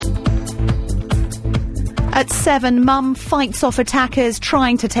At 7, mum fights off attackers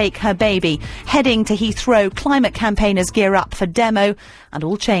trying to take her baby. Heading to Heathrow, climate campaigners gear up for demo. And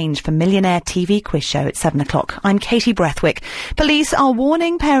all change for Millionaire TV quiz show at 7 o'clock. I'm Katie Brethwick. Police are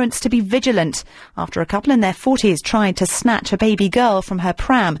warning parents to be vigilant after a couple in their 40s tried to snatch a baby girl from her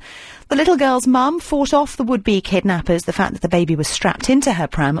pram. The little girl's mum fought off the would-be kidnappers. The fact that the baby was strapped into her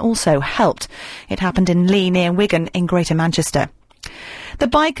pram also helped. It happened in Lee near Wigan in Greater Manchester. The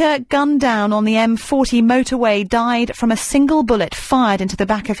biker gunned down on the M40 motorway died from a single bullet fired into the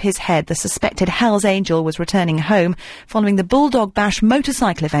back of his head. The suspected Hells Angel was returning home following the Bulldog Bash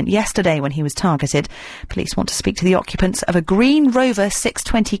motorcycle event yesterday when he was targeted. Police want to speak to the occupants of a green Rover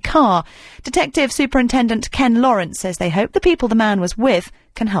 620 car. Detective Superintendent Ken Lawrence says they hope the people the man was with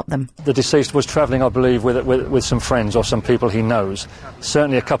can help them. The deceased was travelling, I believe, with some friends or some people he knows.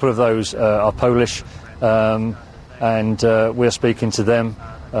 Certainly a couple of those are Polish. And we're speaking to them.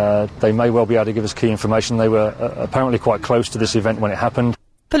 They may well be able to give us key information. They were apparently quite close to this event when it happened.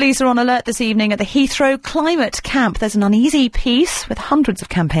 Police are on alert this evening at the Heathrow Climate Camp. There's an uneasy peace with hundreds of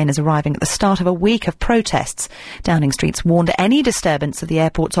campaigners arriving at the start of a week of protests. Downing Street's warned any disturbance of the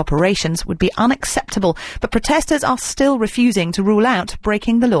airport's operations would be unacceptable, but protesters are still refusing to rule out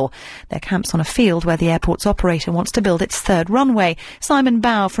breaking the law. Their camp's on a field where the airport's operator wants to build its third runway. Simon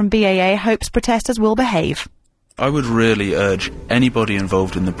Bow from BAA hopes protesters will behave. I would really urge anybody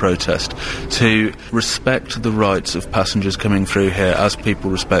involved in the protest to respect the rights of passengers coming through here as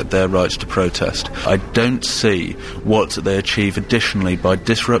people respect their rights to protest. I don't see what they achieve additionally by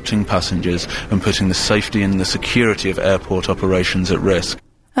disrupting passengers and putting the safety and the security of airport operations at risk.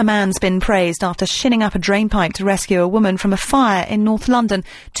 A man's been praised after shinning up a drainpipe to rescue a woman from a fire in North London.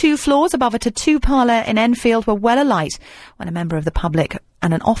 2 floors above a tattoo parlour in Enfield were well alight when a member of the public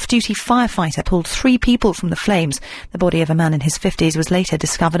and an off-duty firefighter pulled 3 people from the flames. The body of a man in his 50s was later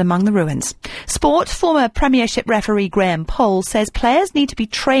discovered among the ruins. Sport, former Premiership referee Graham Poll says players need to be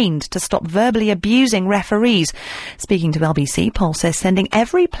trained to stop verbally abusing referees. Speaking to LBC, Poll says sending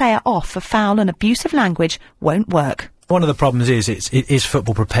every player off for foul and abusive language won't work. One of the problems is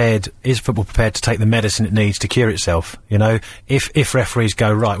football prepared to take the medicine it needs to cure itself? You know, if referees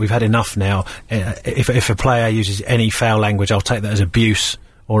go, right, we've had enough now, if a player uses any foul language, I'll take that as abuse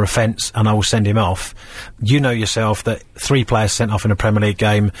or offence and I will send him off. You know yourself that 3 players sent off in a Premier League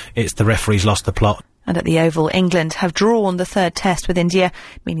game, it's the referees lost the plot. And at the Oval, England have drawn the 3rd test with India,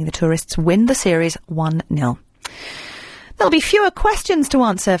 meaning the tourists win the series 1-0. There'll be fewer questions to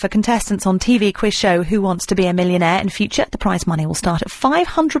answer for contestants on TV quiz show Who Wants to Be a Millionaire in future. The prize money will start at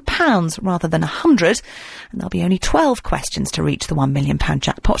 £500 rather than £100, and there'll be only 12 questions to reach the £1 million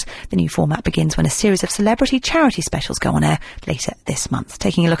jackpot. The new format begins when a series of celebrity charity specials go on air later this month.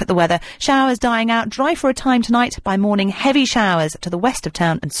 Taking a look at the weather, showers dying out, dry for a time tonight. By morning, heavy showers to the west of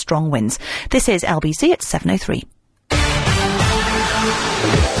town and strong winds. This is LBC at 7:03.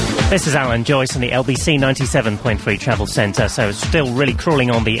 This is Alan Joyce in the LBC 97.3 Travel Centre, so still really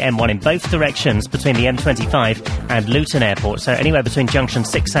crawling on the M1 in both directions between the M25 and Luton Airport, so anywhere between junction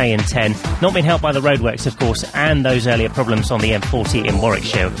 6A and 10. Not been helped by the roadworks, of course, and those earlier problems on the M40 in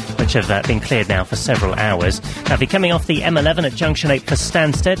Warwickshire, which have been cleared now for several hours. Now, if you're coming off the M11 at junction 8 for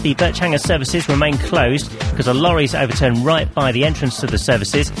Stansted, the Birchhanger services remain closed because a lorry's overturned right by the entrance to the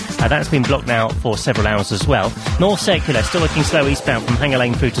services. That's been blocked now for several hours as well. North Circular still looking slow eastbound from Hanger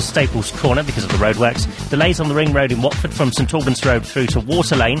Lane through to Staples Corner because of the roadworks. Delays on the Ring Road in Watford from St Albans Road through to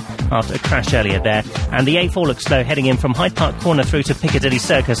Water Lane after a crash earlier there. And the A4 looks slow heading in from Hyde Park Corner through to Piccadilly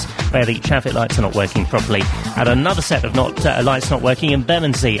Circus, where the traffic lights are not working properly. And another set of lights not working in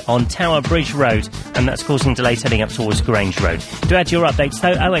Bermondsey on Tower Bridge Road, and that's causing delays heading up towards Grange Road. To add your updates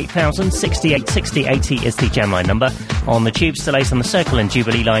though, 08000 68 60 80 is the Gem Line number. On the tubes, delays on the Circle and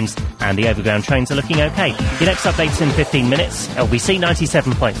Jubilee lines, and the overground trains are looking okay. Your next update's in 15 minutes. LBC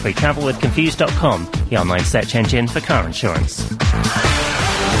 97.3 Travel with Confused.com, the online search engine for car insurance.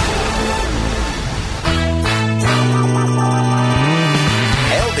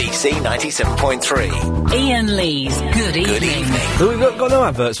 LBC 97.3. Ian Lee's Good Evening. Good evening. Have we got no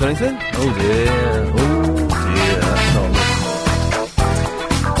adverts or anything? Oh dear, that's not...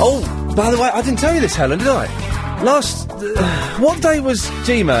 Oh, by the way, I didn't tell you this, Helen, did I? What day was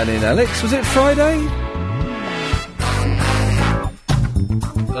G-Man in, Alex? Was it Friday?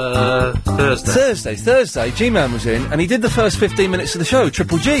 Thursday, G-Man was in, and he did the first 15 minutes of the show,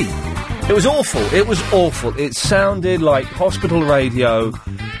 Triple G. It was awful. It sounded like hospital radio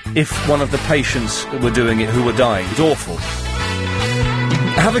if one of the patients were doing it who were dying. It was awful.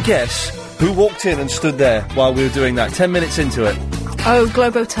 Have a guess who walked in and stood there while we were doing that, 10 minutes into it. Oh,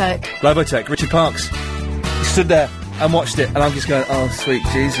 Globotech. Richard Parks. He stood there. and watched it, and I'm just going, oh, sweet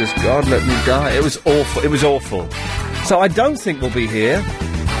Jesus, God, let me die. It was awful. It was awful. So I don't think we'll be here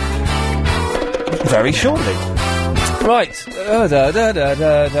very shortly. Right.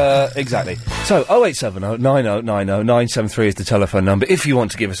 Exactly. So, 0870 90 90 973 is the telephone number if you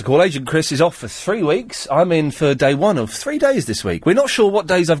want to give us a call. Agent Chris is off for 3 weeks. I'm in for day one of 3 days this week. We're not sure what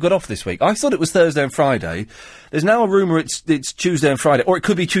days I've got off this week. I thought it was Thursday and Friday. There's now a rumour it's Tuesday and Friday, or it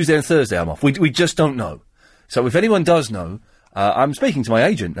could be Tuesday and Thursday I'm off. We just don't know. So if anyone does know, I'm speaking to my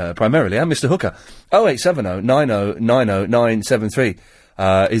agent, primarily. I'm Mr. Hooker. 0870 90 90 973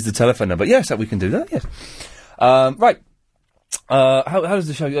 is the telephone number. Yes, we can do that, yes. Right. How does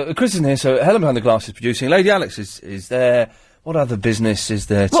the show... Chris isn't here, so Helen Behind the Glass is producing. Lady Alex is there. What other business is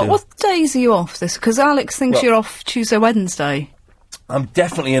there too? What days are you off this? Because Alex thinks you're off Tuesday, Wednesday. I'm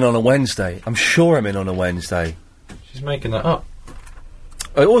definitely in on a Wednesday. I'm sure I'm in on a Wednesday. She's making that up.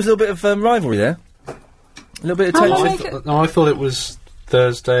 Always a little bit of rivalry there. A little bit of tension. I thought it was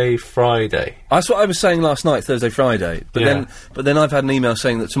Thursday, Friday. That's what I was saying last night, Thursday, Friday. But then I've had an email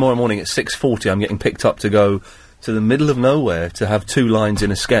saying that tomorrow morning at 6:40 I'm getting picked up to go to the middle of nowhere to have 2 lines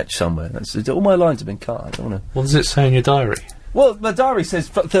in a sketch somewhere. All my lines have been cut. I don't want to... What does it say in your diary? Well, my diary says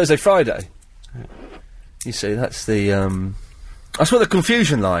Thursday, Friday. Yeah. You see, that's the... That's where the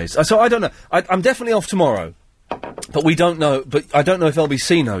confusion lies. So I don't know. I'm definitely off tomorrow. But we don't know. But I don't know if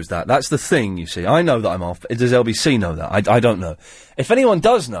LBC knows that. That's the thing, you see. I know that I'm off. Does LBC know that? I don't know. If anyone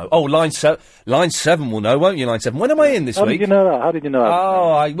does know... Oh, Line 7 will know, won't you, Line 7? When am I in this week? How did you know that? How did you know that?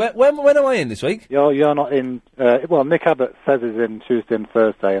 Oh, when am I in this week? You're not in... well, Nick Abbott says he's in Tuesday and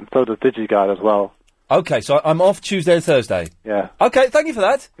Thursday, and so does DigiGuide as well. OK, so I'm off Tuesday and Thursday. Yeah. OK, thank you for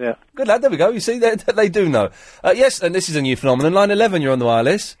that. Yeah. Good lad, there we go. You see, they do know. Yes, and this is a new phenomenon. Line 11, you're on the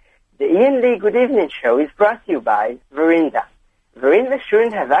wireless. The Ian Lee Good Evening Show is brought to you by Verinda. Verinda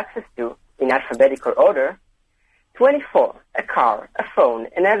students have access to, in alphabetical order, 24, a car, a phone,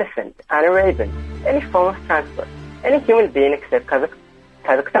 an elephant, and a raven, any form of transport, any human being except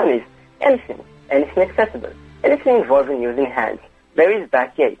Kazakhstanis, anything accessible, anything involving using hands, berries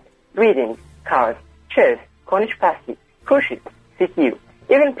backache, reading, cars, chairs, Cornish pasty, cruises, CPU,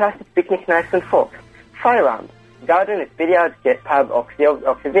 even plastic picnic knives and forks, firearms, garden with billiards, jet pub, Oxy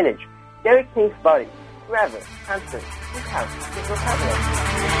Village, Derek King's body, gravel, hamsters, his house, his vocabulary.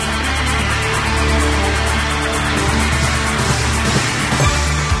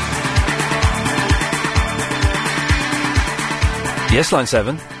 Yes, Line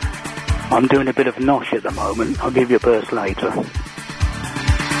 7. I'm doing a bit of nosh at the moment. I'll give you a burst later.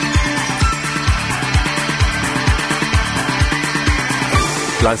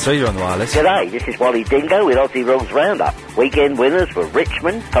 Line 3, you're on the wireless. G'day, this is Wally Dingo with Aussie Rules Roundup. Weekend winners were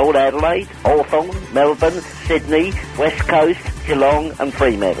Richmond, Old Adelaide, Hawthorn, Melbourne, Sydney, West Coast, Geelong and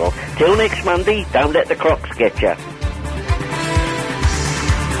Fremantle. Till next Monday, don't let the Crocs get you.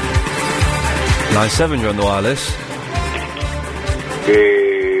 Line 7, you're on the wireless.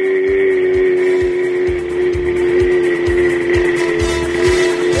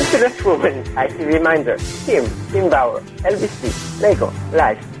 Internet Woman, IT Reminder, Tim Bauer, LBC, Lego,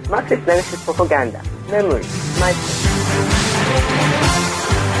 Life, Marxist-Leninist Propaganda, Memory, Meister.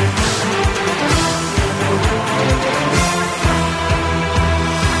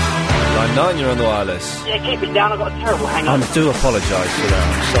 Line 9, you're on the wireless. Yeah, keep it down, I've got a terrible hangover. I do apologise for that,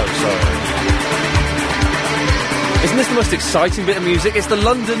 I'm so sorry. Isn't this the most exciting bit of music? It's the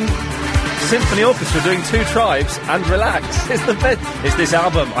London Symphony Orchestra doing Two Tribes and Relax. It's the best. It's this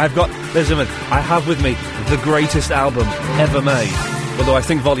album. I have with me the greatest album ever made. Although I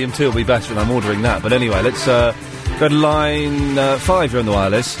think Volume 2 will be better and I'm ordering that. But anyway, let's go to Line 5. You're on the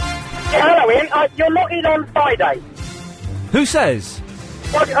wireless. Hello, Ian. You're not in on Friday. Who says?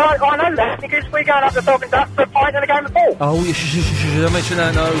 Well, I know that because we're going up to Falcon Ducks for a pint and a game of ball. Oh, don't mention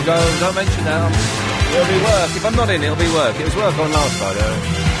that. No, don't mention that. It'll be work. If I'm not in, it'll be work. It was work on last Friday.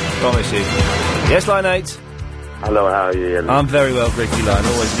 Promise you. Yes, Line 8. Hello, how are you, Ian? I'm very well, Ricky Line.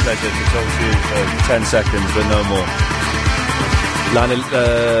 Always a pleasure to talk to you for 10 seconds, but no more.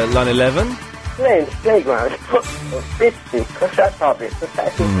 Line 11. Playground. 50. Construct public.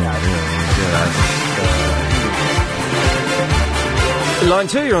 Society. Line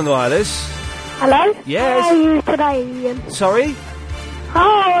 2, you're on the wireless. Hello? Yes. How are you today, Ian? Sorry?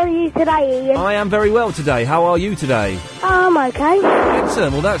 How are you today, Ian? I am very well today. How are you today? I'm okay.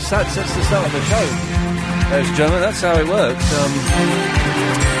 Excellent. Well, that's the start of the show. There's Gemma. That's how it works.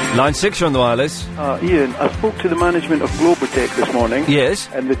 Line 6, you're on the wireless. Ian, I spoke to the management of Globotech this morning. Yes.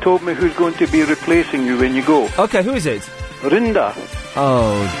 And they told me who's going to be replacing you when you go. Okay, who is it? Rinda.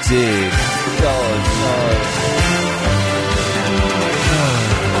 Oh, dear God, no.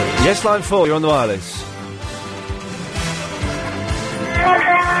 Yes, Line 4, you're on the wireless.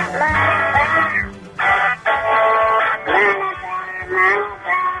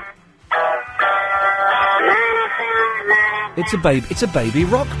 It's a baby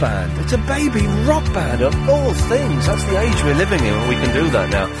rock band. It's a baby rock band of all things. That's the age we're living in when we can do that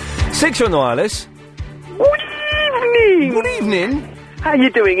now. 6, you're on the wireless. Good evening. Good evening. How you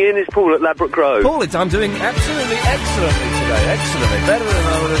doing, Ian? It's Paul at Ladbroke Grove. Paul, I'm doing absolutely excellently today. Excellently. Better than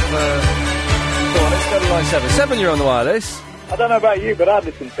I would have thought. Let's go to line 7. 7, you're on the wireless. I don't know about you, but I'd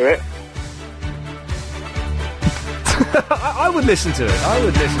listen to it. I would listen to it.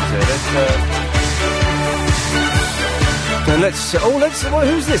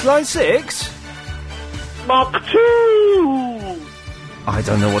 Who's this? Line 6? Mark 2! I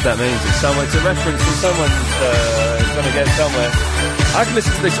don't know what that means. It's a reference to someone's going to get somewhere. I can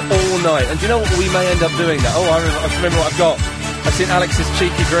listen to this all night, and do you know what we may end up doing now? I remember what I've got. I've seen Alex's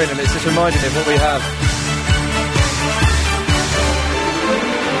cheeky grin, and it's just reminding me of what we have.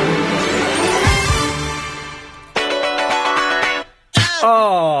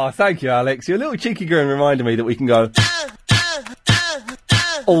 Oh, thank you, Alex. Your little cheeky grin reminded me that we can go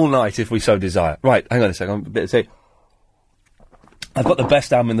all night if we so desire. Right, hang on a second. A bit of tea. I've got the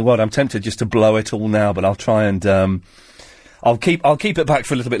best album in the world. I'm tempted just to blow it all now, but I'll try and I'll keep it back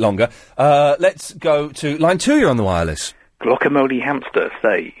for a little bit longer. Let's go to line 2. You're on the wireless. Guacamole hamster,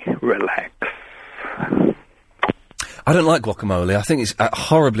 say relax. I don't like guacamole. I think it's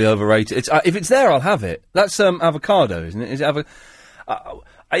horribly overrated. It's if it's there, I'll have it. That's avocado, isn't it? Is it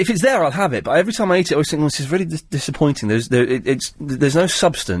if it's there, I'll have it. But every time I eat it, I always think, this is really disappointing. There's no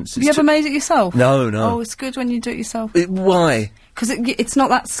substance. Have you ever made it yourself? No. Oh, it's good when you do it yourself. Why? Because it's not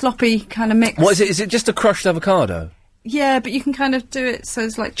that sloppy kind of mix. What is it? Is it just a crushed avocado? Yeah, but you can kind of do it so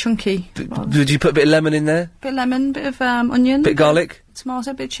it's like chunky. Did you put a bit of lemon in there? Bit of lemon, bit of onion. Bit of garlic?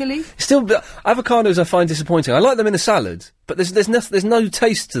 Tomato, bit of chilli. Still, avocados I find disappointing. I like them in a salad, but there's no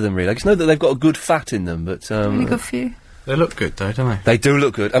taste to them really. I just know that they've got a good fat in them, but really good for you. They look good though, don't they? They do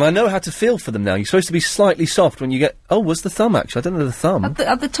look good, and I know how to feel for them now. You're supposed to be slightly soft when you get... Oh, what's the thumb, actually? I don't know the thumb.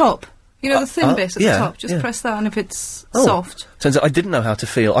 At the top. You know, the thin bit at the top. Just press that, and if it's soft... Turns out I didn't know how to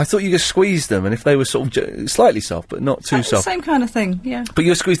feel. I thought you just squeezed them, and if they were sort of slightly soft, but not too soft... Same kind of thing, yeah. But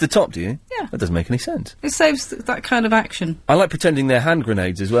you squeeze the top, do you? Yeah. That doesn't make any sense. It saves that kind of action. I like pretending they're hand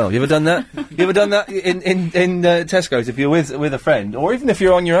grenades as well. You ever done that? You ever done that in Tesco's if you're with a friend, or even if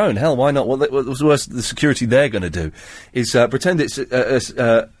you're on your own? Hell, why not? What's worse, the security they're going to do is pretend it's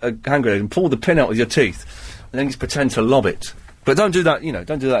a hand grenade and pull the pin out with your teeth, and then just pretend to lob it. But don't do that.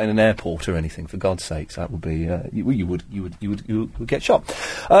 Don't do that in an airport or anything. For God's sakes, that would be you would get shot.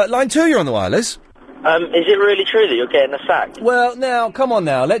 Line 2, you're on the wireless. Is it really true that you're getting a sack? Well, now, come on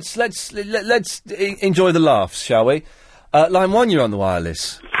now. Let's enjoy the laughs, shall we? Line 1, you're on the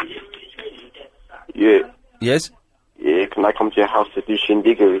wireless. Yeah. Yes? Yeah, can I come to your house to do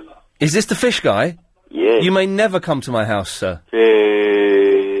shindiggery? Is this the fish guy? Yeah. You may never come to my house, sir.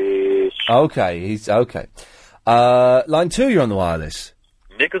 Fish. Okay, okay. Line 2, you're on the wireless.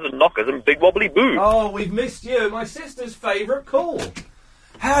 Knickers and knockers and big wobbly boo. Oh, we've missed you. My sister's favourite call.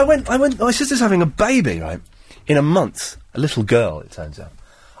 Hey, I went, my sister's having a baby, right? In a month. A little girl, it turns out.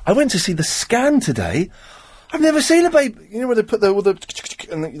 I went to see the scan today. I've never seen a baby. You know where they put all the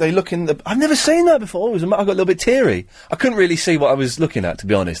and they look in the... I've never seen that before. I got a little bit teary. I couldn't really see what I was looking at, to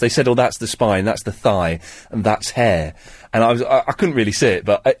be honest. They said, oh, that's the spine, that's the thigh, and that's hair. And I couldn't really see it,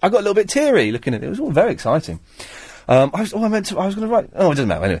 but I got a little bit teary looking at it. It was all very exciting. I was going to write... Oh, it doesn't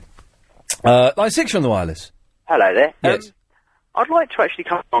matter, anyway. Line 6 on the wireless. Hello there. Yes. I'd like to actually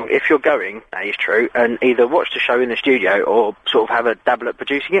come along, if you're going, that is true, and either watch the show in the studio or sort of have a dabble at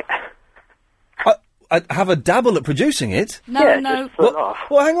producing it. I'd have a dabble at producing it? No. Just for a laugh.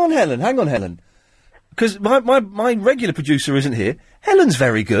 Well, hang on, Helen. Because my regular producer isn't here. Helen's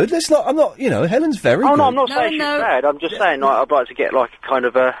very good. Helen's very good. Oh, no, I'm not saying she's bad. I'm just saying, like, I'd like to get, like, a kind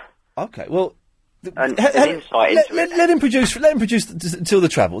of a... Okay, well... An insight into it. Let him produce till the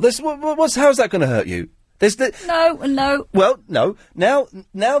travel. How's that going to hurt you? No. Well, no. Now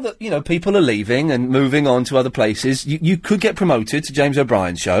that, people are leaving and moving on to other places, you could get promoted to James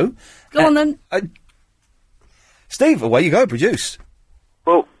O'Brien's show. Go on, then. Steve, away you go, produce.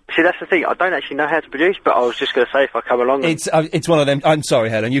 Well, see, that's the thing. I don't actually know how to produce, but I was just going to say if I come along... It's one of them... I'm sorry,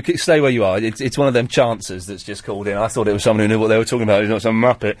 Helen, you can stay where you are. It's one of them chancers that's just called in. I thought it was someone who knew what they were talking about. It's not some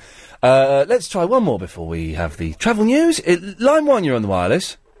muppet. Let's try one more before we have the travel news. Line 1, you're on the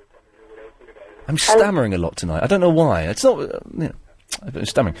wireless. I'm stammering a lot tonight. I don't know why. It's not... I'm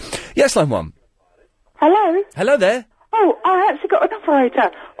stammering. Yes, line 1. Hello? Hello there. Oh, I actually got an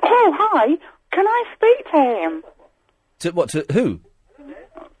operator. Oh, hi. Can I speak to him? To who?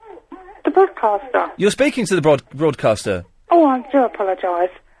 The broadcaster. You're speaking to the broadcaster. Oh, I do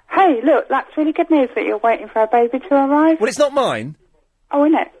apologise. Hey, look, that's really good news that you're waiting for a baby to arrive. Well, it's not mine. Oh,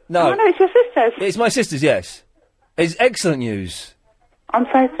 isn't it? No. Oh, no, it's your sister's. It's my sister's, yes. It's excellent news. I'm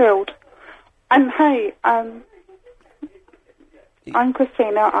so thrilled. And hey, I'm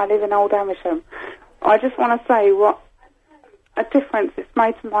Christina. I live in Old Amersham. I just want to say what a difference it's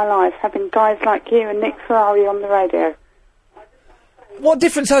made to my life having guys like you and Nick Ferrari on the radio. What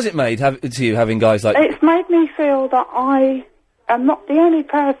difference has it made to you having guys like... It's made me feel that I am not the only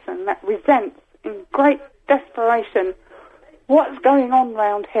person that resents in great desperation what's going on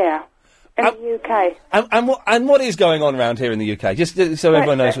round here in the UK. And what is going on around here in the UK? Just so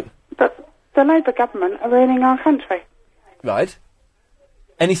everyone knows. The Labour government are ruining our country. Right.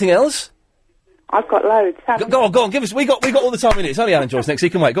 Anything else? I've got loads. Go on, give us. We got all the time we need. It's only Alan Joyce next. So you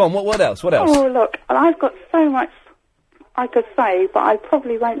can wait. Go on. What else? What else? Oh look, I've got so much I could say, but I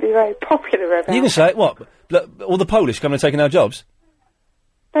probably won't be very popular about it. You can say it. What? All the Polish coming and taking our jobs?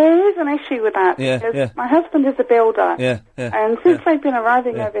 There is an issue with that. Yeah. My husband is a builder. Yeah. And since they've been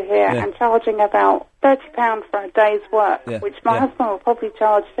arriving over here and charging about £30 for a day's work, which my husband will probably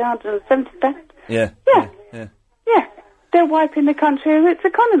charge £270. Yeah. They're wiping the country of its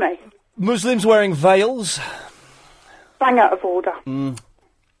economy. Muslims wearing veils? Bang out of order.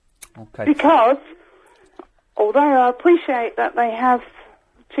 Okay. Because, although I appreciate that they have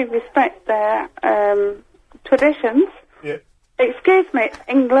to respect their traditions, excuse me, it's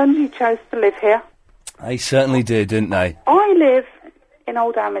England who chose to live here. They certainly did, didn't they? I live in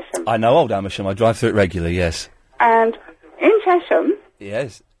Old Amersham. I know Old Amersham. I drive through it regularly, yes. And in Chesham,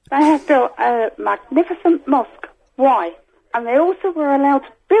 yes, they have built a magnificent mosque. Why? And they also were allowed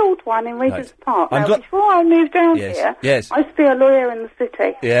to build one in Regent's Park. Now, before I moved down here, I used to be a lawyer in the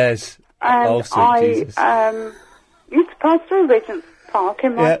city. Yes. And I used to pass through Regent's Park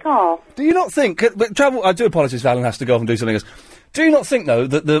in my car. Do you not think... But travel... I do apologise if Alan has to go off and do something else. Do you not think, though,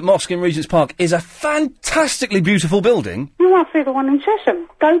 that the mosque in Regent's Park is a fantastically beautiful building? You must be the one in Chesham.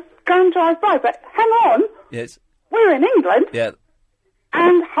 Go and drive by. But hang on. Yes. We're in England. Yeah.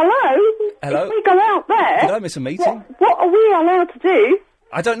 And hello? If we go out there... Did I miss a meeting? What are we allowed to do?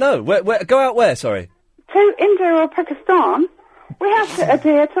 I don't know. Where go out where, sorry? To India or Pakistan, we have to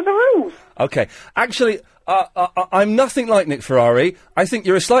adhere to the rules. OK. Actually, I'm nothing like Nick Ferrari. I think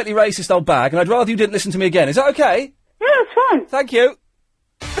you're a slightly racist old bag, and I'd rather you didn't listen to me again. Is that OK? Yeah, that's fine. Thank you.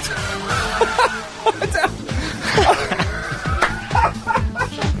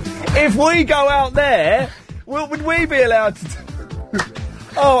 If we go out there, would we be allowed to...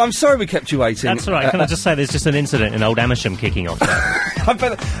 Oh, I'm sorry we kept you waiting. That's all right. Can I just say there's just an incident in Old Amersham kicking off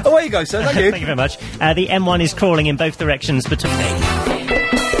there. Away you go, sir. Thank you. Thank you very much. The M1 is crawling in both directions between...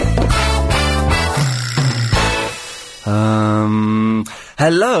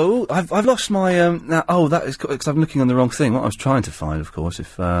 Hello? I've lost my, that is... Because I'm looking on the wrong thing. What I was trying to find, of course,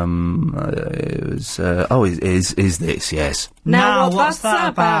 if, it was, is this, yes. Now what's that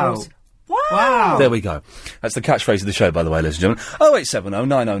about? Wow! There we go. That's the catchphrase of the show, by the way, ladies and gentlemen. 0870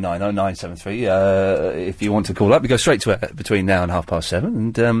 909 0973. If you want to call up, we go straight to it between now and 7:30.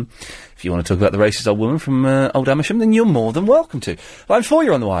 And if you want to talk about the racist old woman from Old Amersham, then you're more than welcome to. Line 4,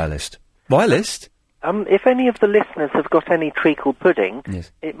 you're on the wire list. Wire list? If any of the listeners have got any treacle pudding,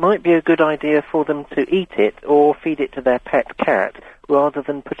 it might be a good idea for them to eat it or feed it to their pet cat, rather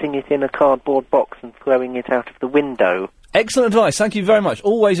than putting it in a cardboard box and throwing it out of the window. Excellent advice. Thank you very much.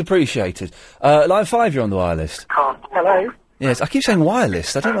 Always appreciated. Line 5, you're on the wire list. Hello? Yes, I keep saying wire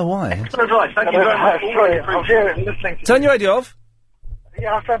list. I don't know why. Excellent advice. Thank you very much. Sorry, I'm here listening to... Turn your radio off.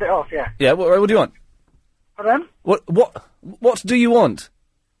 Yeah, I've turned it off, yeah. Yeah, what do you want? Pardon? What do you want?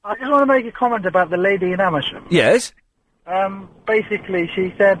 I just want to make a comment about the lady in Amersham. Yes? Basically,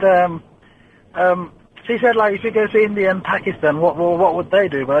 she said, like, if you go to India and Pakistan, what would they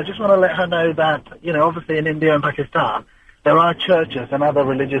do? But I just want to let her know that, obviously in India and Pakistan, there are churches and other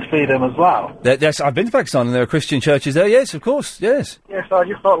religious freedom as well. Yes, I've been to Pakistan and there are Christian churches there, yes, of course, yes. Yes, so I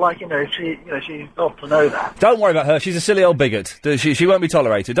just thought, like, she ought to know that. Don't worry about her, she's a silly old bigot. She won't be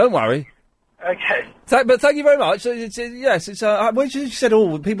tolerated, don't worry. Okay. But thank you very much. When she said,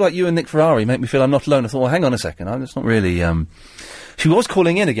 people like you and Nick Ferrari make me feel I'm not alone, I thought, well, hang on a second, it's not really, She was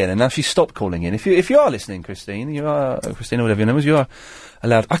calling in again, and now she's stopped calling in. If you are listening, Christine, Christine, or whatever your name is, you are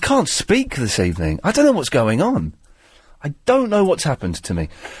allowed. I can't speak this evening. I don't know what's going on. I don't know what's happened to me.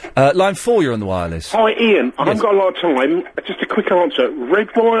 Line 4, you're on the wireless. Hi, Ian. I haven't got a lot of time. Just a quick answer. Red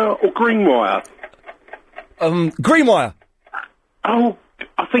wire or green wire? Green wire. Oh,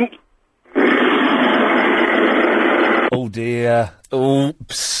 I think... Oh, dear.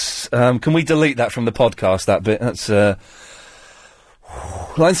 Oops. Can we delete that from the podcast, that bit? That's,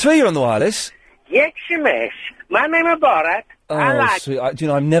 Line 3, you're on the wireless. Yekshimesh. My name is Borat. I like... Sweet. Do you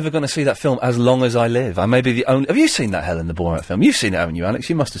know, I'm never going to see that film as long as I live. I may be the only... Have you seen that, Helen, the Borat film? You've seen it, haven't you, Alex?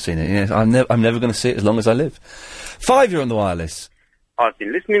 You must have seen it. Yes, I'm never going to see it as long as I live. 5, you're on the wireless. I've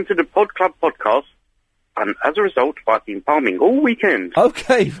been listening to the Pod Club podcast, and as a result, I've been palming all weekend.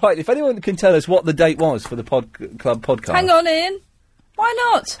 Okay, right. If anyone can tell us what the date was for the Pod Club podcast... Hang on, Ian. Why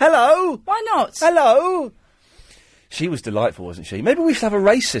not? Hello? Why not? Hello? She was delightful, wasn't she? Maybe we should have a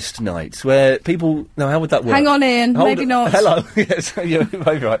racist night where people... No, how would that work? Hang on, Ian. Maybe not. Hello. Yes, you're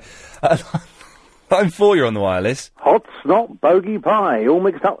maybe right. Line 4, you're on the wireless. Hot snot bogey pie, all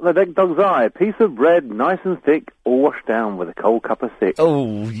mixed up with a dead dog's eye. Piece of bread, nice and thick, all washed down with a cold cup of sick.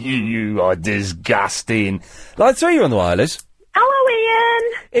 Oh, you are disgusting. Line 3, you're on the wireless. Hello,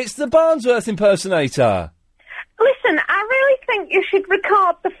 Ian. It's the Barnsworth impersonator. Listen, I really think you should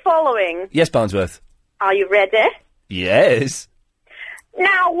record the following. Yes, Barnsworth. Are you ready? Yes.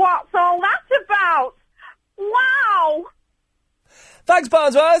 Now, what's all that about? Wow! Thanks,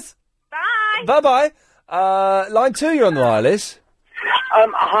 Barnsworth. Bye. Bye-bye. Line 2, you're on the wireless.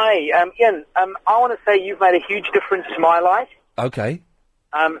 Hi, Ian. I want to say you've made a huge difference to my life. Okay.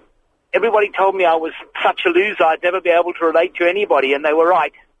 Everybody told me I was such a loser, I'd never be able to relate to anybody, and they were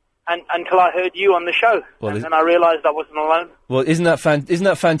right. Until I heard you on the show, well, and then I realised I wasn't alone. Well, isn't that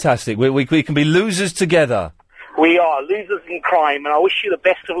fantastic? We can be losers together. We are losers in crime, and I wish you the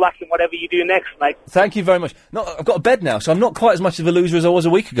best of luck in whatever you do next, mate. Thank you very much. No, I've got a bed now, so I'm not quite as much of a loser as I was a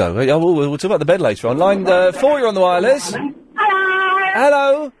week ago. We'll talk about the bed later on. Line 4, you're on the wireless. Hello.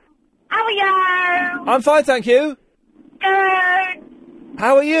 Hello. How are you? I'm fine, thank you. Good.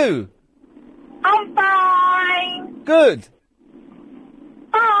 How are you? I'm fine. Good.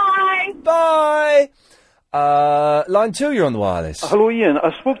 Bye. Bye. Line 2, you're on the wireless. Hello, Ian.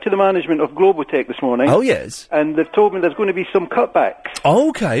 I spoke to the management of Globotech this morning. Oh, yes. And they've told me there's going to be some cutbacks.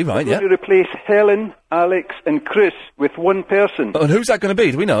 Okay, right, They're going to replace Helen, Alex and Chris with one person. And who's that going to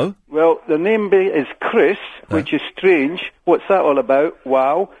be? Do we know? Well, the name is Chris, which is strange. What's that all about?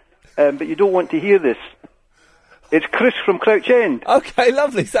 Wow. But you don't want to hear this. It's Chris from Crouch End. Okay,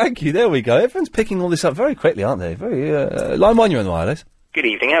 lovely. Thank you. There we go. Everyone's picking all this up very quickly, aren't they? Line 1, you're on the wireless. Good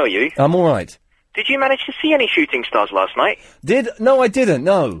evening, how are you? I'm all right. Did you manage to see any shooting stars last night? No, I didn't,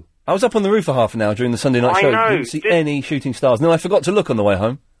 no. I was up on the roof for half an hour during the Sunday night show. I know. Didn't see any shooting stars. No, I forgot to look on the way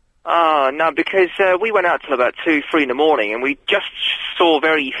home. No, because we went out till about 2, 3 in the morning, and we just saw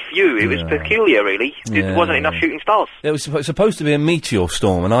very few. It was peculiar, really. There wasn't enough shooting stars. It was supposed to be a meteor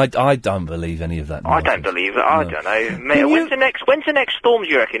storm, and I don't believe any of that. I don't believe it. I don't know. Mate, when's the next storm, do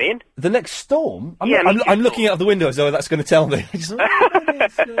you reckon, Ian? The next storm? I'm looking out the window as though that's going to tell me.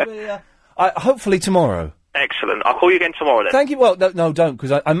 Hopefully tomorrow. Excellent. I'll call you again tomorrow then. Thank you. Well, no, don't,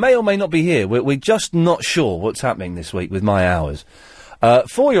 because I may or may not be here. We're just not sure what's happening this week with my hours.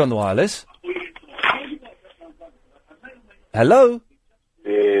 4, you're on the wireless. Hello?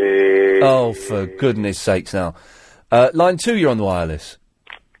 Oh, for goodness sakes now. Line 2, you're on the wireless.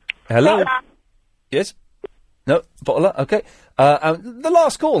 Hello? Yes? No? Bottler? Okay. The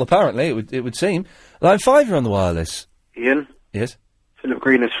last call, apparently, it would seem. Line 5, you're on the wireless. Ian? Yes? Philip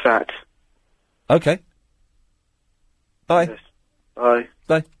Green is fat. Okay. Bye. Yes. Bye.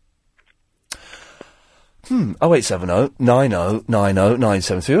 Bye. 0870 90 90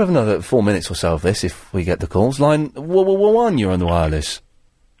 973. We'll have another 4 minutes or so of this if we get the calls. Line 1, you're on the wireless.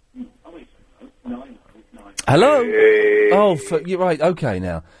 Hello? Oh, you're right. Okay,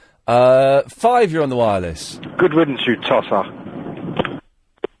 now. 5, you're on the wireless. Good riddance, you tosser.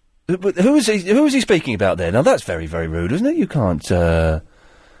 Who is he speaking about there? Now, that's very, very rude, isn't it? You can't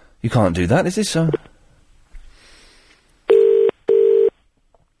do that. Is this so?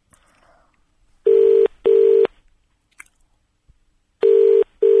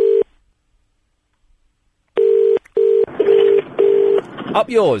 Up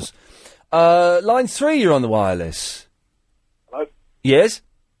yours. Line 3, you're on the wireless. Hello? Yes?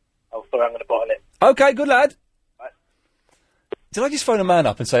 Oh, sorry, I'm going to bottle it. Okay, good lad. Right. Did I just phone a man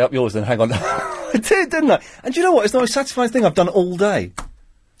up and say up yours then hang on? I did, didn't I? And do you know what? It's the most satisfying thing I've done all day.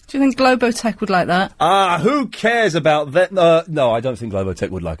 Do you think Globotech would like that? Who cares about that? No, I don't think Globotech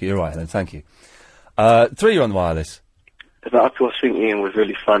would like it. You're right, Helen. Thank you. 3, you're on the wireless. The up yours thing, Ian, was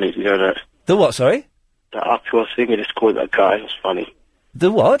really funny. Do you know that? The what, sorry? The up yours thing, you just called that guy. It was funny. The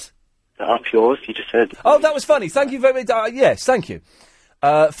what? The up yours, you just said. Oh, that was funny. Thank you very much. Yes, thank you.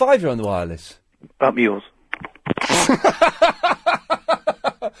 5, you're on the wireless. Up yours.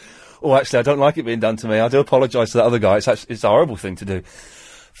 Oh, actually, I don't like it being done to me. I do apologise to that other guy. It's a horrible thing to do.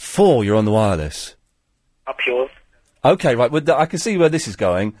 4, you're on the wireless. Up yours. Okay, right. I can see where this is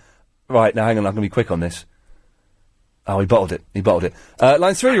going. Right, now hang on. I'm going to be quick on this. Oh, he bottled it.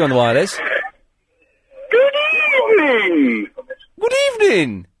 Line 3, you're on the wireless. Good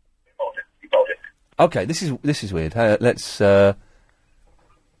evening. Okay, this is weird. Let's.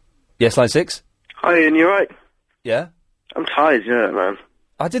 Yes, line 6. Hi, Ian. You right? Yeah. I'm tired, you know that, man.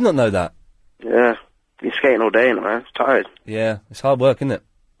 I did not know that. Yeah. Been skating all day, man. It's tired. Yeah, it's hard work, isn't it?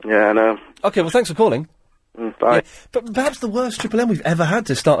 Yeah, I know. Okay, well, thanks for calling. Bye. Yeah, but perhaps the worst Triple M we've ever had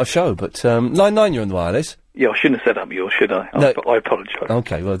to start a show. But line 9, you're on the wireless. Yeah, I shouldn't have said I'm yours, should I? No. I apologise.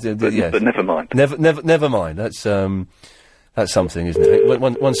 Okay, well, yes. But never mind. Never mind. That's something, isn't it? Hey,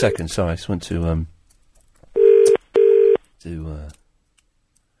 one second. Sorry, I just want to do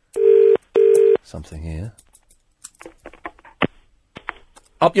something here.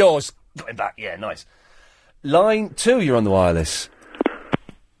 Up yours. Got him back. Yeah, nice. Line 2, you're on the wireless.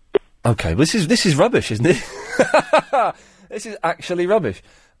 Okay, well, this is rubbish, isn't it? This is actually rubbish.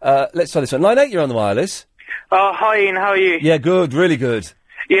 Let's try this one. Line 8, you're on the wireless. Hi, Ian. How are you? Yeah, good, really good.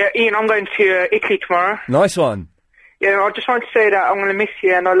 Yeah, Ian, I'm going to Italy tomorrow. Nice one. Yeah, I just wanted to say that I'm going to miss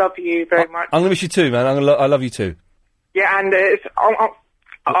you and I love you very much. I'm going to miss you too, man. I love you too. Yeah, and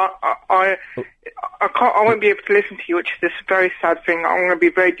I won't be able to listen to you, which is a very sad thing. I'm going to be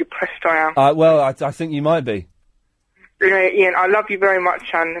very depressed, I am. Well, I think you might be. Ian, I love you very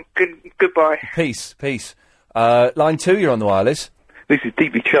much, and goodbye. Peace. Line 2, you're on the wireless. This is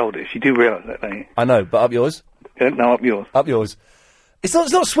deeply childish. You do realise that, don't you? I know, but up yours. No, up yours. Up yours. It's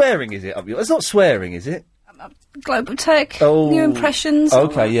not swearing, is it? Up yours. It's not swearing, is it? Global Tech. New impressions.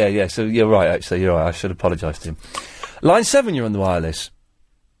 Okay, yeah. So you're right. Actually, you're right. I should apologise to him. Line 7, you're on the wireless.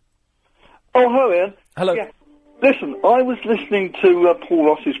 Oh, hello, Ian. Hello. Yeah. Listen, I was listening to Paul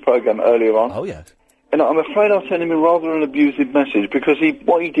Ross's programme earlier on. Oh, yes. And I'm afraid I sent him a rather an abusive message because he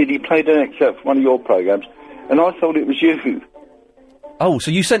played an excerpt from one of your programmes, and I thought it was you. Oh, so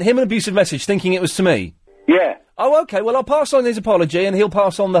you sent him an abusive message thinking it was to me? Yeah. Oh, okay. Well, I'll pass on his apology, and he'll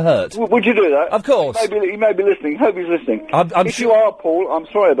pass on the hurt. Would you do that? Of course. He may be listening. Hope he's listening. I'm if you are, Paul, I'm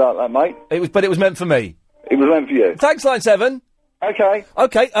sorry about that, mate. But it was meant for me. It was meant for you. Thanks, Line 7. Okay.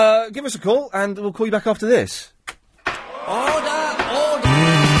 Okay, give us a call, and we'll call you back after this.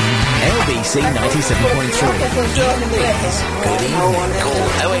 LBC 97.3. Good evening. Call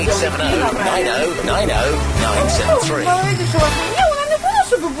 0870 90 90 973. Вона не була,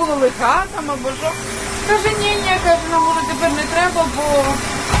 щоб було лиха там або що. Каже, ні, каже, нам буде тепер не треба, бо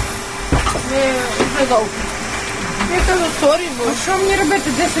вже довго. Я кажу, сорі, бо що мені робити,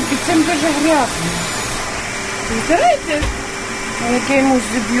 десь під цим дуже грязно. Витирайте. Я йому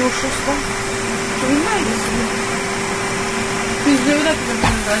зіб'ю щось там. Що ви знаєте собі? Ти здивляти не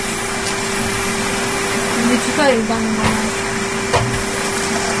пам'ятаєш. Не читаю в даний момент.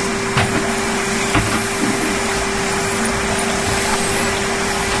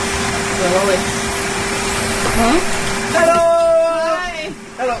 Hello. Huh? Hello. Hi.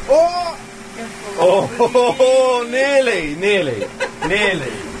 Hello. Oh, nearly.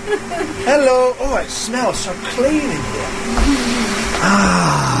 Hello. Oh, it smells so clean in here.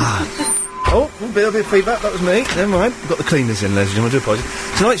 Oh, a bit of feedback. That was me. Never mind. Got the cleaners in, ladies and gentlemen. I do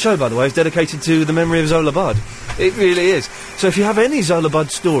apologise. Tonight's show, by the way, is dedicated to the memory of Zola Budd. It really is. So if you have any Zola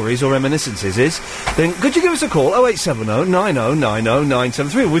Budd stories or reminiscences, then could you give us a call? 0870 90 90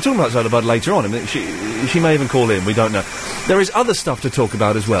 973. We're talking about Zola Budd later on. I mean, she may even call in. We don't know. There is other stuff to talk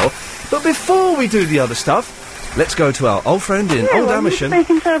about as well. But before we do the other stuff, let's go to our old friend in Old Amersham. You're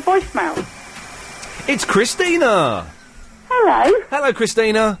speaking to a voicemail. It's Christina. Hello. Hello,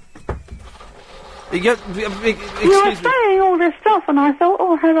 Christina. You were saying all this stuff, and I thought,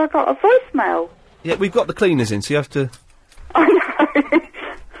 oh, have I got a voicemail? Yeah, we've got the cleaners in, so you have to... I know.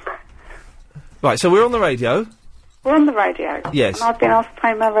 Right, so we're on the radio. We're on the radio. Yes. And I've been asked to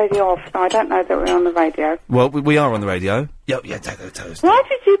play my radio off, so I don't know that we're on the radio. Well, we are on the radio. Yeah, tell us. Why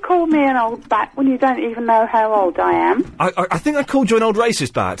did you call me an old bat when you don't even know how old I am? I think I called you an old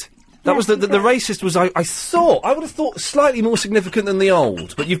racist bat. That was the racist was, I would have thought slightly more significant than the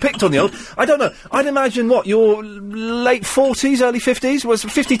old, but you've picked on the old. I don't know. I'd imagine, your late 40s, early 50s? Was it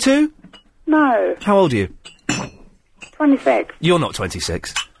 52? No. How old are you? 26. You're not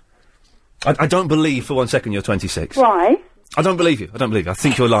 26. I don't believe for 1 second you're 26. Why? I don't believe you. I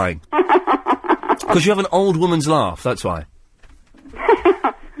think you're lying. Because you have an old woman's laugh, that's why.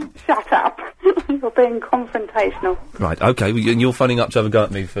 Shut up. You're being confrontational. Right, okay, and you're phoning up to have a go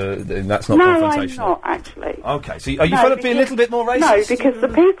at me that's not confrontational. No, I'm not, actually. Okay, so are you trying to be a little bit more racist? No, because the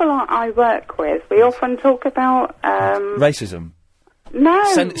people I work with, we often talk about, racism? No.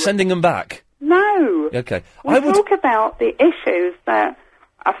 Sending them back? No. Okay. We talk about the issues that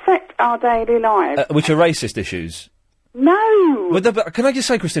affect our daily lives. Which are racist issues? No. But can I just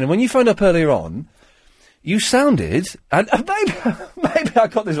say, Christina, when you phoned up earlier on, you sounded, and maybe I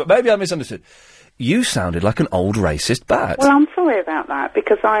got this wrong, maybe I misunderstood. you sounded like an old racist bat. Well, I'm sorry about that,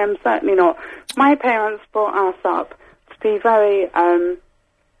 because I am certainly not. My parents brought us up to be very, can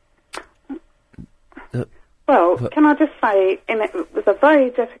I just say, it was a very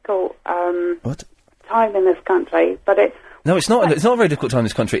difficult time in this country, but it... No, it's not. It's not a very difficult time in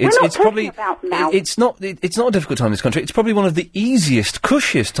this country. It's probably about now. It's not a difficult time in this country. It's probably one of the easiest,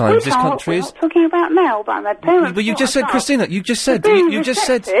 cushiest times this country is. We're not talking about now, but my parents. But you just said, Christina. You just said.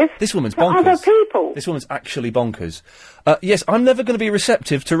 This woman's bonkers. Other people. This woman's actually bonkers. Yes, I'm never going to be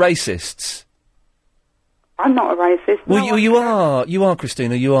receptive to racists. I'm not a racist. Well, you are. You are,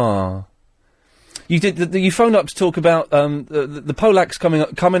 Christina. You are. You did. You phoned up to talk about the Polacks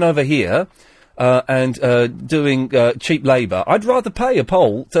coming over here. And doing cheap labour. I'd rather pay a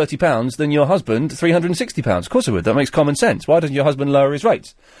Pole £30 than your husband £360. Of course I would. That makes common sense. Why doesn't your husband lower his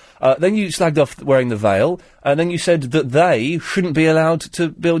rates? Then you slagged off wearing the veil, and then you said that they shouldn't be allowed to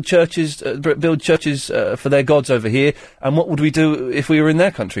build churches for their gods over here. And what would we do if we were in their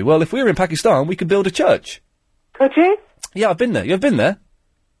country? Well, if we were in Pakistan, we could build a church. Could you? Yeah, I've been there. You've been there?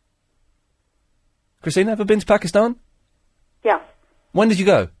 Christina, ever been to Pakistan? Yeah. When did you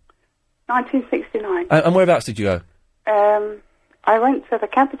go? 1969. And whereabouts did you go? I went to the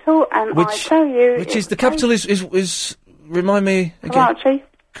capital, and I tell you... Which is, the capital is remind me again.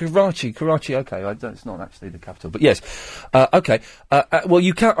 Karachi, okay, it's not actually the capital, but yes. Okay, well,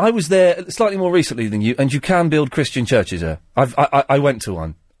 you can, I was there slightly more recently than you, and you can build Christian churches there. I went to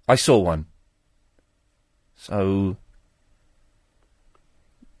one. I saw one. So...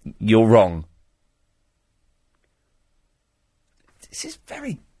 You're wrong. This is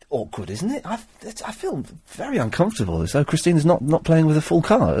very... awkward, isn't it? I feel very uncomfortable, as though Christina's not playing with a full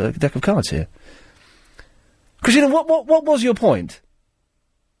deck of cards here. Christina, what was your point?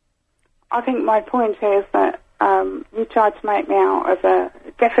 I think my point is that you tried to make me out as a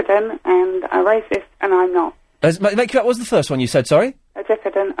diffident and a racist, and I'm not. Make you out? What was the first one you said? Sorry. A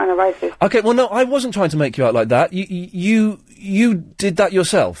diffident and a racist. Okay, well, no, I wasn't trying to make you out like that. You did that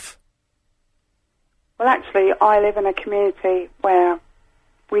yourself. Well, actually, I live in a community where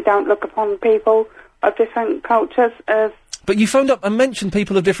we don't look upon people of different cultures as... But you phoned up and mentioned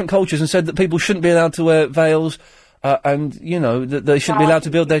people of different cultures and said that people shouldn't be allowed to wear veils and, you know, that they shouldn't be allowed to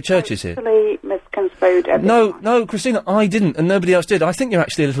build their churches here. Totally misconstrued everything. No, Christina, I didn't, and nobody else did. I think you're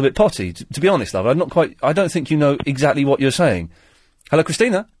actually a little bit potty, to be honest, love. I don't think you know exactly what you're saying. Hello,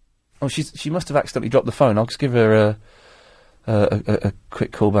 Christina? Oh, she must have accidentally dropped the phone. I'll just give her a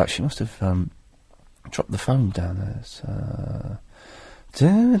quick call back. She must have dropped the phone down there. So...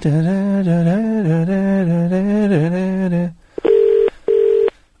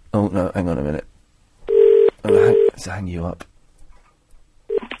 Oh, no, hang on a minute. Let's hang you up.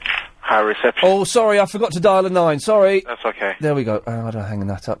 Hi, reception. Oh, sorry, I forgot to dial a 9, sorry. That's okay. There we go. How do I hang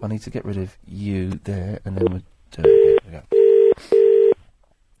that up? I need to get rid of you there, and then we'll do it again.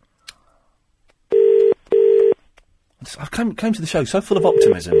 I've came to the show so full of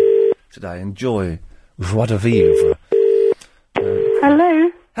optimism today, and joy. Joie de vivre. Hello?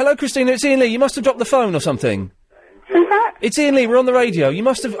 Hello, Christina, it's Ian Lee. You must have dropped the phone or something. Who's that? It's Ian Lee, we're on the radio. You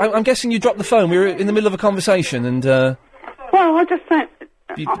must have... I'm guessing you dropped the phone. We were in the middle of a conversation and, Well, I just said...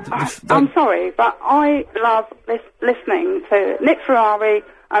 I'm sorry, but I love listening to Nick Ferrari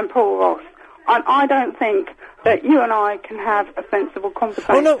and Paul Ross. I don't think that you and I can have a sensible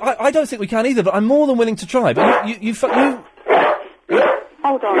conversation. Oh, no, I don't think we can either, but I'm more than willing to try. But you...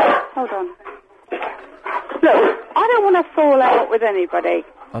 Hold on. Look, I don't want to fall out with anybody,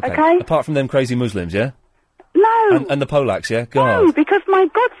 okay? Apart from them crazy Muslims, yeah? No. And the Polacks, yeah? God. No, because my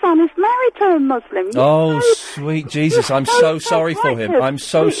godson is married to a Muslim. Oh, sweet Jesus, I'm so sorry for him. I'm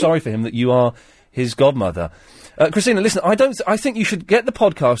so sorry for him that you are his godmother. Christina, listen, I think you should get the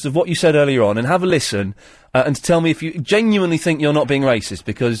podcast of what you said earlier on and have a listen and tell me if you genuinely think you're not being racist,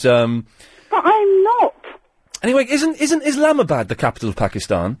 because... But I'm not. Anyway, isn't Islamabad the capital of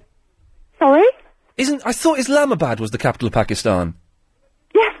Pakistan? Sorry? I thought Islamabad was the capital of Pakistan.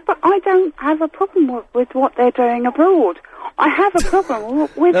 Yes, but I don't have a problem with what they're doing abroad. I have a problem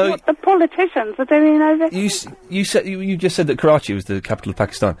with what the politicians are doing over here. You just said that Karachi was the capital of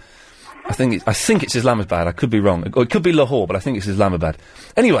Pakistan. I think it's Islamabad. I could be wrong. Or it could be Lahore, but I think it's Islamabad.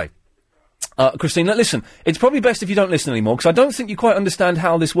 Anyway, Christina, listen. It's probably best if you don't listen anymore, because I don't think you quite understand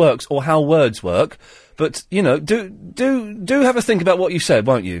how this works or how words work. But you know, do have a think about what you said,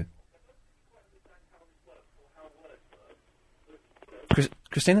 won't you?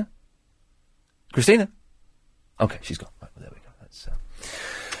 Christina? Okay, she's gone. Right, well, there we go. That's,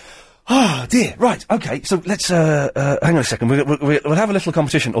 Oh, dear. Right, okay, so let's, hang on a second. We'll have a little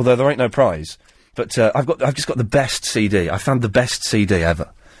competition, although there ain't no prize. But, I've just got the best CD. I found the best CD ever.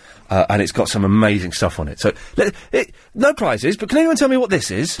 and it's got some amazing stuff on it. So, no prizes, but can anyone tell me what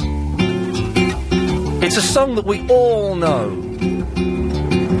this is? It's a song that we all know.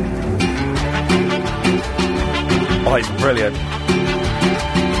 Oh, it's brilliant.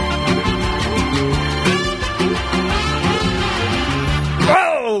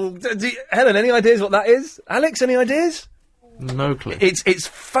 Oh! Helen, any ideas what that is? Alex, any ideas? No clue. It's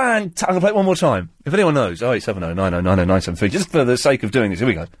fantastic. I'm going to play it one more time. If anyone knows, 0870 90 90 973, just for the sake of doing this. Here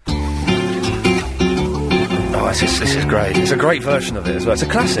we go. Oh, this is great. It's a great version of it as well. It's a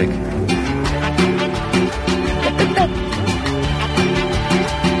classic.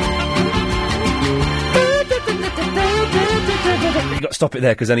 You've got to stop it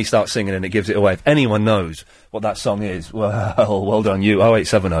there, because then he starts singing and it gives it away. If anyone knows what that song is, well done you.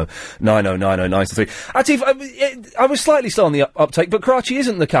 0870 90 90 973. Atif, I was slightly still on the uptake, but Karachi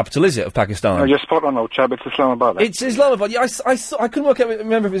isn't the capital, is it, of Pakistan? No, you're spot on, old chap. It's Islamabad. It's Islamabad. Yeah, I couldn't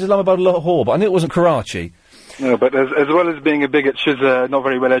remember if it was Islamabad or Lahore, but I knew it wasn't Karachi. No, but as well as being a bigot, she's not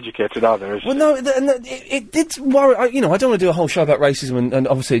very well educated either, is she? Well, no, it did worry. I don't want to do a whole show about racism and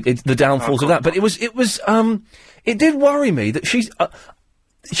obviously the downfalls of that, but it did worry me that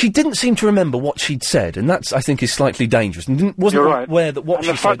she didn't seem to remember what she'd said, and that's, I think, is slightly dangerous. And wasn't aware that what and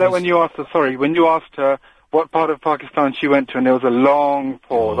she the fact said that was... when you asked her what part of Pakistan she went to, and there was a long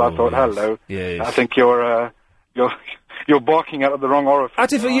pause, I thought, hello. Yes. I think you're barking out of the wrong orifice.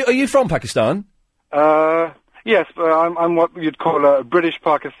 Atif, are you from Pakistan? Yes, I'm what you'd call a British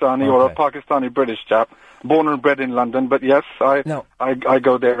Pakistani or a Pakistani British chap, born and bred in London. But yes, I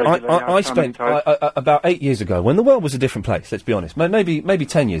go there regularly. I spent about 8 years ago, when the world was a different place. Let's be honest, maybe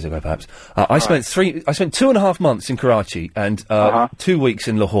 10 years ago, perhaps. I spent 2.5 months in Karachi and 2 weeks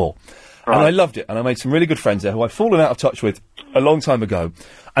in Lahore, and I loved it. And I made some really good friends there, who I've fallen out of touch with a long time ago.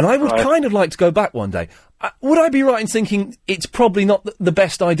 And I would kind of like to go back one day. Would I be right in thinking it's probably not the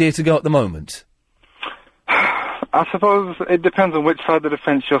best idea to go at the moment? I suppose it depends on which side of the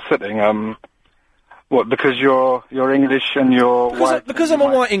fence you're sitting. Because you're English and you're white. Because I'm a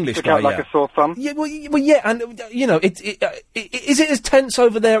white English guy, like a sore thumb. Yeah, well, yeah, and you know, is it as tense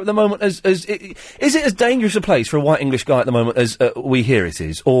over there at the moment as is it as dangerous a place for a white English guy at the moment as we hear it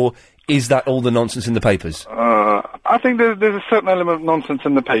is, or is that all the nonsense in the papers? I think there's a certain element of nonsense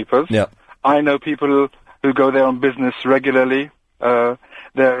in the papers. Yeah, I know people who go there on business regularly.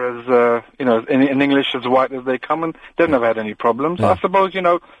 They're as, in English as white as they come, and they've never had any problems. Yeah. I suppose,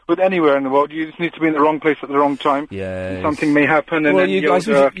 with anywhere in the world, you just need to be in the wrong place at the wrong time. Yeah. Something may happen, and well, then you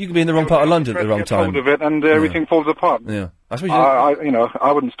can be in the wrong part of London at the wrong time. Hold of it, and everything falls apart. Yeah.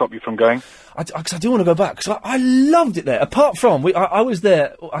 I wouldn't stop you from going. Because I do want to go back, because I loved it there. Apart from, I was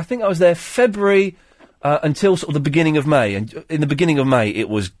there, I think I was there February until sort of the beginning of May, and in the beginning of May, it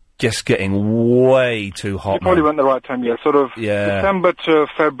was just getting way too hot. You probably went the right time, December to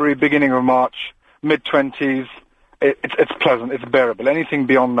February, beginning of March, mid-20s. It's pleasant, it's bearable. Anything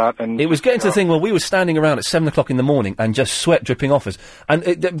beyond that, and it was getting to the thing where we were standing around at 7 o'clock in the morning and just sweat dripping off us. And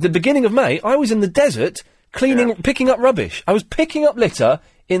the beginning of May, I was in the desert picking up rubbish. I was picking up litter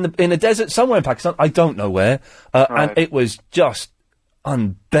in a desert somewhere in Pakistan. I don't know where, and it was just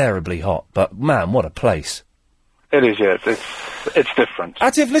unbearably hot. But man, what a place! It is, yes. It's different.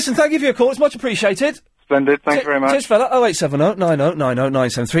 Atif, listen, thank you for your call. It's much appreciated. Splendid. Thank you very much. Cheers, fella. 0870 90 90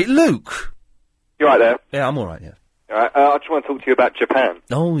 973. Luke. You right there? Yeah, I'm all right, yeah. All right. I just want to talk to you about Japan.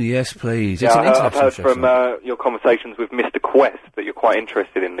 Oh, yes, please. Yeah, I've heard from your conversations with Mr. Quest that you're quite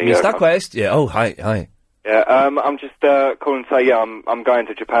interested in the... Mr. Quest? Yeah, oh, hi. Yeah, I'm just calling to say, I'm going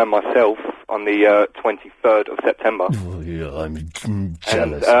to Japan myself on the 23rd of September. Oh, yeah, I'm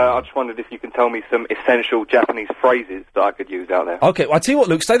jealous. And I just wondered if you can tell me some essential Japanese phrases that I could use out there. Okay, well, I'll tell you what,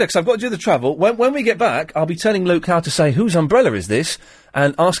 Luke, stay there, because I've got to do the travel. When we get back, I'll be telling Luke how to say, whose umbrella is this?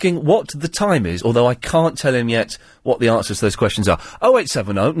 And asking what the time is, although I can't tell him yet what the answers to those questions are.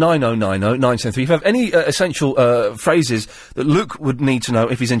 0870 9090 973. If you have any essential phrases that Luke would need to know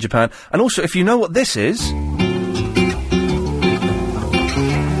if he's in Japan, and also if you know what this is...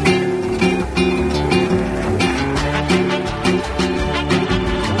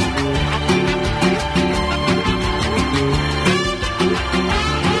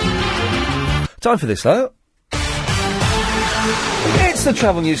 Time for this, though. It's the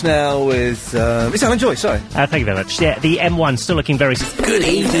travel news now with... it's Alan Joyce, sorry. Thank you very much. Yeah, the M1 still looking very... Good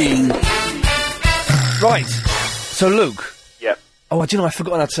evening. Right. So, Luke. Yep. Oh, do you know, I've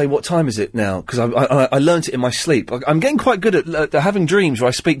forgotten how to say what time is it now, because I learnt it in my sleep. I'm getting quite good at having dreams where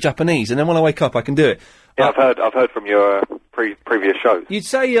I speak Japanese, and then when I wake up I can do it. Yeah, I've heard from your previous shows. You'd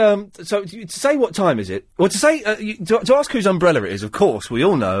say, to say what time is it? Well, to say, to ask whose umbrella it is, of course, we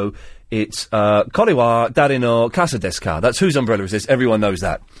all know it's, Kore wa dare no kasa desu ka? That's whose umbrella is this? Everyone knows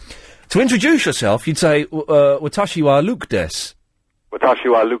that. To introduce yourself, you'd say, watashi wa Luke desu. Watashi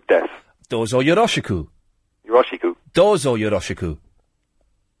wa Luke desu. Dozo yoroshiku. Yoroshiku. Dozo yoroshiku.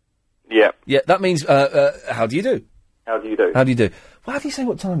 Yeah. Yeah, that means, how do you do? How do you do? How do you do? Well, how do you say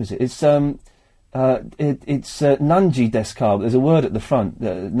what time is it? It's nanji desu ka. There's a word at the front.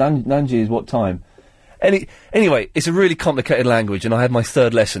 Nanji is what time. Anyway, it's a really complicated language, and I had my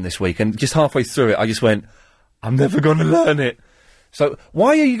third lesson this week, and just halfway through it, I just went, I'm never going to learn it. So,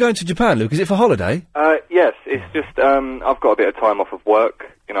 why are you going to Japan, Luke? Is it for holiday? Yes, it's just, I've got a bit of time off of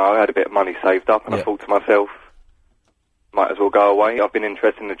work. You know, I had a bit of money saved up, and I thought to myself, might as well go away. I've been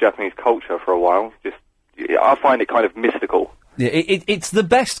interested in the Japanese culture for a while. I find it kind of mystical. Yeah, it's the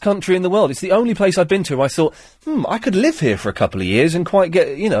best country in the world. It's the only place I've been to where I thought, I could live here for a couple of years and quite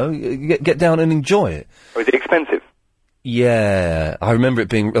get down and enjoy it. Or is it expensive? Yeah, I remember it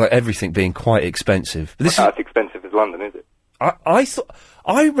being, like, everything being quite expensive. But Not as expensive as London, is it? I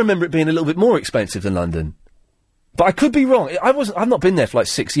remember it being a little bit more expensive than London. But I could be wrong. I've not been there for like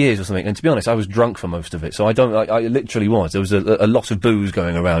 6 years or something, and to be honest, I was drunk for most of it, so I literally was. There was a lot of booze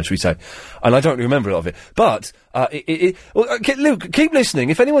going around, should we say, and I don't remember a lot of it. But, Luke, keep listening.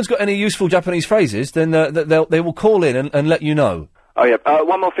 If anyone's got any useful Japanese phrases, then they will call in and let you know. Oh yeah,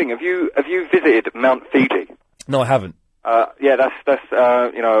 one more thing. Have you visited Mount Fiji? No, I haven't. Yeah, that's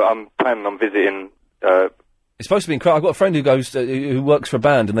I'm planning on visiting, It's supposed to be incredible. I've got a friend who works for a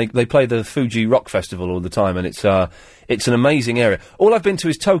band, and they play the Fuji Rock Festival all the time, and it's an amazing area. All I've been to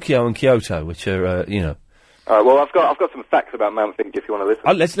is Tokyo and Kyoto, which are, well, I've got some facts about Mount Fuji if you want to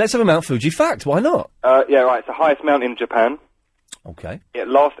listen. Let's have a Mount Fuji fact. Why not? Yeah, right. It's the highest mountain in Japan. Okay. It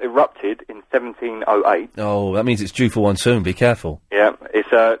last erupted in 1708. Oh, that means it's due for one soon. Be careful. Yeah, it's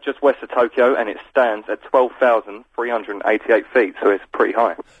just west of Tokyo, and it stands at 12,388 feet, so it's pretty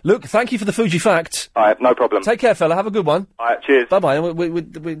high. Luke, thank you for the Fuji facts. All right, no problem. Take care, fella. Have a good one. All right, cheers. Bye-bye.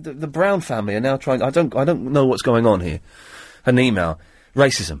 The Brown family are now trying... I don't know what's going on here. An email.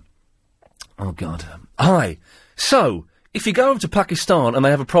 Racism. Oh, God. Hi. So, if you go over to Pakistan and they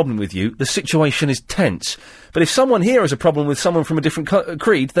have a problem with you, the situation is tense. But if someone here has a problem with someone from a different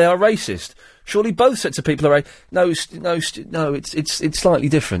creed, they are racist. Surely both sets of people are No, it's slightly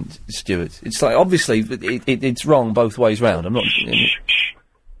different, Stuart. It's like, obviously, it's wrong both ways round. I'm not...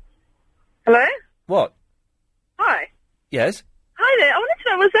 Hello? What? Hi. Yes? Hi there. I wanted to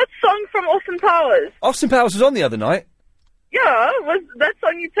know, was that song from Austin Powers? Austin Powers was on the other night. Yeah, was that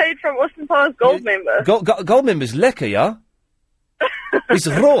song you played from Austin Powers Gold Member? Gold Member's lekker, yeah? It's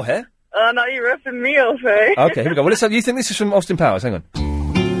raw, eh? Oh, no, you're ripping me off, eh? Okay, here we go. Well, you think this is from Austin Powers? Hang on.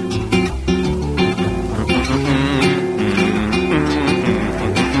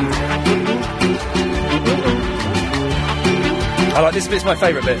 I like this bit's my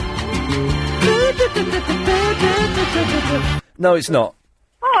favourite bit. No, it's not.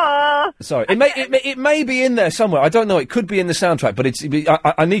 Aww. Sorry, it may be in there somewhere. I don't know. It could be in the soundtrack, but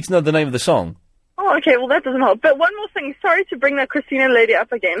I need to know the name of the song. Oh, okay. Well, that doesn't help. But one more thing. Sorry to bring that Christina lady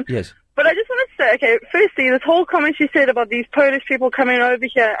up again. Yes. But I just wanted to say, okay, firstly, this whole comment she said about these Polish people coming over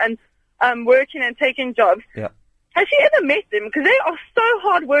here and working and taking jobs. Yeah. Has she ever met them? Because they are so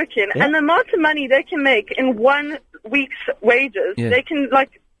hard working, and the amount of money they can make in 1 week's wages, they can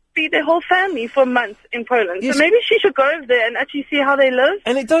feed their whole family for months in Poland. Yes. So maybe she should go over there and actually see how they live.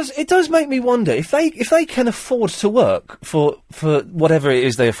 And it does make me wonder if they can afford to work for whatever it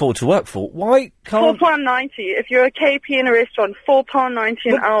is they afford to work for. Why can't £4.90 if you're a KP in a restaurant? £4.90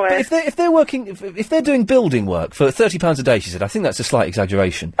 an hour. But if they're working, if they're doing building work for £30 a day, she said. I think that's a slight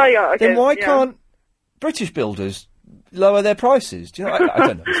exaggeration. Oh yeah. Okay. Then why can't British builders lower their prices? Do you know? I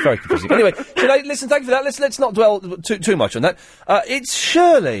don't know. It's very confusing. Anyway, listen. Thank you for that. Let's not dwell too much on that. It's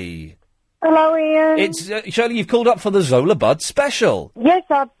Shirley. Hello, Ian. It's Shirley. You've called up for the Zola Bud special. Yes,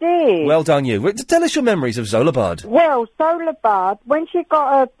 I did. Well done, you. Tell us your memories of Zola Bud. Well, Zola Bud, when she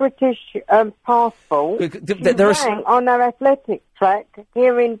got a British passport, she ran on her athletic track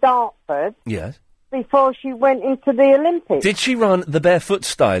here in Dartford. Yes. Before she went into the Olympics. Did she run the barefoot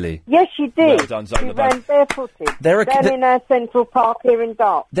styley? Yes, she did. Well done, Zola She Bud. ran barefooted. There are down in our Central Park here in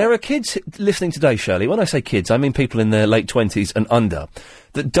Dartford. There are kids listening today, Shirley. When I say kids, I mean people in their late 20s and under,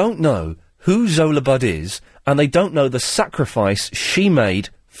 that don't know who Zola Bud is, and they don't know the sacrifice she made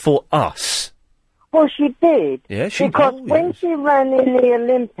for us. Well, she did. Yeah, she did. Because when she ran in the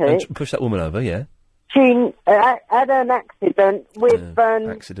Olympics... Push that woman over, yeah. She had an accident with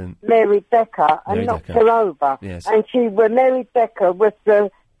Mary Becker and knocked her over. Yes. And Mary Becker was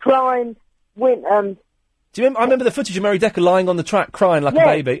the crying... Do you remember? I remember the footage of Mary Decker lying on the track crying like a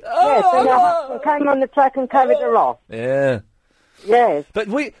baby. Yes, and her husband came on the track and carried her off. Yeah. Yes. But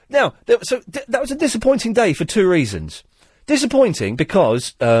that was a disappointing day for two reasons. Disappointing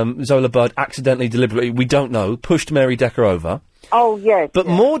because Zola Budd accidentally, deliberately, we don't know, pushed Mary Decker over. Oh, yes. But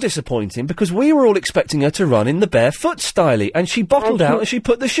more disappointing because we were all expecting her to run in the barefoot styly, and she bottled out and she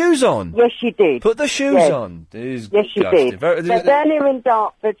put the shoes on. Yes, she did. Put the shoes on. Yes, she did. But down here in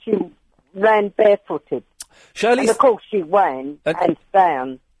Dartford, she ran barefooted. Shirley, and of course she ran hands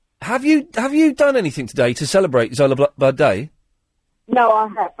down. Have you done anything today to celebrate Zola Budd Day? No, I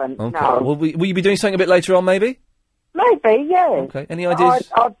haven't. Okay. No. Well, will you be doing something a bit later on, maybe? Maybe, yeah. Okay. Any ideas?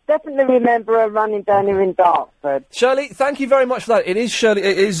 I definitely remember her running down here in Dartford. Shirley, thank you very much for that. It is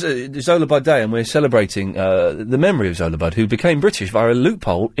Zola Budd Day, and we're celebrating the memory of Zola Budd, who became British via a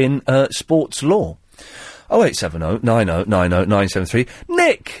loophole in sports law. 0870 90 90 973.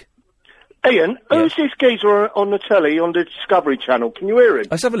 Nick! Ian, who's this geezer on the telly on the Discovery Channel? Can you hear him?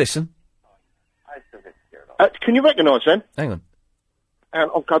 Let's have a listen. Can you recognise him? Hang on.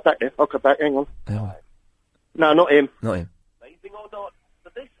 I'll go back there. I'll go back. Hang on. Hang on. No, not him. Not him.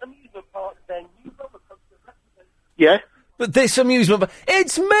 Yeah? But this amusement...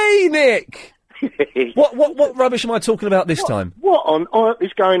 It's me, Nick! What rubbish am I talking about this time? What on earth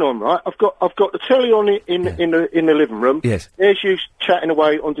is going on, right? I've got the telly on in the living room. Yes. There's you chatting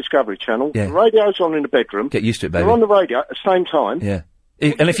away on Discovery Channel. Yeah. The radio's on in the bedroom. Get used to it, baby. We're on the radio at the same time. Yeah.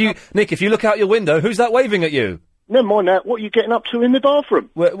 And Nick, if you look out your window, who's that waving at you? Never mind that. What are you getting up to in the bathroom?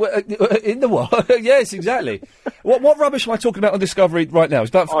 In the what? Yes, exactly. What rubbish am I talking about on Discovery right now? It's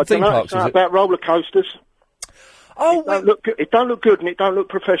about theme parks, is it? About roller coasters. Oh, it don't look good and it don't look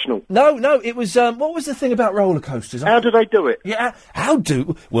professional. No, it was, what was the thing about roller coasters? How do they do it? Yeah,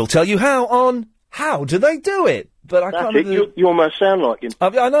 we'll tell you how on How Do They Do It? But I can't... You almost sound like him.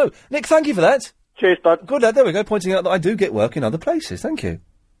 I know. Nick, thank you for that. Cheers, bud. Good, there we go, pointing out that I do get work in other places. Thank you.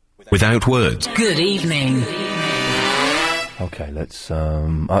 Without words. Good evening. Okay, let's,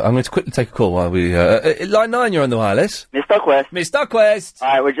 I'm going to quickly take a call while we, line 9, you're on the wireless. Mr. Quest. Mr. Quest!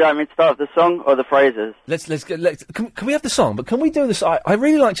 Alright, would you like me to start with the song or the phrases? Can we have the song? But can we do this? I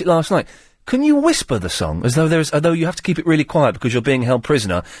really liked it last night. Can you whisper the song as though you have to keep it really quiet because you're being held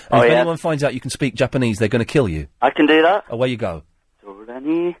prisoner? And if anyone finds out you can speak Japanese, they're going to kill you. I can do that. Away you go. 空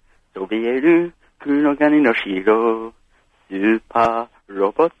に飛びえる黒髪の白スーパー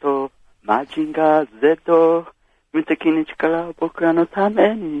ロボットマジンガー Z 無敵に力僕らのた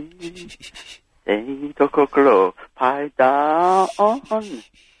めに生と心パイダウン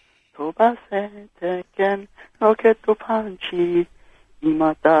飛ばせてけんロケットパンチ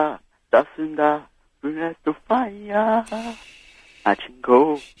今だ出すんだブレッドファイヤーマジン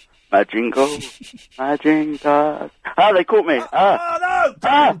ゴMajinga. Ah, they caught me. Oh, no!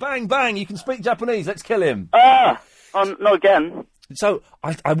 Bang, bang. You can speak Japanese. Let's kill him. Not again. So,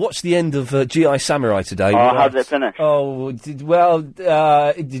 I watched the end of G.I. Samurai today. Oh, how did it finish? Oh, did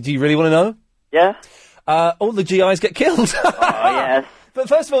you really want to know? Yeah. All the GIs get killed. Oh, yes. But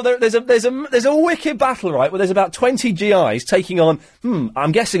first of all, there's a wicked battle, right, where there's about 20 GIs taking on,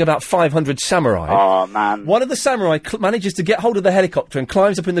 I'm guessing about 500 samurai. Oh, man. One of the samurai manages to get hold of the helicopter and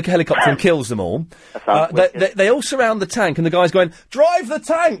climbs up in the helicopter and kills them all. They all surround the tank, and the guy's going, drive the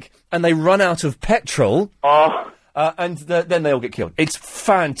tank! And they run out of petrol. Oh. And then they all get killed. It's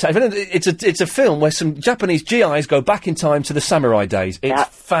fantastic. It's a film where some Japanese GIs go back in time to the samurai days. It's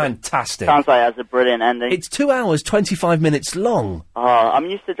fantastic. Sounds like it has a brilliant ending. It's 2 hours, 25 minutes long. Oh, I'm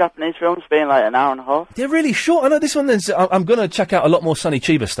used to Japanese films being like an hour and a half. They're really short. I know this one is... I'm going to check out a lot more Sonny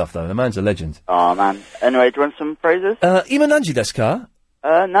Chiba stuff, though. The man's a legend. Oh, man. Anyway, do you want some phrases? Ima nanji desu ka?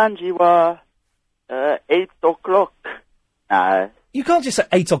 Nanji wa 8 o'clock. No. You can't just say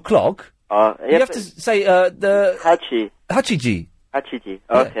 8 o'clock. You have to say, the... Hachiji.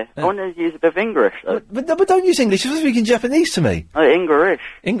 Okay. Yeah. I want to use a bit of English, though. But don't use English. You're speaking Japanese to me. Oh, English.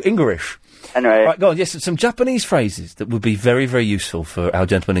 English. Anyway. Right, go on. Yes, some Japanese phrases that would be very, very useful for our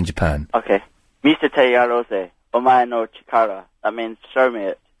gentlemen in Japan. Okay. Mr. Yarose, omae no chikara. That means show me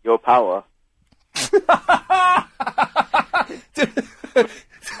it. Your power.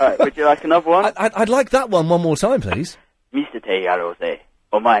 Alright, would you like another one? I'd like that one more time, please. Mr. Yarose,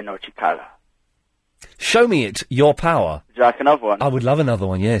 omae no chikara. Show me it, your power. Would you like another one? I would love another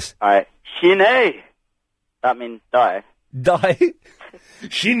one, yes. Alright. Shine! That means die. Die?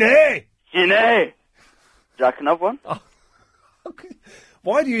 Shine! Shine! Would you like another one? Oh.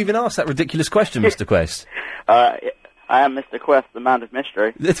 Why do you even ask that ridiculous question, Mr. Quest? I am Mr. Quest, the man of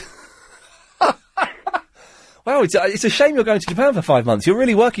mystery. Wow, it's a shame you're going to Japan for 5 months. You're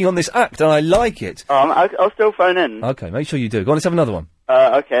really working on this act, and I like it. I'll still phone in. Okay, make sure you do. Go on, let's have another one.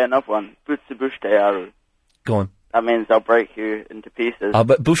 Okay, another one. Butsubushite aru. Go on. That means I'll break you into pieces.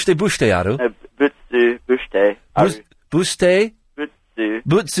 But bushite aru? Butsubushite aru. Butsu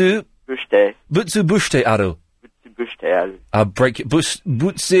Bushite. aru. Butsubushite I'll break you...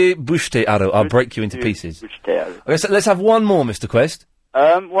 Bushte Aro. I'll break you into pieces. Okay, so let's have one more, Mr. Quest.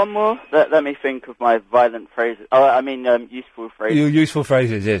 One more. Let me think of my violent phrases. Oh, I mean, useful phrases. Your useful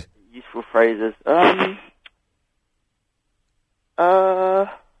phrases, yes. Useful phrases.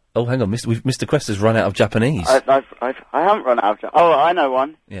 Oh, hang on, Mr. Quest has run out of Japanese. I haven't run out of Japanese. Oh, I know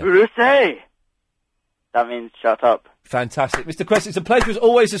one. Yeah. Urusei! That means shut up. Fantastic. Mr. Quest, it's a pleasure as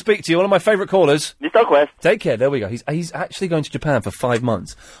always to speak to you, one of my favourite callers. Mr. Quest. Take care, there we go. He's actually going to Japan for 5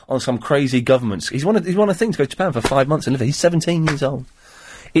 months on some crazy government... He's one of the things to go to Japan for 5 months and live there. He's 17 years old.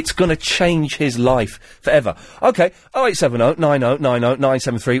 It's going to change his life forever. OK, 0870 90 90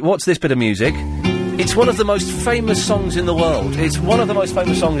 973. What's this bit of music? It's one of the most famous songs in the world. It's one of the most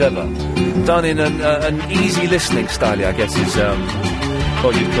famous songs ever. Done in an easy listening style, I guess is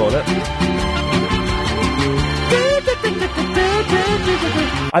what you'd call it.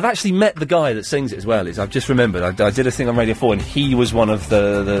 I've actually met the guy that sings it as well. I've just remembered. I did a thing on Radio 4 and he was one of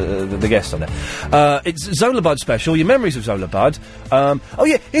the guests on there. It's Zola Bud special, your memories of Zola Bud. Oh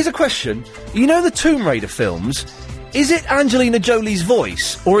yeah, here's a question. You know the Tomb Raider films? Is it Angelina Jolie's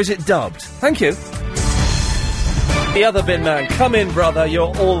voice or is it dubbed? Thank you. The other bin man, come in, brother.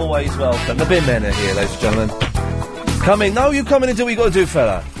 You're always welcome. The bin men are here, ladies and gentlemen. Come in. No, you come in and do what you got to do,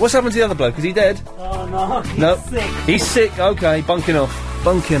 fella. What's happened to the other bloke? Is he dead? Oh, no. No. He's sick. OK, bunking off.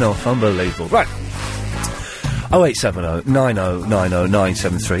 Unbelievable. Right. 0870 90 90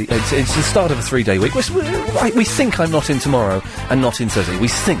 973. It's the start of a 3-day week. We think I'm not in tomorrow and not in Thursday. We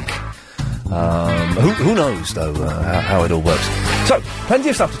think. Who knows, though, how it all works. So, plenty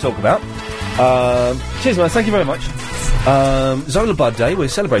of stuff to talk about. Cheers, man. Thank you very much. Zola Bud Day. We're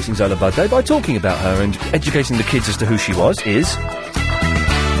celebrating Zola Bud Day by talking about her and educating the kids as to who she was.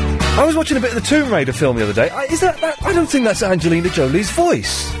 I was watching a bit of the Tomb Raider film the other day. I don't think that's Angelina Jolie's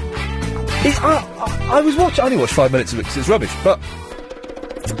voice. I only watched 5 minutes of it because it's rubbish, but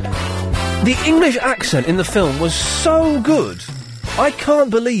the English accent in the film was so good. I can't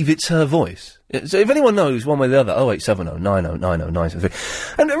believe it's her voice. So if anyone knows one way or the other, 0870 90 90 973.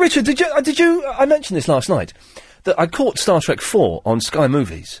 And Richard, did you? I mentioned this last night that I caught Star Trek 4 on Sky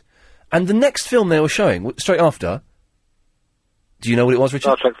Movies, and the next film they were showing straight after. Do you know what it was, Richard?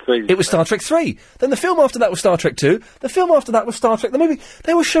 Star Trek 3. It was Star Trek 3. Then the film after that was Star Trek 2. The film after that was Star Trek the movie.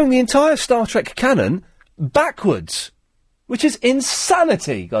 They were showing the entire Star Trek canon backwards, which is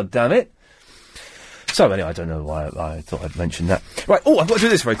insanity. God damn it. So anyway, I don't know why I thought I'd mention that. Right. Oh, I've got to do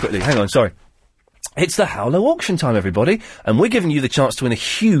this very quickly. Hang on. Sorry. It's the Howlow auction time, everybody, and we're giving you the chance to win a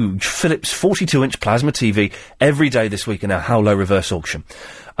huge Philips 42-inch plasma TV every day this week in our Howlow reverse auction.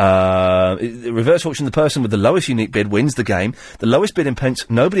 Reverse auction, the person with the lowest unique bid wins the game. The lowest bid in pence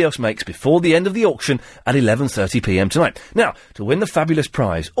nobody else makes before the end of the auction at 11:30pm tonight. Now, to win the fabulous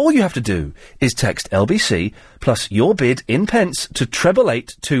prize, all you have to do is text LBC plus your bid in pence to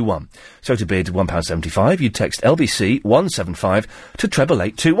 88821. So to bid £1.75, you text LBC 175 to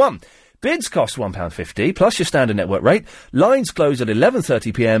 88821. Bids cost £1.50, plus your standard network rate. Lines close at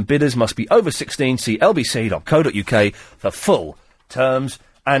 11:30pm. Bidders must be over 16. See lbc.co.uk for full terms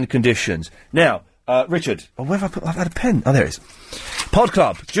and conditions. Now, Richard, where have I put... I've had a pen. Oh, there it is. Pod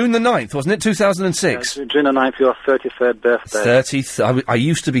Club, June the 9th, wasn't it? 2006. June the 9th, your 33rd birthday. I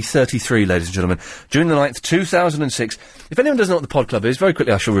used to be 33, ladies and gentlemen. June the 9th, 2006. If anyone doesn't know what the Pod Club is, very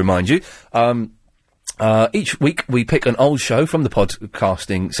quickly I shall remind you. Each week we pick an old show from the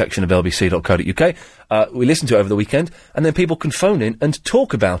podcasting section of lbc.co.uk. We listen to it over the weekend, and then people can phone in and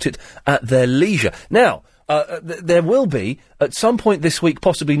talk about it at their leisure. Now, there will be, at some point this week,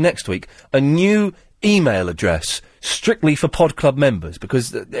 possibly next week, a new email address strictly for Pod Club members,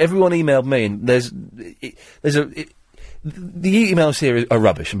 because everyone emailed me, and the emails here are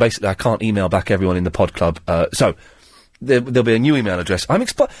rubbish, and basically I can't email back everyone in the Pod Club, so... There'll be a new email address. Do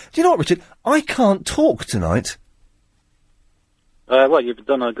you know what, Richard? I can't talk tonight. Well, you've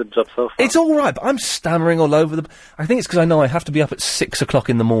done a good job so far. It's all right, but I'm stammering all over the... I think it's because I know I have to be up at 6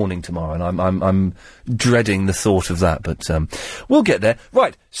 o'clock in the morning tomorrow, and I'm dreading the thought of that, but we'll get there.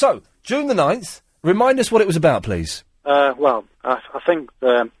 Right, so, June the 9th, remind us what it was about, please. Well, I think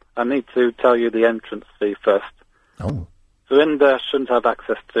I need to tell you the entrance fee first. Oh. Verinder shouldn't have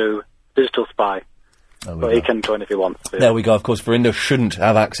access to Digital Spy. But he can join if he wants to. There we go, of course, Verinder shouldn't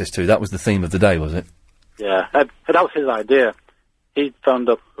have access to. That was the theme of the day, was it? Yeah, that was his idea. He phoned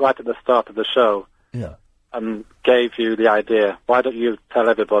up right at the start of the show. Yeah. And gave you the idea. Why don't you tell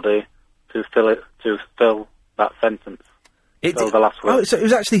everybody to fill that sentence? Fill the last word. Oh, so it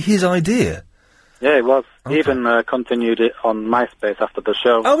was actually his idea? Yeah, it was. Okay. He even continued it on MySpace after the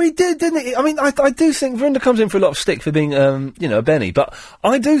show. Oh, he did, didn't he? I mean, I do think Verinder comes in for a lot of stick for being, a Benny, but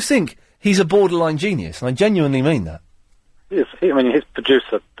I do think... He's a borderline genius, and I genuinely mean that. He's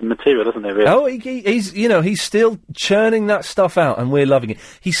produced the material, isn't he? Really? Oh, he's still churning that stuff out, and we're loving it.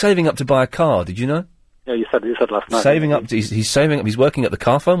 He's saving up to buy a car. Did you know? Yeah, you said last night. Saving up. He's saving up. He's working at the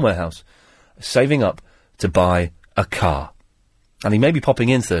car phone warehouse, saving up to buy a car, and he may be popping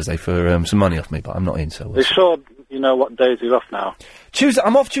in Thursday for some money off me, but I'm not in. So are you sure you know what days you're off now? Tuesday.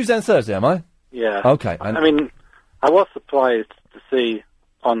 I'm off Tuesday and Thursday. Am I? Yeah. Okay. I was surprised to see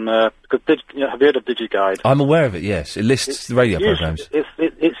on because have you heard of DigiGuide? I'm aware of it. Yes, it lists the radio programmes.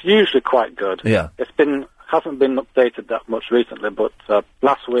 It's usually quite good. Yeah. Hasn't been updated that much recently, but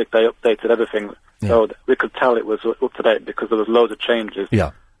last week they updated everything, so that we could tell it was up to date because there was loads of changes.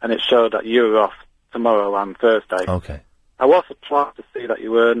 Yeah. And it showed that you were off tomorrow and Thursday. Okay. I was surprised to see that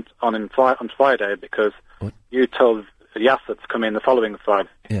you weren't on Friday because you told Yasser to come in the following Friday.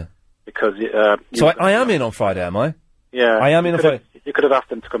 Yeah. Because so I am in on Friday, am I? Yeah. I am in on Friday. You could have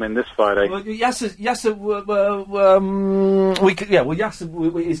asked him to come in this Friday. Well, Yasser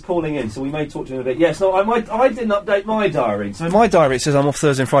is calling in, so we may talk to him a bit. Yes, no, I didn't update my diary. So in my diary it says I'm off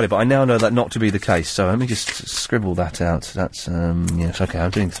Thursday and Friday, but I now know that not to be the case, so let me just scribble that out. That's, yes, okay,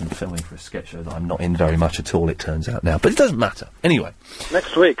 I'm doing some filming for a sketch show that I'm not in very much at all, it turns out now, but it doesn't matter. Anyway.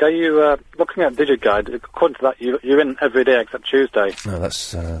 Next week, are you, looking at DigiGuide, according to that, you're in every day except Tuesday. No,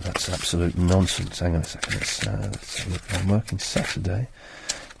 that's absolute nonsense. Hang on a second, let's look. I'm working Saturday.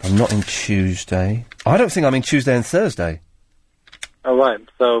 I'm not in Tuesday. I don't think I'm in Tuesday and Thursday. Oh, right.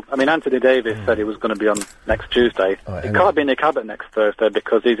 So, Anthony Davis said he was going to be on next Tuesday. He can't be in the cabinet next Thursday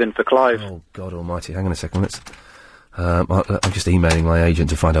because he's in for Clive. Oh, God almighty. Hang on a second. I'm just emailing my agent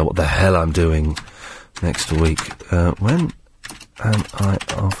to find out what the hell I'm doing next week. When am I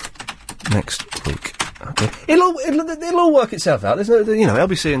off next week? Okay. It'll all work itself out. There's no,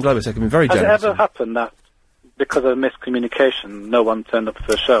 LBC and Globus have been very generous. Has it ever happened that because of miscommunication, no one turned up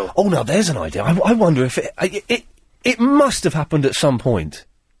for the show? Oh, now there's an idea. I wonder if it must have happened at some point.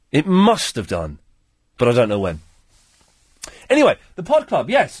 It must have done, but I don't know when. Anyway, the Pod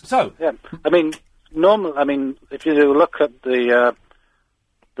Club, yes. So yeah, normal. If you look at it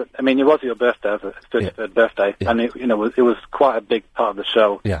was your birthday, it was 33rd birthday, and it was quite a big part of the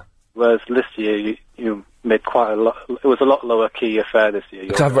show. Yeah. Whereas this year you made quite a lot. It was a lot lower key affair this year.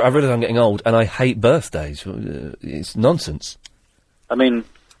 Because I realise I'm getting old, and I hate birthdays. It's nonsense.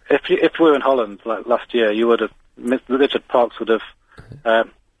 If we were in Holland like last year, you would have. Richard Parks would have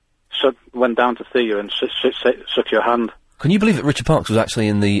went down to see you and shook your hand. Can you believe that Richard Parks was actually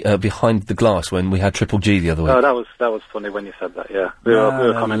in the behind the glass when we had Triple G the other week? Oh, that was funny when you said that. Yeah, we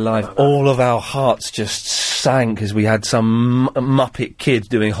were commenting live. All of our hearts just sank as we had some Muppet kid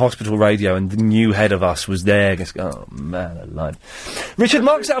doing hospital radio, and the new head of us was there. Oh man, alive! Richard,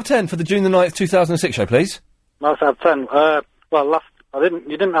 marks out of 10 for the June the 9th, 2006 show, please. Marks out of 10.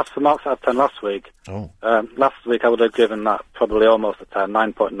 You didn't ask for marks out of 10 last week. Oh. Last week I would have given that probably almost a 10,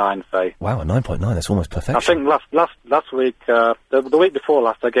 9.9, say. Wow, a 9.9, that's almost perfection. I think last week, the week before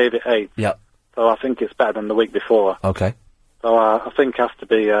last, I gave it 8. Yeah. So I think it's better than the week before. Okay. So I think it has to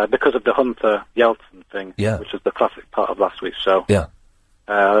be, because of the Hunter Yeltsin thing, yeah, which was the classic part of last week's show. Yeah.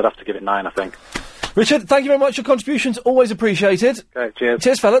 I'd have to give it 9, I think. Richard, thank you very much for your contributions, always appreciated. Okay, cheers.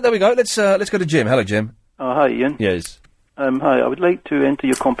 Cheers, fella, there we go. Let's go to Jim. Hello, Jim. Oh, hi, Ian. Yes. Hi, I would like to enter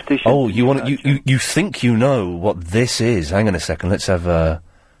your competition. Oh, you think you know what this is? Hang on a second, let's have, oh,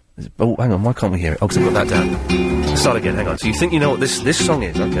 hang on, why can't we hear it? Oh, because I've got that down. Let's start again, hang on. So you think you know what this song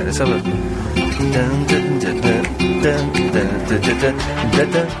is? Okay, let's have a...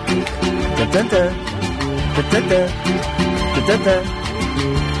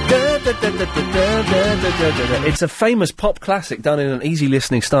 It's a famous pop classic done in an easy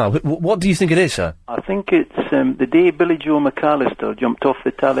listening style. What do you think it is, sir? I think it's the day Billy Joe McAllister jumped off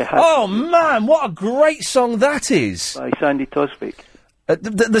the Tallahattie. Oh man, what a great song that is! By Sandy Tosvik.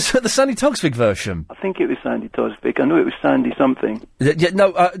 The Sandy Toksvig version. I think it was Sandy Tosvik. I know it was Sandy something.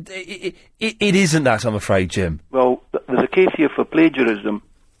 It isn't that, I'm afraid, Jim. Well, there's a case here for plagiarism.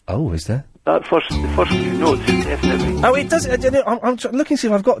 Oh, is there? The first few notes is definitely... Oh, it does... I'm looking to see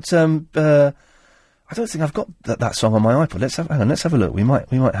if I've got... I don't think I've got that song on my iPod. Let's have a look. We might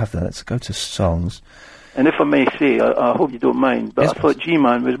have that. Let's go to songs. And if I may say, I hope you don't mind, but yes, I thought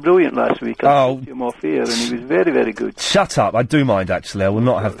G-Man was brilliant last week. I took him off air, and he was very, very good. Shut up. I do mind, actually. I will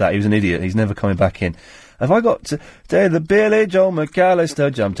not have that. He was an idiot. He's never coming back in. Have I got Day the Billy Joe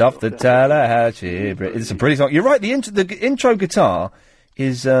McAllister jumped off the Tallahattie Bridge? It's a brilliant song. You're right. The intro guitar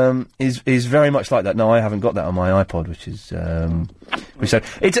is very much like that. No, I haven't got that on my iPod, which is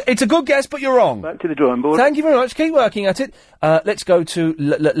it's a good guess, but you're wrong. Back to the drawing board. Thank you very much. Keep working at it. Let's go to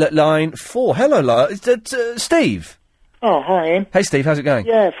line 4. Hello, Steve. Oh, hi, Ian. Hey, Steve. How's it going?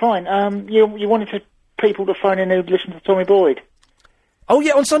 Yeah, fine. You wanted to people to phone in who listen to Tommy Boyd. Oh,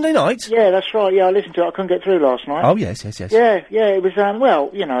 yeah, on Sunday night? Yeah, that's right. Yeah, I listened to it. I couldn't get through last night. Oh, yes. Yeah, it was, well,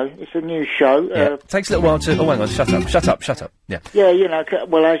 you know, it's a new show. Yeah. Takes a little while to... Oh, hang on, shut up. Yeah. Yeah, you know,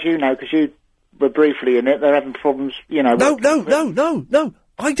 well, as you know, because you were briefly in it, they're having problems, you know... No.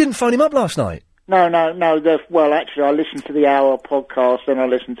 I didn't phone him up last night. No. Well, actually, I listened to the hour podcast and I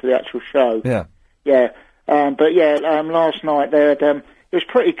listened to the actual show. Yeah. Yeah. Last night, they had, it was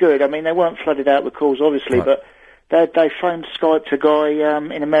pretty good. I mean, they weren't flooded out with calls, obviously, right. But... They phoned Skyped a guy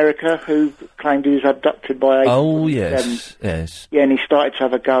in America who claimed he was abducted by... Oh, yes. Yeah, and he started to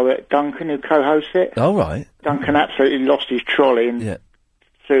have a go at Duncan, who co-hosts it. Oh, right. Duncan absolutely lost his trolley and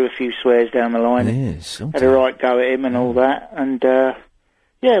threw a few swears down the line. Yes. Okay. Had a right go at him and all that, and...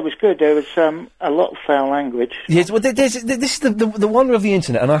 yeah, it was good. There was a lot of foul language. Yes, well, this is the wonder of the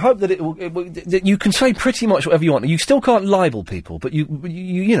internet, and I hope that that you can say pretty much whatever you want. You still can't libel people, but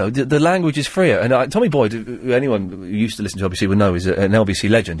you know, the language is freer. And Tommy Boyd, anyone who used to listen to LBC would know, is an LBC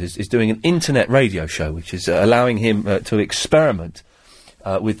legend, is doing an internet radio show, which is allowing him to experiment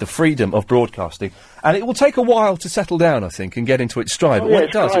with the freedom of broadcasting. And it will take a while to settle down, I think, and get into its stride. But when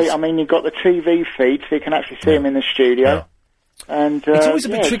it does... Great. I mean, you've got the TV feed, so you can actually see him in the studio. Yeah. And it's always a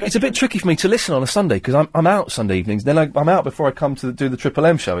bit tricky. It's a bit tricky for me to listen on a Sunday because I'm out Sunday evenings. Then I'm out before I come to do the Triple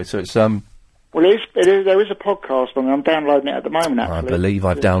M show. So it's Well, there is a podcast on it. I'm downloading it at the moment. Actually, I believe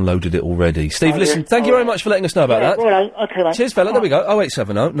I've downloaded it already. Steve, listen. Thank you very much for letting us know about that. Right, okay, mate. Cheers, fella. There we go.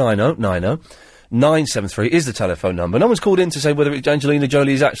 0870 90 90 973 is the telephone number. No one's called in to say whether Angelina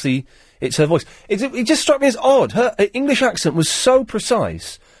Jolie is actually it's her voice. It just struck me as odd. Her English accent was so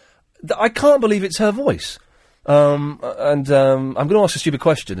precise that I can't believe it's her voice. I'm going to ask a stupid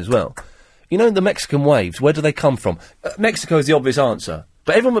question as well. You know, the Mexican waves, where do they come from? Mexico is the obvious answer.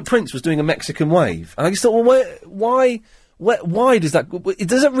 But everyone but Prince was doing a Mexican wave. And I just thought, well, why does that...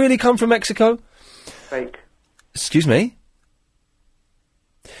 Does it really come from Mexico? Fake. Excuse me?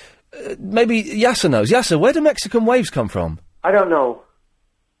 Maybe Yasser knows. Yasser, where do Mexican waves come from? I don't know.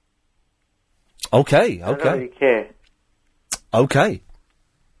 Okay. I don't really care. Okay.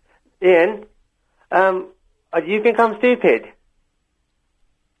 Ian, do you think I'm stupid?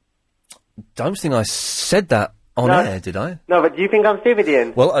 Don't think I said that on air, did I? No, but do you think I'm stupid,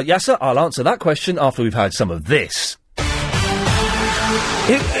 Ian? Well, Yasser, I'll answer that question after we've had some of this.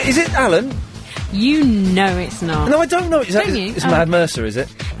 Is it Alan? You know it's not. No, I don't know. It's Mad Mercer, is it?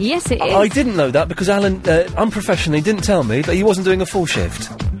 Yes, it is. I didn't know that because Alan, unprofessionally, didn't tell me that he wasn't doing a full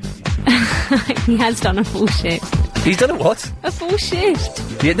shift. He has done a full shift. He's done a what? A full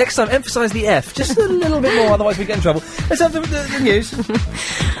shift. Yeah, next time, emphasise the F just a little bit more, otherwise we get in trouble. Let's have the news.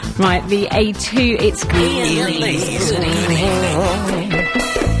 Right, the A2, it's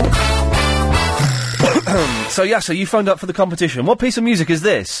So, Yasser, you phoned up for the competition. What piece of music is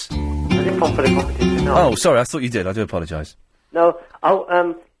this? I didn't phone for the competition, no. Oh, sorry, I thought you did. I do apologise. No, I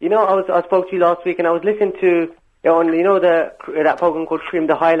spoke to you last week and I was listening to, that programme called Cream,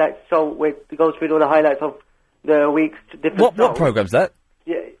 the highlights, so where it goes through all the highlights of the week's different songs. What programme's that?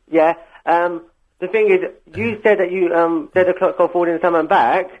 Yeah. The thing is, you said that you said the clock go forward and someone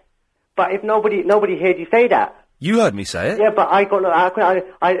back, but if nobody heard you say that. You heard me say it. Yeah, but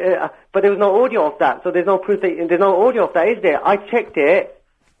but there was no audio of that, so there's no proof that there's no audio of that, is there? I checked it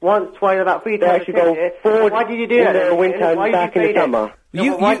once, twice, about 3 times. Actually go forward. Why did you do that? In the winter and back in the summer.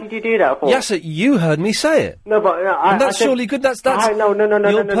 Why did you do that for? Yes, you heard me say it. No, but and that's surely good. That's no.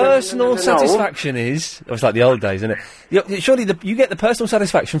 Your personal satisfaction is. Oh, it's like the old days, isn't it? Surely you get the personal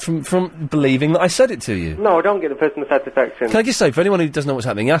satisfaction from believing that I said it to you. No, I don't get the personal satisfaction. Can I just say, for anyone who doesn't know what's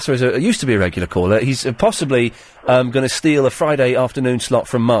happening, Yasser used to be a regular caller. He's possibly going to steal a Friday afternoon slot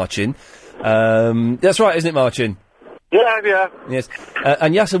from Marcin. That's right, isn't it, Marcin? Yeah. Yes.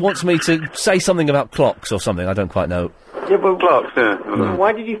 And Yasser wants me to say something about clocks or something. I don't quite know. Yeah, but clocks, yeah.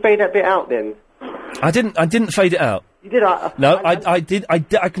 Why did you fade that bit out then? I didn't fade it out. You did. I did. I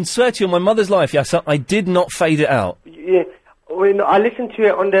can swear to you on my mother's life, Yasser, I did not fade it out. Yeah. I listened to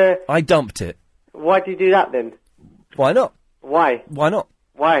it on the... I dumped it. Why did you do that then? Why not? Why? Why not?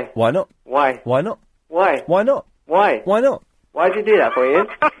 Why? Why not? Why? Why not? Why? Why not? Why? Why not? Why did you do that for Ian?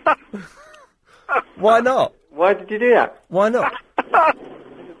 Why not? Why did you do that? Why not?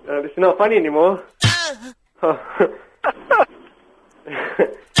 This is not funny anymore.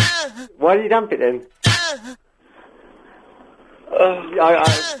 Why did you dump it then?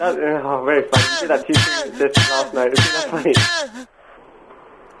 Very funny. You did that 2 minutes just last night. Isn't that funny?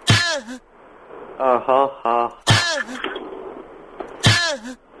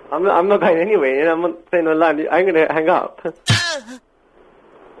 I'm not going anywhere, and I'm not saying no line. I'm going to hang up.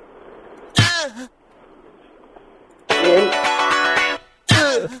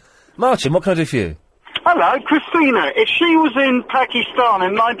 Marcin, what can I do for you? Hello, Christina. If she was in Pakistan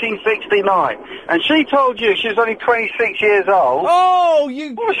in 1969 and she told you she was only 26 years old... Oh,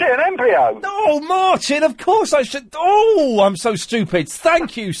 you... Was she an embryo? Oh, Martin, of course I should... Oh, I'm so stupid.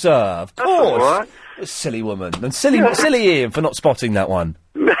 Thank you, sir. Of course. That's all right. Silly woman. And silly Ian for not spotting that one.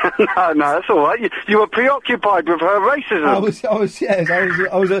 No, that's all right. You were preoccupied with her racism.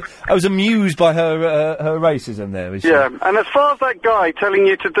 I was amused by her racism there. Yeah, and as far as that guy telling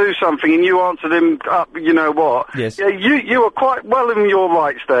you to do something and you answered him up, you know what? Yes. Yeah, you were quite well in your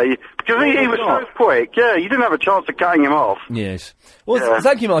rights there, because he was so quick. Yeah, you didn't have a chance of cutting him off. Yes. Well,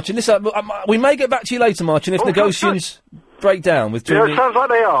 thank you, Martin. Listen, we may get back to you later, Martin, if negotiations break down with... Yeah, it sounds like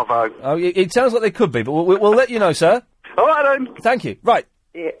they are, though. Oh, it sounds like they could be, but we'll let you know, sir. All right, then. Thank you. Right.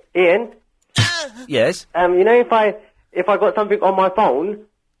 Ian? Yes? You know, if I got something on my phone...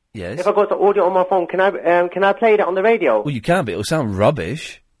 Yes? If I got the audio on my phone, can I play that on the radio? Well, you can, but it'll sound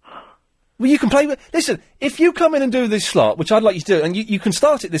rubbish. Well, you can play with... Listen, if you come in and do this slot, which I'd like you to do, and you can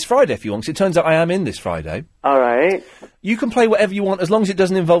start it this Friday if you want, because it turns out I am in this Friday. All right. You can play whatever you want, as long as it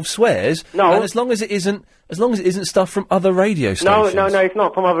doesn't involve swears. No. And as long as it isn't stuff from other radio stations. No, it's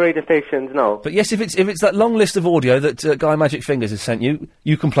not from other radio stations, no. But yes, if it's that long list of audio that Guy Magic Fingers has sent you,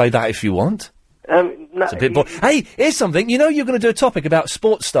 you can play that if you want. No, it's a bit boring. Hey, here's something. You know you're going to do a topic about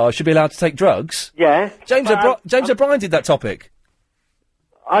sports stars should be allowed to take drugs? Yeah. James O'Brien did that topic.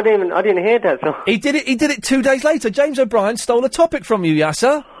 I didn't hear that. So. He did it 2 days later. James O'Brien stole a topic from you,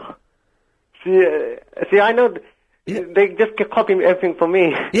 Yasser. See, I know they just keep copying everything from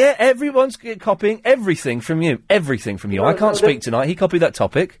me. Yeah, everyone's copying everything from you. Everything from you. I can't speak tonight. He copied that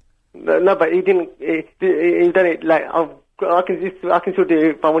topic. No, but he didn't. He done it like I can still do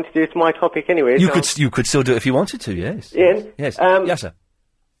it if I wanted to do it. It's my topic anyway. You could still do it if you wanted to. Yes. Ian? Yes. Yasser.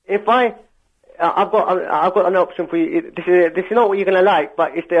 If I've got an option for you. This is not what you're gonna like,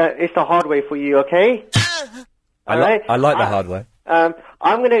 but it's the hard way for you, okay? I like the hard way. I'm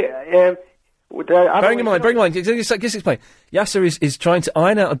gonna. Bearing in mind, just explain. Yasser is trying to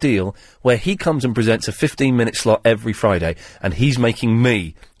iron out a deal where he comes and presents a 15-minute slot every Friday, and he's making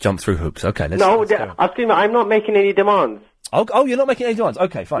me jump through hoops. Okay, let's go. I'm not making any demands. Oh, you're not making any demands?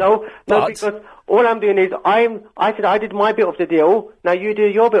 Okay, fine. No, because all I'm doing is I said I did my bit of the deal. Now you do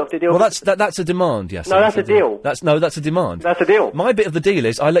your bit of the deal. Well, that's a demand, yes. No, that's a deal. That's a demand. That's a deal. My bit of the deal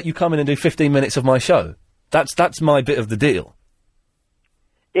is I let you come in and do 15 minutes of my show. That's my bit of the deal.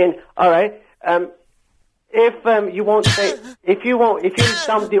 All right. If you won't say, if you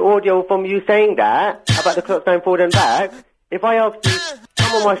dump the audio from you saying that about the clock's going forward and back, if I ask you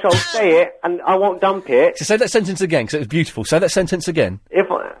come on my show, say it, and I won't dump it. So say that sentence again, because it was beautiful. Say that sentence again.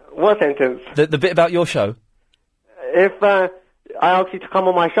 What sentence? The bit about your show. If I ask you to come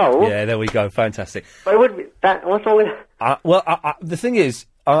on my show. Yeah, there we go. Fantastic. But it would be that. What's wrong with? The thing is,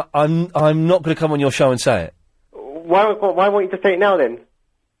 I'm not going to come on your show and say it. Why won't you just say it now then?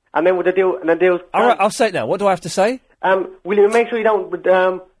 And then with the deal, all right, I'll say it now. What do I have to say? Will you make sure you don't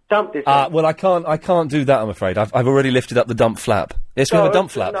dump this? Well, I can't do that. I'm afraid. I've already lifted up the dump flap. Yes, we have a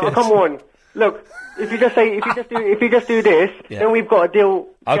dump flap. No, yes. Come on. Look, if you just do this, then we've got a deal.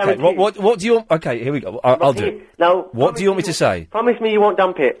 Okay. What do you want? Okay, here we go. I'll do it. Now, what do you want me to say? Promise me you won't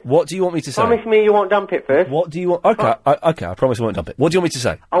dump it. What do you want me to say? Promise me you won't dump it first. What do you want? Okay, okay. I promise I won't dump it. What do you want me to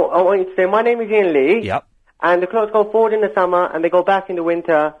say? I want you to say my name is Ian Lee. Yep. And the clocks go forward in the summer and they go back in the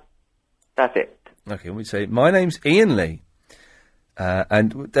winter. That's it. Okay, let me say my name's Ian Lee,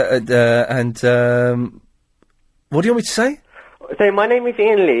 and what do you want me to say? Say my name is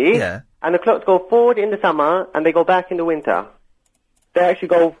Ian Lee. Yeah. And the clocks go forward in the summer and they go back in the winter. They actually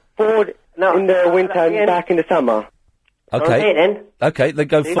go forward in the winter and back in the summer. Okay. Then. Okay, they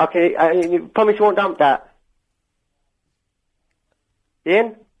go. Okay, you promise you won't dump that.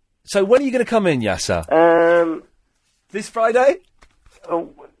 Ian. So when are you going to come in, Yasser? This Friday.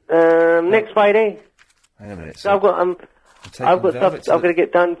 Next Friday. Hang on a minute. So I've got stuff I've got to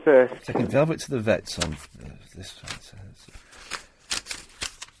get done first. Taking Velvet to the vets on this.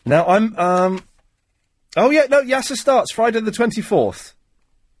 Now I'm. Oh yeah, no. Yasser starts Friday the 24th.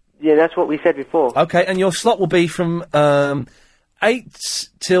 Yeah, that's what we said before. Okay, and your slot will be from 8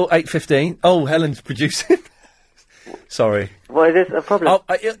 till 8:15. Oh, Helen's producing. Sorry. Well, is this a problem?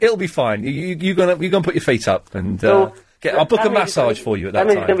 Oh, it'll be fine. You're gonna put your feet up and. I'll book a massage for you at that time.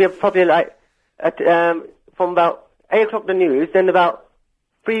 That means it's going to be probably like from about 8 o'clock the news, then about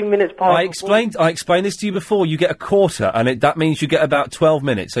 3 minutes past. I explained this to you before. You get a quarter, and that means you get about 12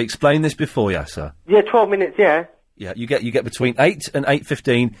 minutes. So explain this before, Yasser. Yeah, 12 minutes. Yeah. Yeah, you get between 8 and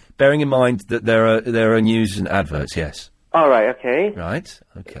 8:15, bearing in mind that there are news and adverts. Yes. All right. Okay. Right.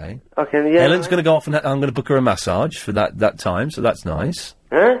 Okay. Okay. Yeah. Helen's going to go off, and I'm going to book her a massage for that time. So that's nice.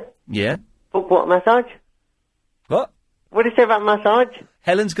 Huh? Yeah. Book what, massage? What? What did you say about massage?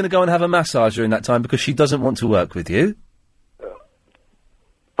 Helen's going to go and have a massage during that time because she doesn't want to work with you.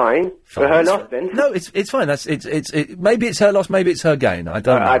 Fine. For her loss, then. No, it's fine. Maybe it's her loss, maybe it's her gain. I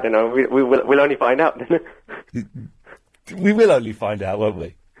don't know. I don't know. We'll only find out. We will only find out, won't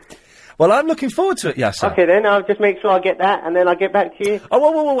we? Well, I'm looking forward to it, Yasser. Okay, then I'll just make sure I get that, and then I'll get back to you. Oh,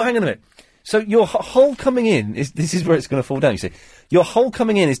 whoa, hang on a minute. So your whole coming in this is where it's going to fall down. You see, your whole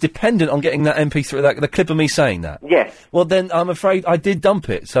coming in is dependent on getting that MP3, the clip of me saying that. Yes. Well, then I'm afraid I did dump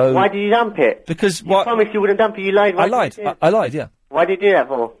it. So why did you dump it? Because you promised you wouldn't dump it. You lied. I lied. I lied. Yeah. Why did you do that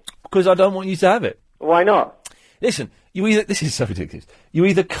for? Because I don't want you to have it. Why not? Listen, this is so ridiculous. You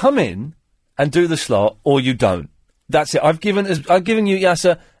either come in and do the slot, or you don't. That's it. I've given you,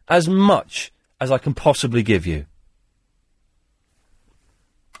 Yasser, as much as I can possibly give you.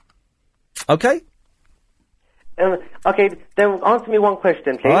 Okay? Okay, then answer me one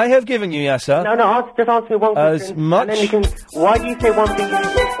question, please. I have given you, Yasser. No, just answer me one question. As much... And then why do you say one thing in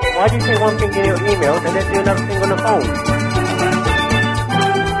your emails and then do another thing on the phone?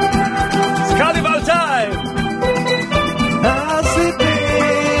 It's carnival time! I'm sleeping,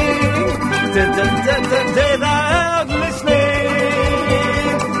 then I'm listening.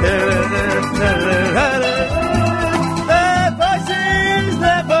 Their voices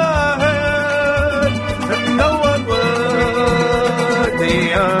never heard, and no one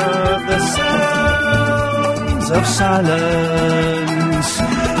worthy of the sounds of silence.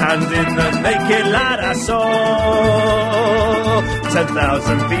 And in the naked light I saw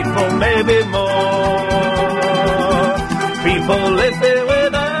 10,000 people, maybe more. People living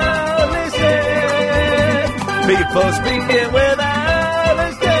without listening. People speaking without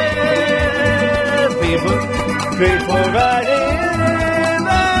listening. People writing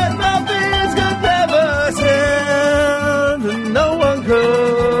that nothing's could never sound. And no one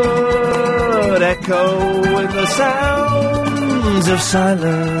could echo in the sounds of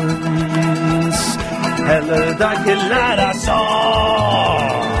silence. Hella dark light I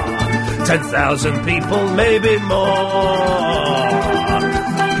saw 10,000 people, maybe more.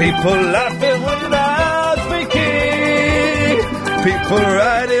 People laughing without speaking. People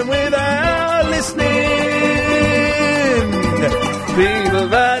writing without listening. People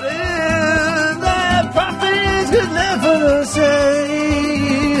writing that prophets could never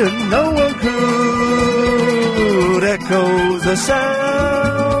say. And no one could echo the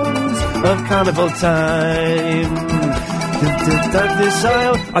sounds of carnival time.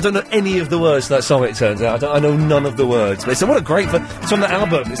 I don't know any of the words to that song, it turns out. I know none of the words. But what a great... It's on the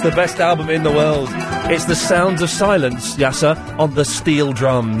album. It's the best album in the world. It's the Sounds of Silence, Yasser, on the steel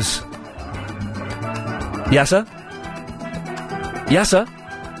drums. Yasser? Yasser?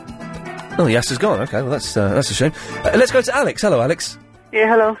 Oh, Yasser's gone. Okay, well, that's a shame. Let's go to Alex. Hello, Alex. Yeah,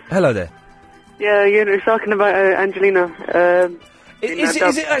 hello. Hello there. Yeah, you're talking about Angelina. Is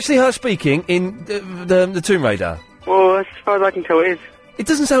it actually her speaking in the Tomb Raider? Well, as far as I can tell, it is. It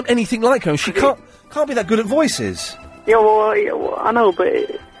doesn't sound anything like her. She can't be that good at voices. Yeah, well, I know, but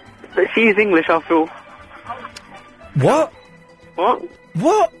she is English, I feel. What? What?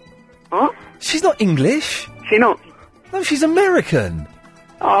 What? What? She's not English. She not? No, she's American.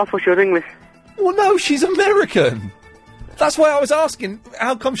 Oh, I thought she was English. Well, no, she's American. That's why I was asking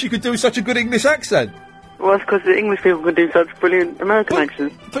how come she could do such a good English accent. Well, it's because the English people can do such brilliant American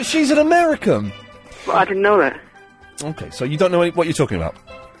accents. But she's an American. Well, I didn't know that. Okay, so you don't know what you're talking about?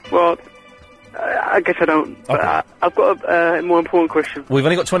 Well, I guess I don't. Okay. But I've got a more important question. We've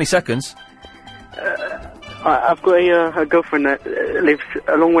only got 20 seconds. I've got a girlfriend that lives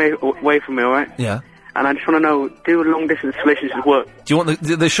a long way away from me, alright? Yeah. And I just want to know, do long-distance relationships work? Do you want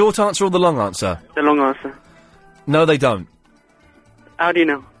the short answer or the long answer? The long answer. No, they don't. How do you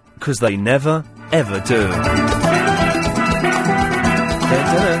know? Because they never, ever do.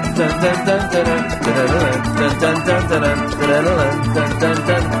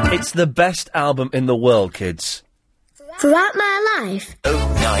 It's the best album in the world, kids. Throughout my life.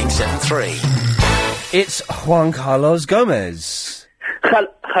 0973. It's Juan Carlos Gomez.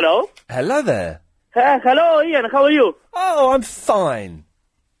 Hello? Hello there. Hello, Ian. How are you? Oh, I'm fine.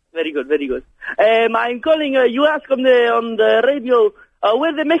 Very good, very good. I'm calling, you asked on the radio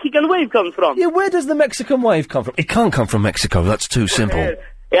where the Mexican wave comes from. Yeah, where does the Mexican wave come from? It can't come from Mexico, that's too simple.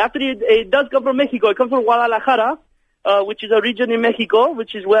 Actually, it does come from Mexico. It comes from Guadalajara, which is a region in Mexico,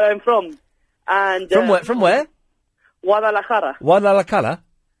 which is where I'm from. And From where? Guadalajara. Guadalajara?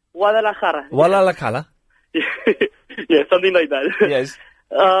 Guadalajara. Guadalajara? Yeah, something like that. Yes.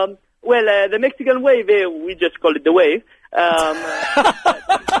 Well, the Mexican wave, we just call it the wave.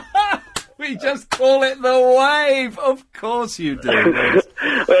 We just call it the wave. Of course you do.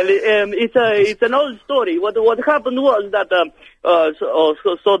 Well, it's an old story. What happened was that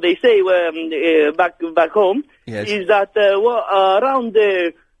so they say back home is that around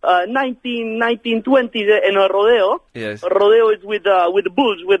the 1920s in a rodeo. Yes. Rodeo is with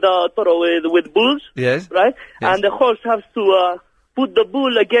bulls, with toro, with bulls. Yes. Right. Yes. And the horse has to put the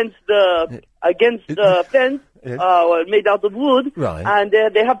bull against the fence, made out of wood. Right. And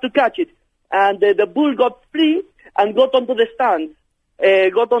they have to catch it. And the bull got free and got onto the stand.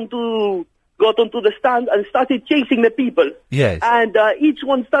 Got onto the stand and started chasing the people. Yes. And each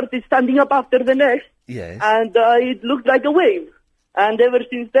one started standing up after the next. Yes. And it looked like a wave. And ever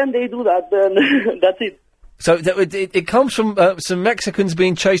since then they do that, and that's it. So it comes from some Mexicans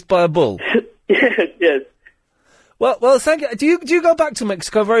being chased by a bull? Yes. Well, thank you. Do you go back to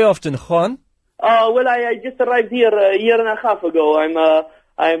Mexico very often, Juan? Well, I just arrived here a year and a half ago.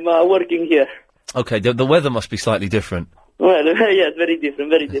 I'm working here. Okay, the weather must be slightly different. Well, yes, very different.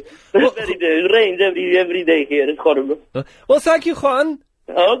 Very different. It rains every day here. It's horrible. Well, thank you, Juan.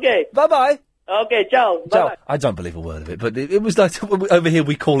 Okay. Bye-bye. Okay, ciao. Bye-bye. I don't believe a word of it, but it was like, over here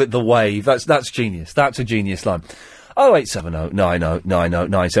we call it the wave. That's genius. That's a genius line. 0870 90 90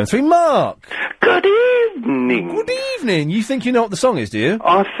 973. Mark! Good evening. Good evening. You think you know what the song is, do you?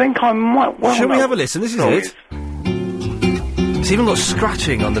 I think I might well Shall we know have a listen? This is it. It's even got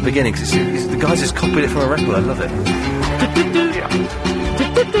scratching on the beginning, because the guys just copied it from a record. I love it.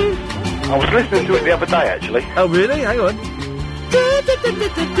 I was listening to it the other day, actually. Oh, really? Hang on.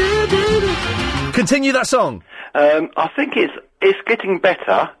 Continue that song. I think it's Getting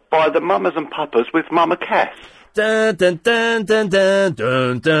Better by the Mamas and Papas with Mama Cass. Dun dun dun dun dun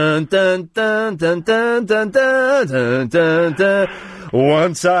dun dun dun dun dun dun dun dun dun dun.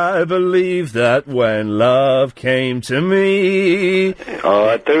 Once I believed that when love came to me. Oh,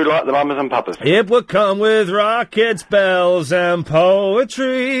 I do like the Mamas and Papas. It would come with rockets, bells, and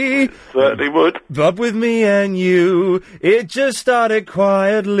poetry. Certainly would. But with me and you, it just started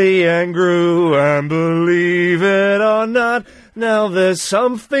quietly and grew. And believe it or not, now there's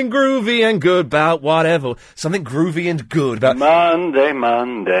something groovy and good about whatever. Something groovy and good about... Monday.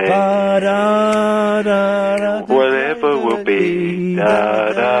 Ba-da-da-da-da. Whatever will be.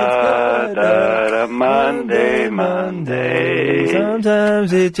 Da-da-da-da. Monday.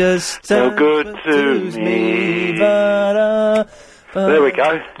 Sometimes it just... So good to me. There we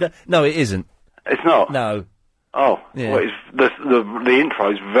go. No, it isn't. It's not? No. Oh, yeah. Well, the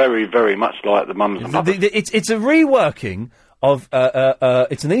intro is very, very much like the Mums and Papas. It's a reworking of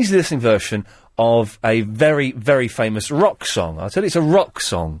it's an easy listening version of a very, very famous rock song. I'll tell you, it's a rock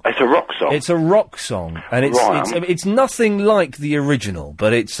song. It's a rock song? It's a rock song. And it's nothing like the original,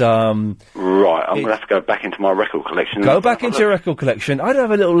 but it's, Right, I'm going to have to go back into my record collection. Go back into your record collection. I'd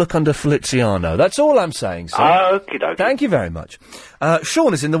have a little look under Feliciano. That's all I'm saying, sir. Okie-dokie. Thank you very much.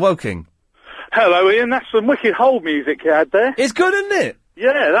 Sean is in the Woking. Hello, Ian. That's some wicked hold music you had there. It's good, isn't it? Yeah,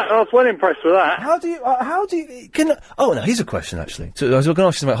 I was well impressed with that. How do you, oh, no, here's a question, actually. So I was going to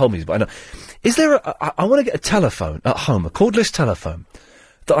ask you something about hold music, but I know. Is there I want to get a telephone at home, a cordless telephone,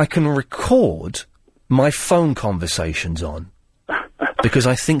 that I can record my phone conversations on. Because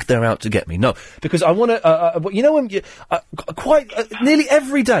I think they're out to get me. No, because I want to, you know, when you, nearly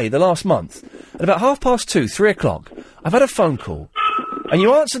every day the last month, at about 2:30, 3 o'clock, I've had a phone call. And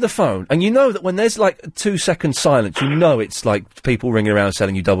you answer the phone, and you know that when there's, 2 seconds silence, you know it's, people ringing around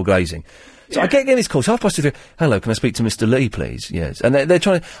selling you double glazing. So I get these calls, 2:30, hello, can I speak to Mr. Lee, please? Yes. And they're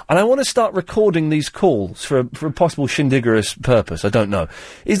trying to... And I want to start recording these calls for a possible shindiggerous purpose. I don't know.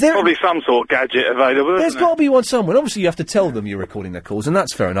 Is there... Probably some sort of gadget available, There's got to be one somewhere. Obviously, you have to tell them you're recording their calls, and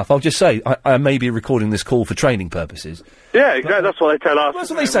that's fair enough. I'll just say, I may be recording this call for training purposes. Yeah, exactly. That's what they tell us. That's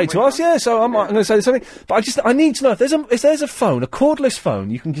what they say to us, yeah, so I'm going to say something. But I need to know if there's a phone, a cordless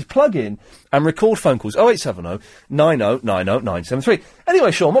phone, you can just plug in and record phone calls. 0870 90 90 973.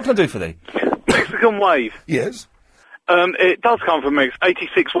 Anyway, Sean, what can I do for thee? Mexican Wave. Yes. It does come from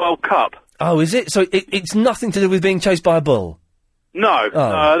 86 World Cup. Oh, is it? So it's nothing to do with being chased by a bull? No.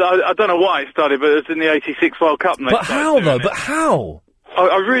 I don't know why it started, but it's in the 86 World Cup. But how, though? But how?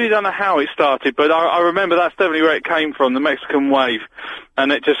 I really don't know how it started, but I remember that's definitely where it came from, the Mexican Wave,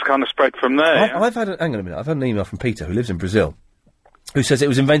 and it just kind of spread from there. Hang on a minute, I've had an email from Peter, who lives in Brazil, who says it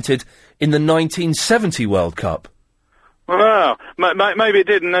was invented in the 1970 World Cup. Well, maybe it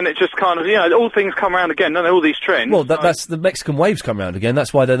did, and then it just kind of, all things come around again, don't they, all these trends? Well, that's the Mexican Waves come round again,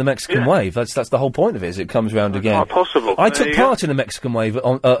 that's why they're the Mexican Wave, that's the whole point of it, is it comes round again. Quite possible. I took part in a Mexican Wave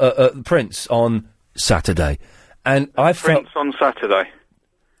on Prince on Saturday, and I felt... Prince on Saturday.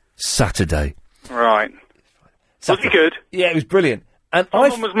 Saturday. Right. Was he good? Yeah, it was brilliant. And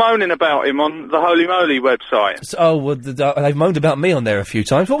someone was moaning about him on the Holy Moly website. They've moaned about me on there a few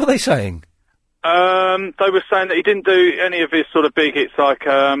times. What were they saying? They were saying that he didn't do any of his sort of big hits like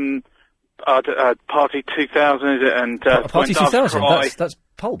Party 2000, is it? And Party 2000. That's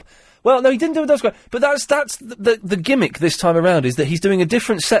pulp. Well, no, he didn't do those. But that's the gimmick this time around is that he's doing a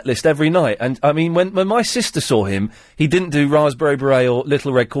different set list every night. And I mean, when my sister saw him, he didn't do Raspberry Beret or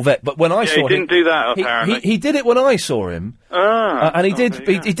Little Red Corvette. But when I saw him, he didn't do that. Apparently, he did it when I saw him. And he did.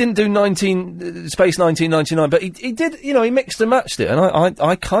 He didn't do Space 1999, but he did. You know, he mixed and matched it, and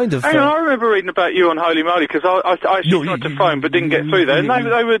I kind of. Hang on, I remember reading about you on Holy Moly because I actually tried to phone but didn't get through there. And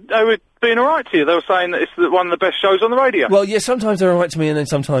they were being all right to you. They were saying that it's one of the best shows on the radio. Well, yeah, sometimes they're all right to me, and then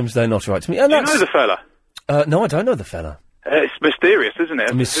sometimes they're not all right to me. And do you know the fella? No, I don't know the fella. It's mysterious, isn't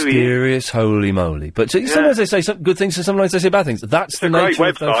it? Mysterious, holy moly! But sometimes they say some good things, and sometimes they say bad things. That's the nature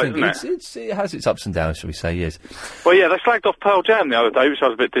of those things. It has its ups and downs, shall we say? Yes. Well, yeah, they slagged off Pearl Jam the other day, which I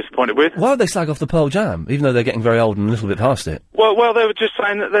was a bit disappointed with. Why would they slag off the Pearl Jam, even though they're getting very old and a little bit past it? Well, they were just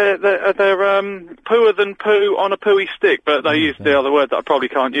saying that they're pooer than poo on a pooey stick, but they used the other word that I probably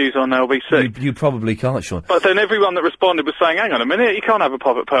can't use on LBC. You probably can't, Sean. But then everyone that responded was saying, "Hang on a minute, you can't have a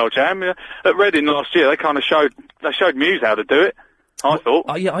pop at Pearl Jam." At Reading last year, they kind of showed Muse how to do it. I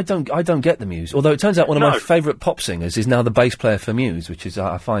thought. Yeah, I don't get the Muse. Although it turns out one of my favourite pop singers is now the bass player for Muse, which is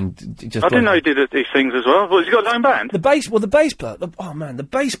I find just. I didn't know he did these things as well. Well, has he got his own band? The bass player. The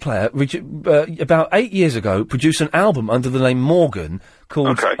bass player about 8 years ago produced an album under the name Morgan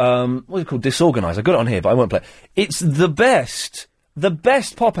called what is it called? Disorganised. I got it on here, but I won't play it. It's the best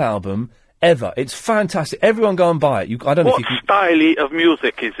pop album ever. It's fantastic. Everyone go and buy it. I don't know if you can... What style of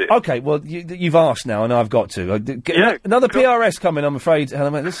music is it? Okay, well, you've asked now, and I've got to. Another PRS coming, I'm afraid.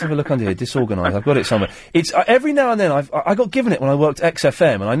 Helen, mate, let's have a look under here. Disorganised. I've got it somewhere. It's every now and then, I got given it when I worked at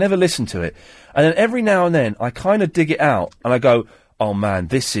XFM, and I never listened to it. And then every now and then, I kind of dig it out, and I go, oh man,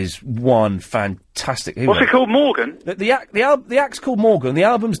 this is one fantastic... What's it called, Morgan? The act's called Morgan. The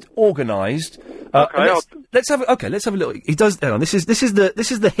album's organised. Let's have a little. He does. Hang on. This is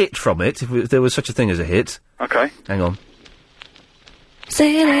the hit from it. If there was such a thing as a hit. Okay. Hang on.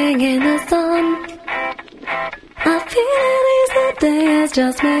 Sailing in the sun, I feel it is the day has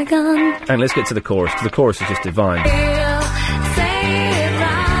just begun. And let's get to the chorus. The chorus is just divine.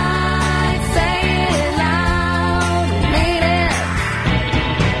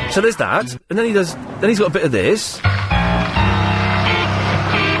 So there's that, and then he's got a bit of this.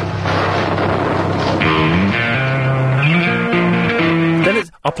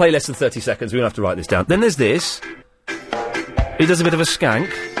 I'll play less than 30 seconds, we don't have to write this down. Then there's this. He does a bit of a skank.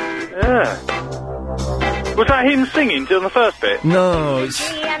 Yeah. Was that him singing on the first bit? No,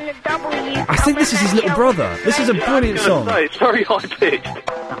 I think this is his little brother. This is a brilliant song. It's very high-pitched.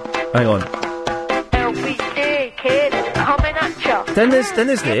 Hang on. LBC, kid, coming at ya. Then there's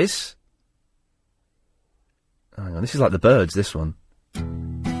this. Hang on, this is like the Birds, this one.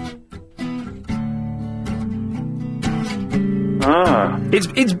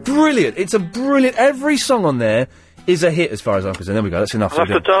 It's brilliant. It's a brilliant... Every song on there is a hit as far as I'm concerned. There we go, that's enough. I'll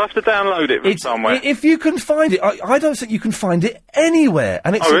have to download it from somewhere. If you can find it, I don't think you can find it anywhere.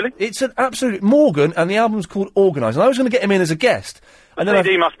 And it's really? It's an absolute... Morgan, and the album's called Organised. And I was going to get him in as a guest. And then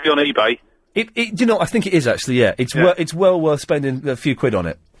CD must be on eBay. Do you know, I think it is actually, yeah. It's well worth spending a few quid on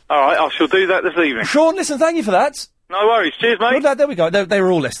it. Alright, I shall do that this evening. Sean, listen, thank you for that. No worries. Cheers, mate. Good lad, there we go. They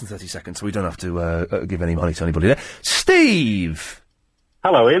were all less than 30 seconds, so we don't have to give any money to anybody there. Steve!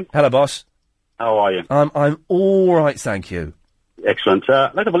 Hello, Ian. Hello, boss. How are you? I'm all right, thank you. Excellent.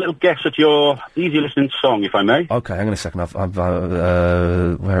 Let's have a little guess at your easy listening song, if I may. Okay, hang on a second.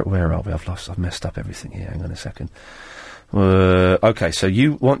 Where are we? I've messed up everything here. Hang on a second. Okay, so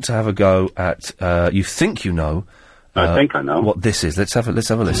you want to have a go at? You think you know? I think I know what this is. Let's have a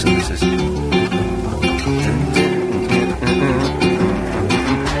listen. This is.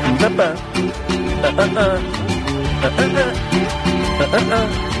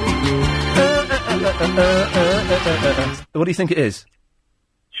 What do you think it is?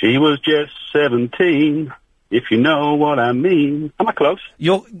 She was just 17, if you know what I mean. Am I close?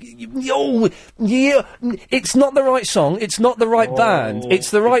 Yeah. It's not the right song. It's not the right band. It's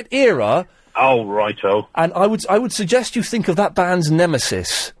the right era. Oh, righto. And I would suggest you think of that band's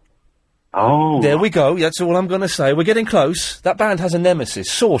nemesis. Oh. There we go. That's all I'm going to say. We're getting close. That band has a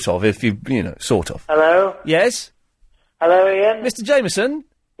nemesis, sort of, sort of. Hello? Yes? Hello, Ian? Mr. Jameson?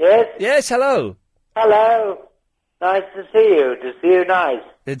 Yes? Yes, hello. Hello. Nice to see you. Nice.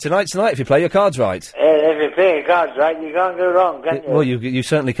 Tonight's the night if you play your cards right. If you play your cards right, you can't go wrong, can you? Well, you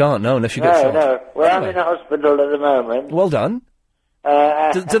certainly can't, no, unless you get shot. No. Well, anyway. I'm in a hospital at the moment. Well done.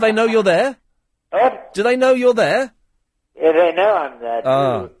 Do they know you're there? What? Do they know you're there? Yeah, they know I'm there,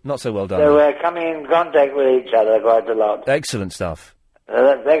 too. Not so well done. So we're coming in contact with each other quite a lot. Excellent stuff.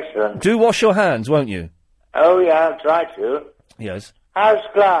 That's excellent. Do wash your hands, won't you? Oh, yeah, I'll try to. Yes. How's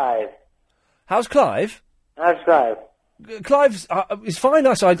Clive? How's Clive? How's Clive? Clive's is fine.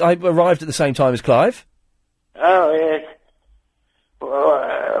 I arrived at the same time as Clive. Oh, yes. Well,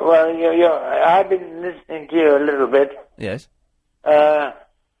 I've been listening to you a little bit. Yes. And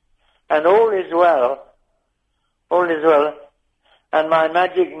all is well. All is well. And my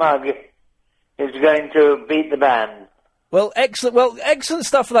magic mug is going to beat the band. Well, excellent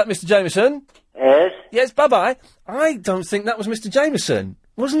stuff for that, Mr. Jameson. Yes? Yes, bye-bye. I don't think that was Mr. Jameson.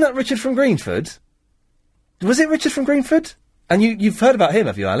 Wasn't that Richard from Greenford? Was it Richard from Greenford? And you've heard about him,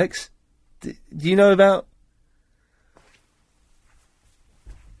 have you, Alex? Do you know about...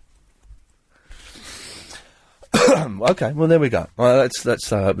 Okay, well, there we go. Well, let's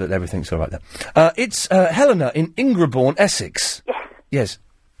hope that everything's all right there. It's Helena in Ingraborn, Essex. Yes. Yes.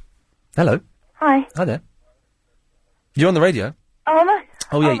 Hello. Hi. Hi there. You're on the radio. Oh, am I?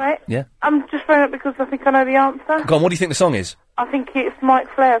 Oh, yeah. All right. Yeah. I'm just phoning up because I think I know the answer. Go on, what do you think the song is? I think it's Mike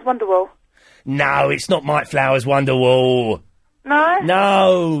Flair's Wonderwall. No, it's not Mike Flowers' Wonderwall. No?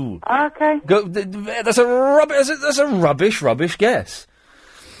 No. Okay. That's a rubbish guess.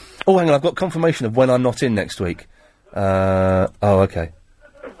 Oh, hang on, I've got confirmation of when I'm not in next week. Okay.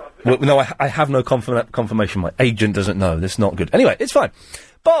 Well, no, I have no confirmation. My agent doesn't know. That's not good. Anyway, it's fine.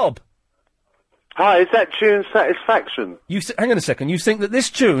 Bob! Hi, is that tune Satisfaction? Hang on a second. You think that this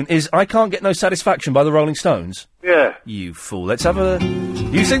tune is I Can't Get No Satisfaction by the Rolling Stones? Yeah. You fool. Let's have a...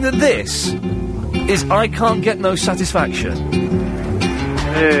 You think that this is I Can't Get No Satisfaction?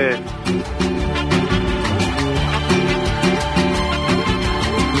 Yeah.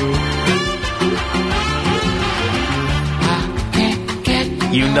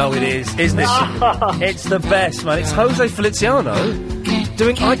 You know it is, isn't it? It's the best, man. It's Jose Feliciano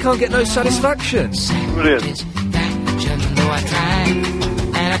doing I Can't Get No Satisfaction. Brilliant.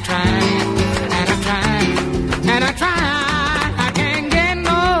 I can't get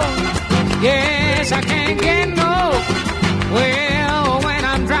no. Yes, I can't get no. Well, when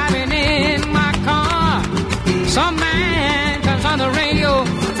I'm driving in my car, some man comes on the radio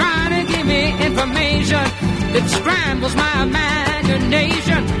trying to give me information that scrambles my imagination.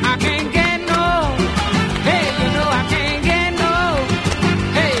 I can't get no. Hey, you know I can't get no.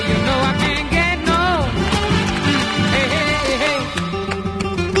 Hey, you know I can't get no. Hey, hey,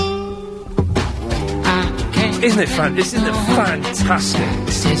 hey. Isn't it fantastic?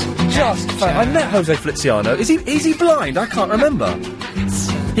 Just fun. I met Jose Feliciano. Is he blind? I can't remember.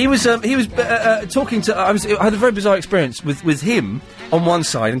 He was talking to. I had a very bizarre experience with him on one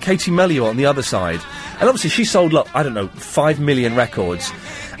side and Katie Melua on the other side. And obviously she sold, 5 million records.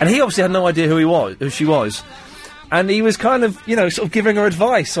 And he obviously had no idea who she was. And he was kind of, sort of giving her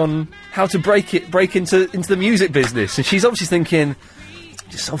advice on how to break into the music business. And she's obviously thinking,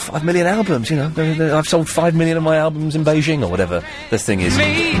 just sold 5 million albums, I've sold 5 million of my albums in Beijing or whatever the thing is.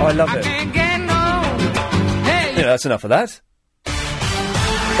 Oh, I love it. That's enough of that.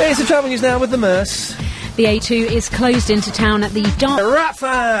 Here's the travel news now with the Merce. The A2 is closed into town at the Rat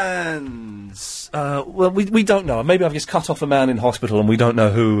fans! Well, we don't know. Maybe I've just cut off a man in hospital and we don't know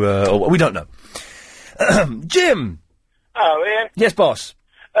who, or we don't know. Jim! Oh, Ian? Yes, boss?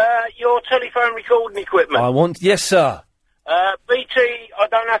 Your telephone recording equipment. Yes, sir. BT, I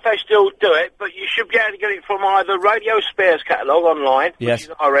don't know if they still do it, but you should be able to get it from either Radio Spares catalogue online, yes,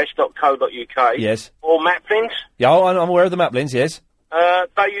 which is rs.co.uk, yes, or Maplins. Yeah, I'm aware of the Maplins, yes.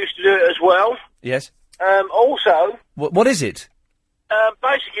 They used to do it as well. Yes. Also... What is it?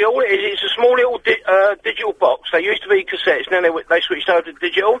 Basically, all it is, it's a small little digital box. They used to be cassettes, and then they switched over to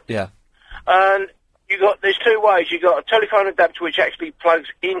digital. Yeah. And there's two ways. You got a telephone adapter which actually plugs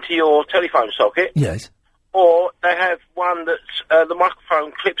into your telephone socket. Yes. Or they have one that's the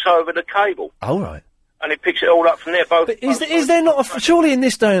microphone clips over the cable. Oh, right. And it picks it all up from there. But is there not surely in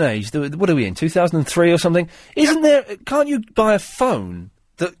this day and age, what are we in, 2003 or something? Isn't there? Can't you buy a phone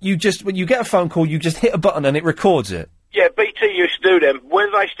that when you get a phone call, you just hit a button and it records it? Yeah, BT used to do them.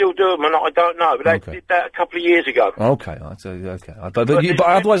 Whether they still do them or not, I don't know. But they did that a couple of years ago. Okay, okay. But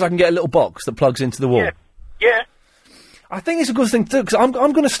otherwise, I can get a little box that plugs into the wall. Yeah. I think it's a good thing to do, because I'm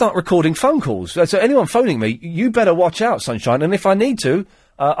going to start recording phone calls. So anyone phoning me, you better watch out, Sunshine. And if I need to,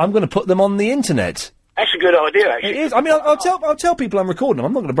 I'm going to put them on the internet. That's a good idea, actually. It is. I mean, I'll tell people I'm recording them.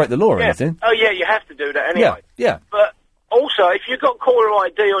 I'm not going to break the law or anything. Oh, yeah, you have to do that anyway. Yeah. But also, if you've got caller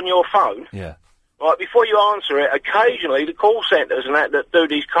ID on your phone, yeah, right, before you answer it, occasionally the call centres and that do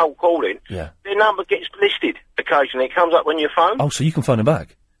these cold calling, yeah, their number gets listed occasionally. It comes up on your phone. Oh, so you can phone them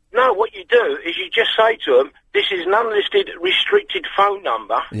back? No, what you do is you just say to them, this is an unlisted, restricted phone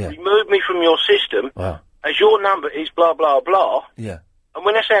number. Yeah. Remove me from your system. Wow. As your number is blah, blah, blah. Yeah. And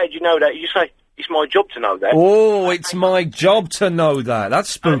when they say, how do you know that? You say, it's my job to know that. Oh, it's my job to know that. That's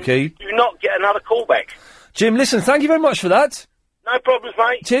spooky. Do not get another call back. Jim, listen, thank you very much for that. No problems,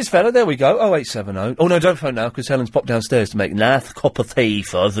 mate. Cheers, fella. There we go. 0870. Oh, no, don't phone now, because Helen's popped downstairs to make a nice cup of tea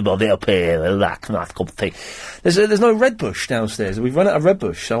for everybody up here. A nice cup of tea. There's no red bush downstairs. We've run out of red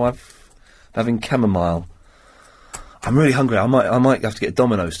bush, so I'm having chamomile. I'm really hungry. I might have to get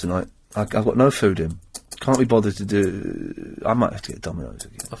Domino's tonight. I've got no food in. Can't be bothered to do... I might have to get Domino's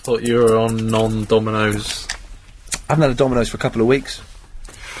again. I thought you were on non-Domino's. I haven't had a Domino's for a couple of weeks.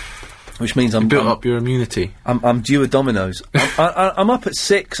 Which means I'm... built up your immunity. I'm due a Domino's. I'm up at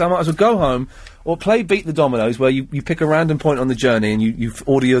 6. I might as well go home or play Beat the Domino's, where you pick a random point on the journey and you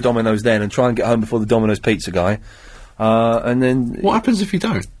order your Domino's then and try and get home before the Domino's pizza guy. And then... What happens if you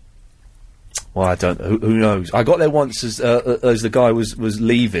don't? Well, I don't know. Who knows? I got there once as the guy was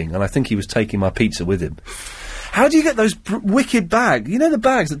leaving, and I think he was taking my pizza with him. How do you get those wicked bags? You know the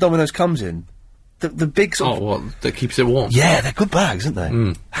bags that Domino's comes in? The big sort of... Oh, what? That keeps it warm? Yeah, they're good bags, aren't they?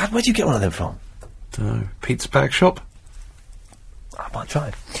 Mm. Where do you get one of them from? Dunno. Pizza bag shop? I might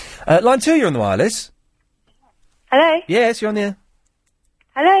try. Line 2, you're on the wireless. Hello? Yes, you're on the air.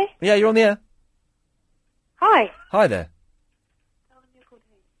 Hello? Yeah, you're on the air. Hi. Hi there.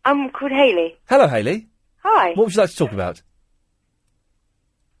 I'm called Hayley. Hello, Hayley. Hi. What would you like to talk about?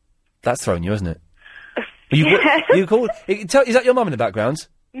 That's thrown you, isn't it? You called... Is that your mum in the background?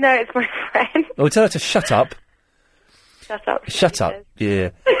 No, it's my friend. Oh, tell her to shut up. Shut up. Shut up. Yeah.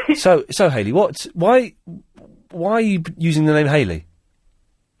 So Hayley, why are you using the name Hayley?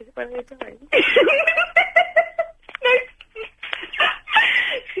 Is it one of your times?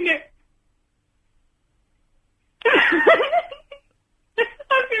 No.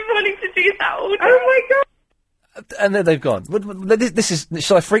 I've been wanting to do that all day. Oh my god. And then they've gone. This is...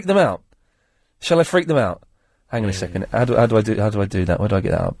 Shall I freak them out? Shall I freak them out? Hang on a second. How do I do that? Where do I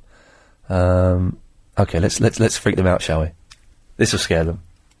get that up? Okay, let's freak them out, shall we? This will scare them.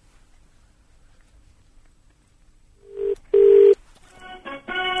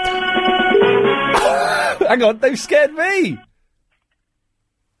 Hang on, they've scared me.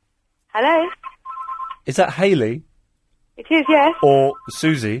 Hello? Is that Hayley? It is, yes. Or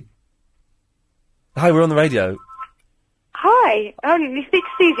Susie? Hi, we're on the radio. Hi. Oh, you speak to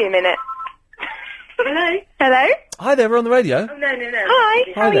Susie a minute. Hello? Hello? Hi there, we're on the radio. Oh, no.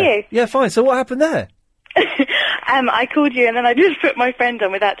 Hi, how are there. you? Yeah, fine. So what happened there? I called you and then I just put my friend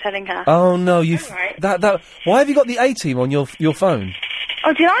on without telling her. Oh no, Right. that. Why have you got the A-Team on your phone?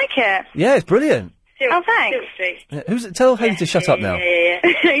 Oh, do you like it? Yeah, it's brilliant. Oh, thanks. Yeah, tell Hayley to shut up now. Yeah.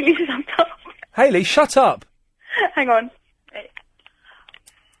 Hayley, shut up. Hayley, shut up. Hang on.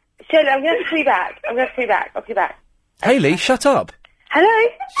 Shirley, I'm going to call you back. I'll call you back. Hayley, shut up. Hello?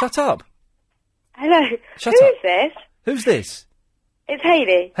 Shut up. Hello. Shut Who up. is this? Who's this? It's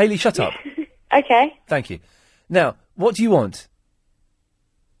Hayley. Hayley, shut up. Okay. Thank you. Now, what do you want?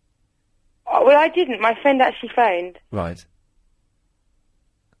 Oh, well, I didn't. My friend actually phoned. Right.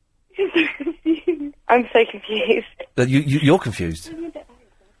 I'm so confused. You're confused.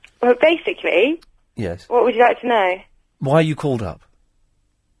 Well, basically, Yes. what would you like to know? Why you called up?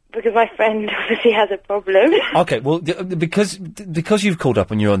 Because my friend obviously has a problem. Okay, well, because you've called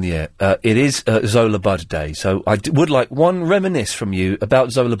up and you're on the air, it is Zola Bud Day, so I would like one reminisce from you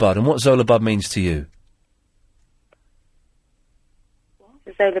about Zola Bud and what Zola Bud means to you.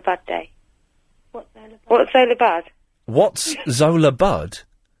 Zola Bud Day. What's Zola Bud? What's Zola Bud?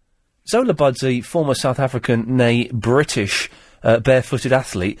 Zola Bud's a former South African, nay British, barefooted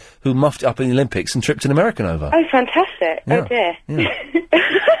athlete who muffed it up in the Olympics and tripped an American over. Oh, fantastic. Yeah. Oh, dear. Yeah.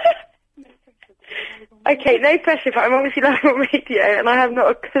 Okay, no pressure, but I'm obviously live on radio and I have not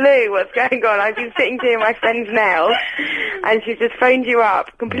a clue what's going on. I've been sitting doing my friend's nails and she's just phoned you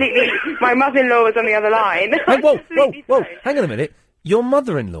up completely. My mother-in-law was on the other line. Hey, whoa, hang on a minute. Your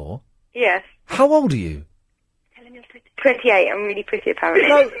mother-in-law? Yes. How old are you? 28, I'm really pretty apparently.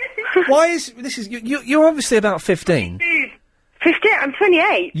 No, why is... You're obviously about 15. 15? I'm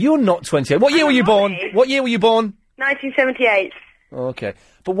 28. You're not 28. What year were you born? What year were you born? 1978. Okay.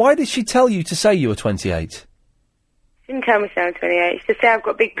 But why did she tell you to say you were 28? She didn't tell me so I'm 28. She just said I've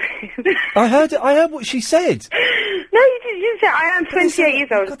got big boobs. I heard what she said. No, you didn't say I am 28 years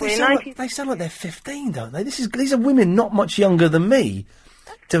old. God, they sound like they're 15, don't they? These are women not much younger than me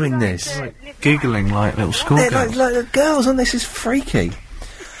doing this. Giggling like little schoolgirls. They're like girls, and this is freaky.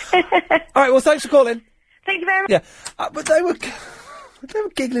 All right, well, thanks for calling. Thank you very much. Yeah, but they were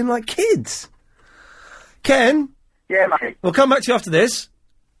giggling like kids. Ken? Yeah, mate. We'll come back to you after this.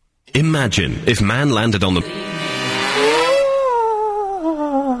 Imagine if man landed on the...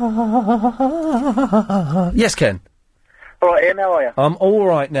 Yes, Ken? All right, Ian, how are you? I'm all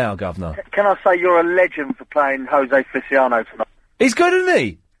right now, Governor. Can I say you're a legend for playing Jose Feliciano tonight? He's good, isn't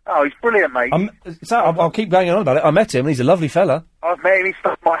he? Oh, he's brilliant, mate. I'll keep going on about it. I met him, and he's a lovely fella. I've met him, he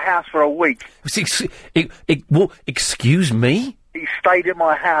stayed at my house for a week. Excuse me? He stayed at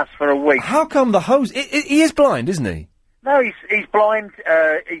my house for a week. How come the hose... He is blind, isn't he? No, he's blind.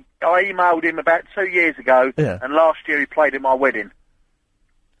 I emailed him about 2 years ago, and last year he played at my wedding.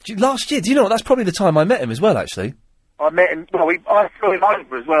 Last year? Do you know what? That's probably the time I met him as well, actually. I met him... Well, I flew him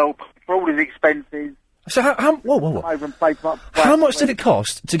over as well, for all his expenses. So how whoa. Over and played for How much did it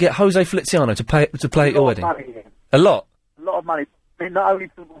cost to get Jose Feliciano to play at your wedding? Money, yeah. A lot? A lot of money. I mean, not only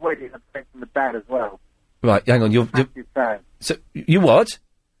for the wedding, I spent from the dad as well. Right, hang on, you're massive fan. So, you what?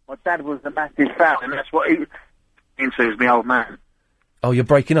 My dad was a massive fan, and that's what he into as my old man. Oh, you're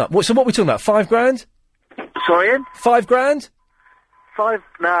breaking up. So what are we talking about, $5,000? Sorry, Ian? $5,000?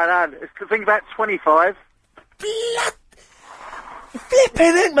 No, it's the thing about 25.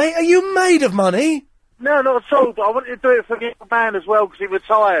 Flipping it, mate, are you made of money? No, not at all, but I wanted to do it for the old man as well, because he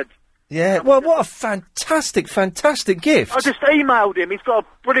retired. Yeah, well, what a fantastic gift. I just emailed him. He's got a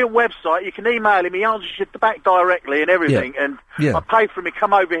brilliant website. You can email him. He answers you back directly and everything. Yeah. And Yeah. I paid for him to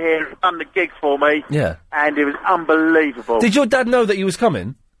come over here and done the gig for me. Yeah. And it was unbelievable. Did your dad know that you was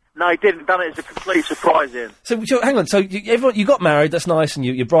coming? No, he didn't. Done it as a complete surprise, Ian. So hang on. So you got married. That's nice, and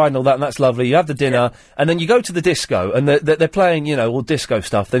your bride and all that, and that's lovely. You have the dinner, and then you go to the disco, and they're playing, all disco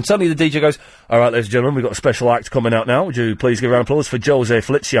stuff. Then suddenly the DJ goes, "All right, ladies and gentlemen, we've got a special act coming out now. Would you please give a round of applause for Jose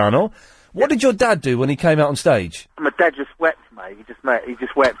Feliciano?" What did your dad do when he came out on stage? My dad just wept, mate. He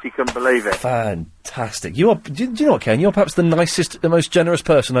just wept. He couldn't believe it. Fantastic. You are. Do you know what, Ken? You're perhaps the nicest, the most generous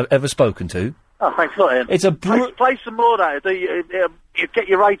person I've ever spoken to. Oh, thanks a lot, Ian. It's a play some more, though. You get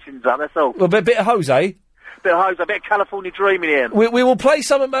your ratings up, that's all. Well, a bit of Jose. Bit of Jose, a bit of California Dreaming, Ian. We will play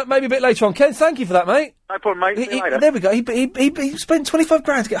some maybe a bit later on. Ken, thank you for that, mate. No problem, mate. See you later. There we go. He spent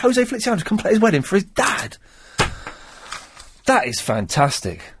 $25,000 to get Jose Feliciano to come play his wedding for his dad. That is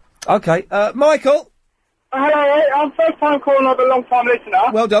fantastic. Okay, Michael. Hello, I'm first time calling, I'm a long time listener.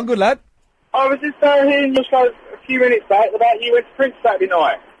 Well done, good lad. I was just hearing your show a few minutes back about you went to Prince Saturday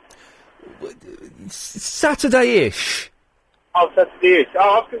night. Saturday-ish. Oh, Saturday-ish. Oh,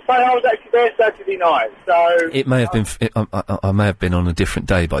 I was going to say I was actually there Saturday night, so... It may have been... I may have been on a different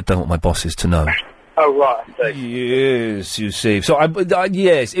day, but I don't want my bosses to know. Oh, right, I see. Yes, you see. So,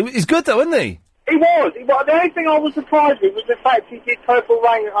 yes, it's good though, isn't he? He was. The only thing I was surprised with was the fact he did Purple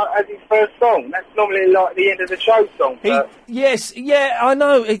Rain as his first song. That's normally like the end of the show song. Yes, I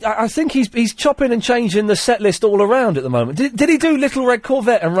know. I think he's chopping and changing the set list all around at the moment. Did he do Little Red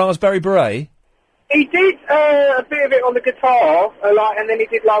Corvette and Raspberry Beret? He did a bit of it on the guitar, and then he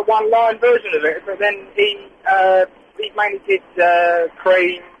did like one line version of it. But then he mainly did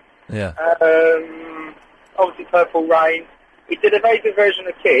Cream. Yeah. Obviously Purple Rain. He did a very good version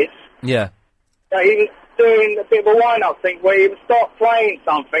of Kiss. Yeah. He was doing a bit of a wind-up thing where he would start playing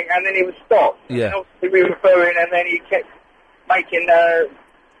something and then he would stop. Yeah. And obviously we were referring and then he kept making,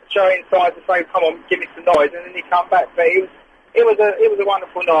 showing signs to say, come on, give me some noise, and then he'd come back. But it was a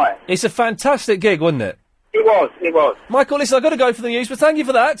wonderful night. It's a fantastic gig, wasn't it? It was. Michael, listen, I've got to go for the news, but thank you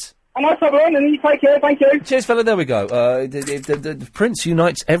for that. Oh, no problem, and you take care, thank you. Cheers, fella, there we go. The Prince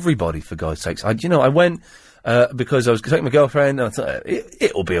unites everybody, for God's sakes. I went... because I was taking my girlfriend, and I thought,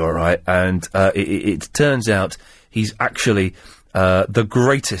 it'll be alright, and it turns out he's actually the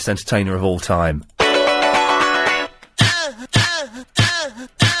greatest entertainer of all time.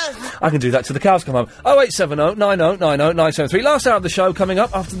 I can do that till the cows come home. 0870 90 90 973. Last hour of the show coming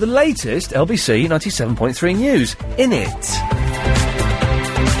up after the latest LBC 97.3 news. In it.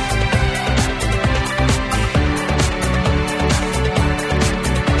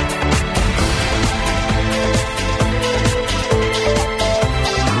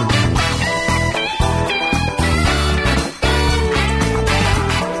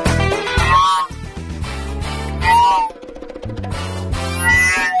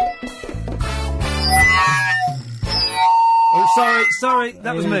 Sorry,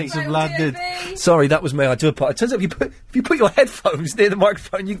 that was me. Sorry, that was me. I do apologise. It turns out if you put your headphones near the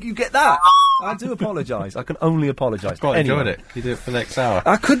microphone, you get that. I do apologise. I can only apologise. Quite enjoyed it. You do it for the next hour.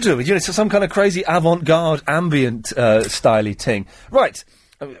 I could do it. It's some kind of crazy avant-garde ambient styly thing. Right.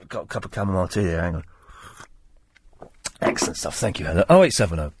 I've got a cup of chamomile tea here. Hang on. Excellent stuff. Thank you, Heather.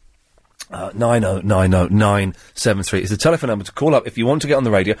 0870 90 90 973 is the telephone number to call up if you want to get on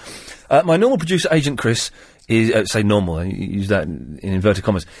the radio. My normal producer, Agent Chris, say normal, I use that in inverted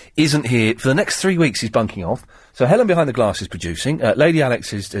commas, isn't here for the next 3 weeks. He's bunking off. So Helen behind the glass is producing. Lady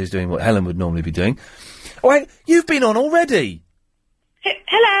Alex is doing what Helen would normally be doing. Oh, wait, you've been on already.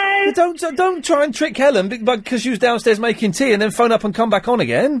 Hello. Don't try and trick Helen because she was downstairs making tea and then phone up and come back on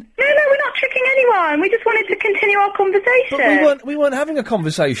again. No, we're not tricking anyone. We just wanted to continue our conversation. But we weren't having a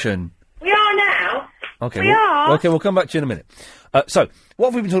conversation. We are now. Okay, we are. Okay, we'll come back to you in a minute. So, what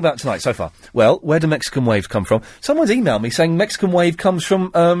have we been talking about tonight so far? Well, where do Mexican waves come from? Someone's emailed me saying Mexican wave comes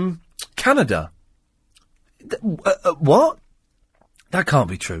from, Canada. What? That can't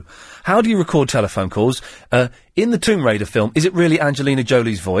be true. How do you record telephone calls? In the Tomb Raider film, is it really Angelina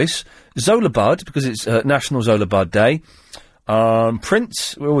Jolie's voice? Zola Bud, because it's National Zola Bud Day.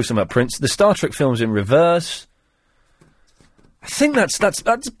 Prince, we're always talking about Prince. The Star Trek film's in reverse. I think that's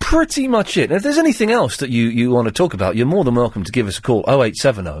pretty much it. If there's anything else that you want to talk about, you're more than welcome to give us a call.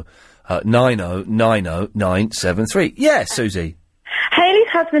 0870 90 90 973. Yes, Susie. Hayley's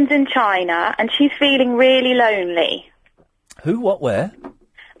husband's in China and she's feeling really lonely. Who, what, where?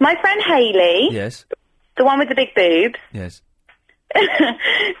 My friend Hayley. Yes. The one with the big boobs. Yes.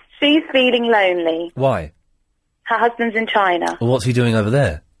 She's feeling lonely. Why? Her husband's in China. Well, what's he doing over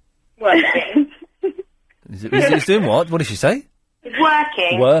there? Working. He's doing what? What did she say? He's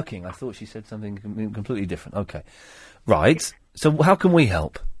working. Working. I thought she said something completely different. Okay. Right. So how can we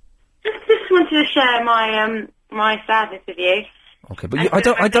help? Just wanted to share my my sadness with you. Okay, but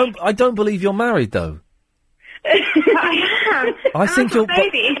I don't believe you're married though. I am. I think you're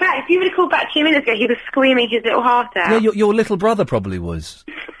baby. In fact, if you would have called back 2 minutes ago, he was screaming his little heart out. Yeah, your little brother probably was.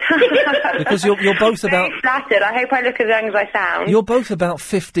 Because you're both about. Flattered. I hope I look as young as I sound. You're both about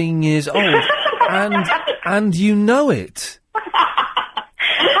 15 years old, and you know it.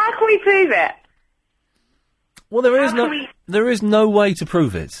 How can we prove it? Well, there is no way to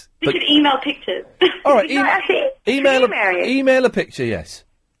prove it. You should email pictures. All right, email a picture. Yes.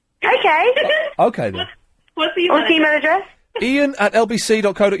 Okay. Okay then. What's the email address?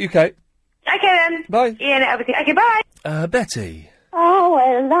 Ian@lbc.co.uk. Okay then. Bye. Ian@lbc. Okay, bye. Betty. Oh,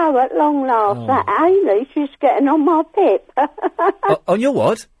 hello, at long last. That Hayley, she's getting on my pip. On your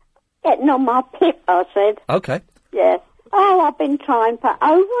what? Getting on my pip, I said. Okay. Yes. Oh, I've been trying for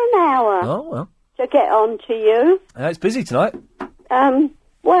over an hour. Oh, well. To get on to you. It's busy tonight.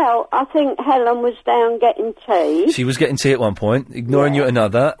 Well, I think Helen was down getting tea. She was getting tea at one point, ignoring you at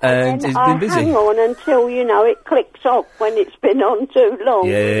another, and it's been busy. Hang on until, it clicks off when it's been on too long.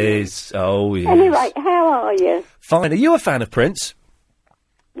 Yes. Oh, yes. Anyway, how are you? Fine. Are you a fan of Prince?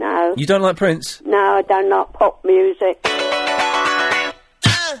 No. You don't like Prince? No, I don't like pop music.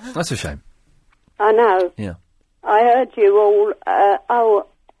 That's a shame. I know. Yeah. I heard you all,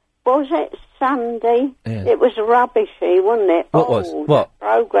 was it Sunday? Yeah. It was rubbishy, wasn't it? What was? What?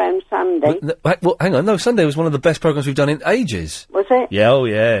 Programme Sunday. Well, hang on. No, Sunday was one of the best programmes we've done in ages. Was it? Yeah, oh,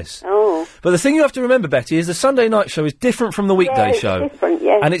 yes. Oh. But the thing you have to remember, Betty, is the Sunday night show is different from the weekday show. Different,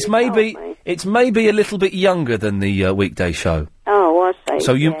 yes. And it's maybe a little bit younger than the weekday show. Oh, I see.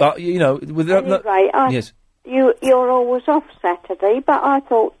 So you, yeah. Yes. You're always off Saturday, but I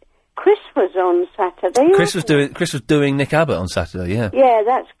thought Chris was on Saturday. Chris was doing Nick Abbott on Saturday. Yeah. Yeah,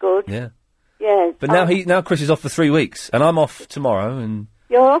 that's good. Yeah. Yeah. But now Chris is off for 3 weeks, and I'm off tomorrow, and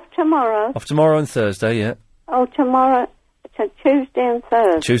you're off tomorrow. Off tomorrow and Thursday. Yeah. Oh, tomorrow. So Tuesday and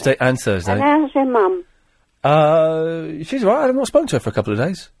Thursday. Tuesday and Thursday. And how's your mum? She's all right. I've not spoken to her for a couple of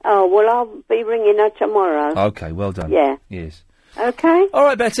days. Oh, well, I'll be ringing her tomorrow. Okay, well done. Yeah. Yes. Okay. All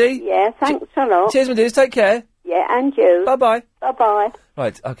right, Betty. Yeah, thanks a lot. Cheers, my dears. Take care. Yeah, and you. Bye-bye. Bye-bye.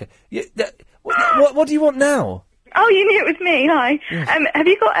 Right, okay. Yeah, what do you want now? Oh, you knew it was me. Hi. Yes. Have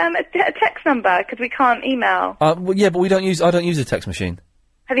you got a text number? Because we can't email. Well, yeah, but I don't use a text machine.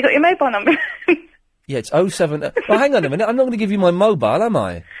 Have you got your mobile number? Yeah, it's 07... well, hang on a minute. I'm not going to give you my mobile, am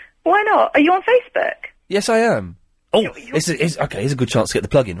I? Why not? Are you on Facebook? Yes, I am. Oh, okay, here's a good chance to get the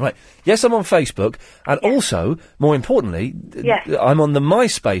plug in. Right. Yes, I'm on Facebook. And also, more importantly, I'm on the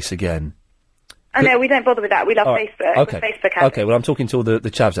MySpace again. Oh, no, we don't bother with that. We love Facebook. Okay. Facebook happy. Okay, well, I'm talking to all the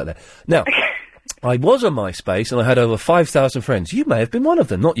chavs out there. Now, I was on MySpace and I had over 5,000 friends. You may have been one of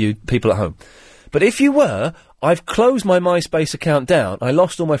them, not you, people at home. But if you were, I've closed my MySpace account down, I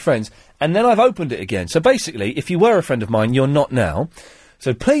lost all my friends, and then I've opened it again. So basically, if you were a friend of mine, you're not now.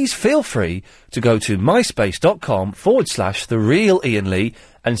 So please feel free to go to myspace.com/TheRealIanLee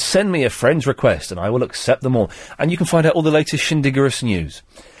and send me a friend's request, and I will accept them all. And you can find out all the latest shindiggerous news.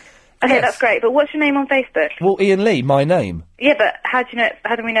 Okay, that's great. But what's your name on Facebook? Well, Ian Lee, my name. Yeah, but how do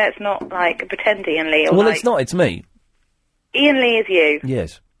we know it's not like a pretend Ian Lee? Or Well, it's not. It's me. Ian Lee is you.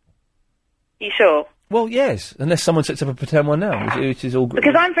 Yes. You sure? Well, yes, unless someone sets up a pretend one now, which is all good.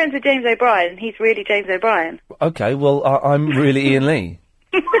 Because I'm friends with James O'Brien, and he's really James O'Brien. Okay, well, I'm really Ian Lee.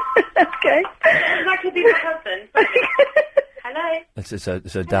 Okay. That could be my husband. Hello?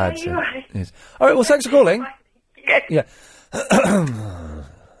 It's her dad. you right? Yes. All right, well, thanks for calling. Yeah.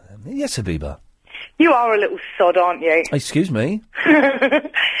 Yes, Habiba. You are a little sod, aren't you? Excuse me?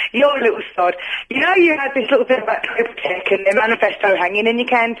 You're a little sod. You know you had this little thing about Tech and the manifesto hanging in your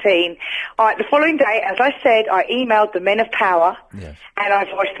canteen. All right, the following day, as I said, I emailed the men of power and I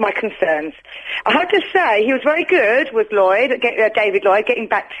voiced my concerns. I have to say, he was very good with Lloyd, David Lloyd, getting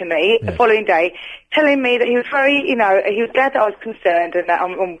back to me the following day, telling me that he was very, he was glad that I was concerned and that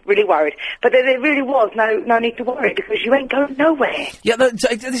I'm really worried. But that there really was no need to worry because you ain't going nowhere. Yeah,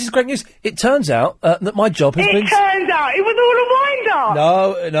 this is great news. It turns out that my job has been... It turns out it was all a wind-up.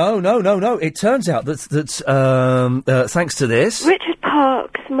 No. It turns out that thanks to this... Richard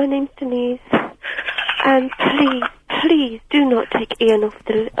Parks, my name's Denise. And please do not take Ian off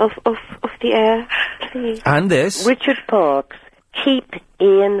the air, please. And this... Richard Parks, keep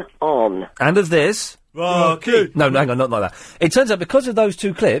Ian on. And of this... Rocky! No, hang on, not like that. It turns out because of those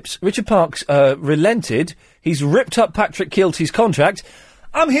two clips, Richard Parks relented. He's ripped up Patrick Kielty's contract.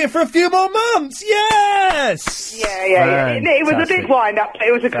 I'm here for a few more months. Yes. Yeah. It was a big wind-up, but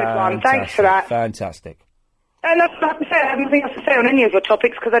it was a good one. Thanks for that. Fantastic. And I have to say, I have nothing else to say on any of your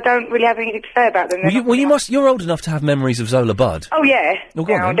topics because I don't really have anything to say about them. You're old enough to have memories of Zola Budd. Oh yeah. Oh,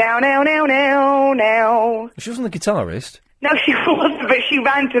 go on, then. Now. She wasn't the guitarist. No, she wasn't, but she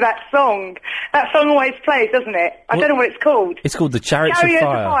ran to that song. That song always plays, doesn't it? I don't know what it's called. It's called The Chariots of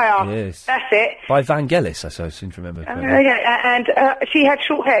Fire. Yes. That's it. By Vangelis, I seem to remember. And she had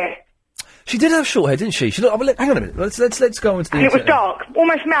short hair. She did have short hair, didn't she? Hang on a minute. Let's go into the. And it was dark,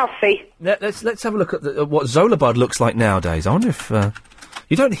 almost mouthy. Let's have a look at what Zola Budd looks like nowadays. I wonder if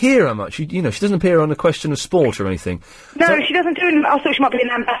you don't hear her much. She doesn't appear on A Question of Sport or anything. No, she doesn't do. I thought she might be an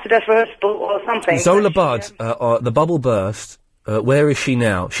ambassador for her sport or something. Zola Budd, the bubble burst. Where is she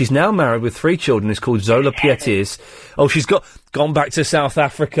now? She's now married with 3 children. It's called Zola Pietis. Oh, she's gone back to South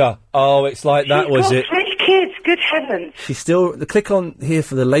Africa. Oh, it's like that, was it? 3 kids. Good heavens. She's still... Click on here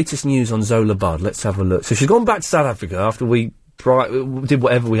for the latest news on Zola Budd. Let's have a look. So she's gone back to South Africa after we did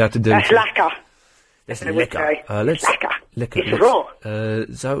whatever we had to do. That's lacquer. Let's liquor. Liquor. It's raw.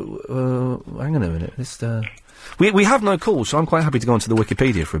 Hang on a minute. Let's... We have no calls, so I'm quite happy to go onto the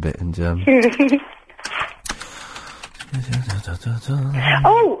Wikipedia for a bit and...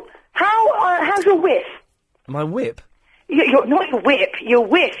 Oh, how's your whip? My whip? You're not your whip. Your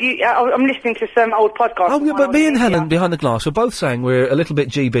whiff. I'm listening to some old podcast. Oh, yeah, but me and Helen behind the glass were both saying we're a little bit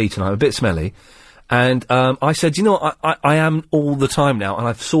GB tonight, a bit smelly. And I said, you know what, I am all the time now, and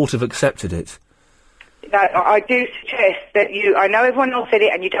I've sort of accepted it. No, I do suggest that I know everyone else did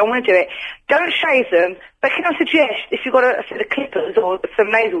it and you don't want to do it, don't shave them, but can I suggest, if you've got a set of clippers or some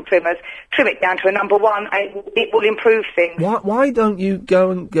nasal trimmers, trim it down to a number 1, and it will improve things. Why don't you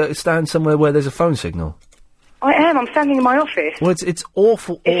go and stand somewhere where there's a phone signal? I'm standing in my office. Well, it's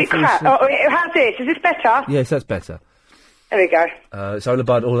awful. Is it crap? How's this? Is this better? Yes, that's better. There we go. Zola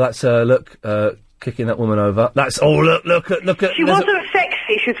Budd, that's, kicking that woman over. That's, look at... She wasn't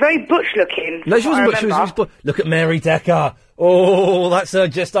sexy, she was very butch looking. No, she wasn't butch, she was look at Mary Decker. Oh, that's her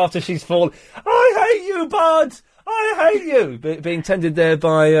just after she's fallen. I hate you, Bud! I hate you! Being tended there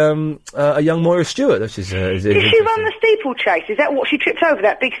by, a young Moira Stewart. Did she run the steeplechase? Is that what she tripped over,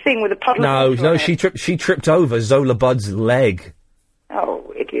 that big thing with the puddle of water? No, she tripped over Zola Budd's leg.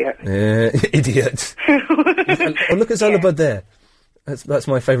 Oh, idiot. Idiot. Look at Zola Budd there. That's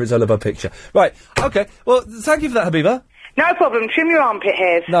my favourite Zola Budd picture. Right, okay. Well, thank you for that, Habiba. No problem. Trim your armpit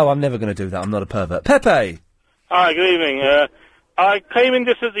hairs. No, I'm never going to do that. I'm not a pervert. Pepe! Hi, good evening. I came in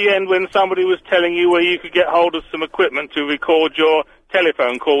just at the end when somebody was telling you where you could get hold of some equipment to record your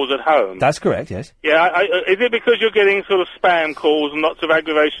telephone calls at home. That's correct, yes. Yeah, is it because you're getting sort of spam calls and lots of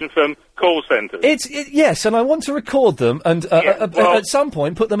aggravation from call centres? Yes, and I want to record them and at some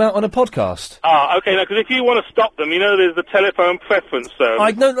point put them out on a podcast. Okay, now, because if you want to stop them, there's the telephone preference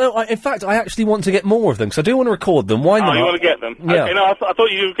service. In fact, I actually want to get more of them, because I do want to record them. Why not? You want to get them? Yeah. Okay, no, I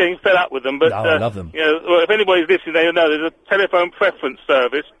thought you were getting fed up with them, but... No, I love them. If anybody's listening, they'll know there's a telephone preference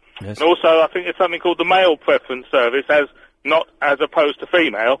service. Yes. And also, I think there's something called the male preference service, not as opposed to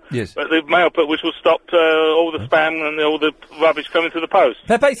female, yes, but the male, which will stop all the spam and all the rubbish coming to the post.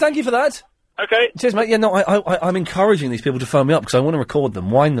 Pepe, thank you for that. Okay. Cheers, mate. Yeah, no, I'm encouraging these people to phone me up because I want to record them,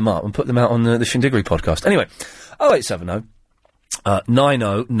 wind them up, and put them out on the Shindiggery podcast. Anyway, 0870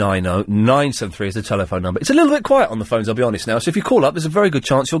 9090 973 is the telephone number. It's a little bit quiet on the phones, I'll be honest now, so if you call up, there's a very good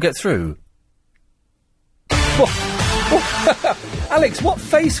chance you'll get through. Alex, what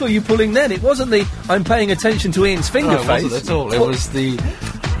face were you pulling then? It wasn't the I'm paying attention to Ian's finger No, it face. wasn't at all. It was the...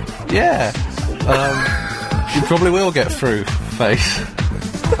 Yeah. You probably will get through face.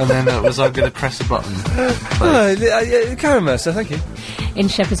 And then it was I'm going to press a button. Karen Mercer, thank you. In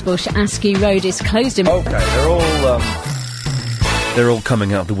Shepherd's Bush, Askew Road is closed in... Okay, they're all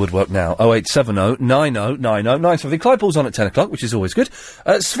coming out of the woodwork now. 0870 90 90 970. Clive Ball's on at 10 o'clock, which is always good.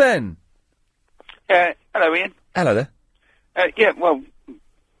 Sven. Hello, Ian. Hello there. Yeah, well,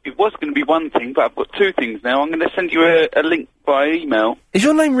 it was going to be one thing, but I've got two things now. I'm going to send you a link by email. Is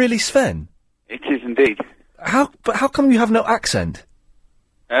your name really Sven? It is indeed. How come you have no accent?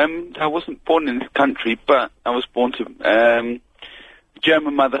 I wasn't born in this country, but I was born to a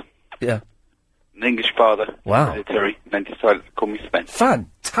German mother. Yeah. An English father. Wow. Military, and they decided to call me Sven.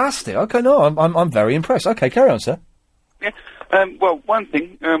 Fantastic. Okay, no, I'm very impressed. Okay, carry on, sir. Yeah. Well, one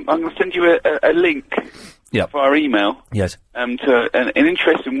thing, I'm going to send you a link via email. Yes. To an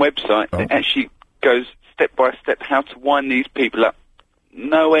interesting website that actually goes step by step how to wind these people up.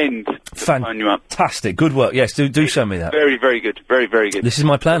 No end. Fantastic. Good work. Yes, do show me that. Very, very good. Very, very good. This is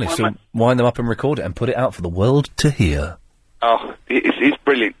my plan, is to wind them up and record it and put it out for the world to hear. Oh, it's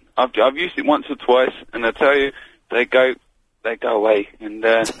brilliant. I've used it once or twice, and I tell you, they go away, and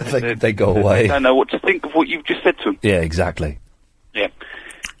they go away. They don't know what to think of what you've just said to them. Yeah, exactly. Yeah.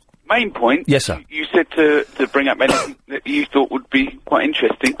 Main point. Yes, sir. You said to bring up anything that you thought would be quite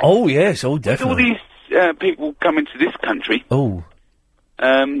interesting. Oh yes, definitely. With all these people coming to this country. Oh.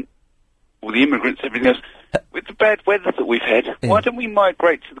 All the immigrants, everything else. With the bad weather that we've had, why don't we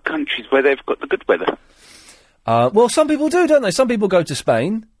migrate to the countries where they've got the good weather? Well, some people do, don't they? Some people go to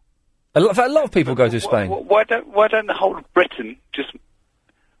Spain. A lot of people go to Spain. Why don't the whole of Britain just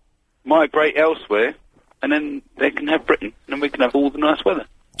migrate elsewhere, and then they can have Britain, and then we can have all the nice weather?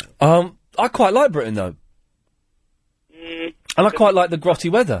 I quite like Britain, though. And I quite like the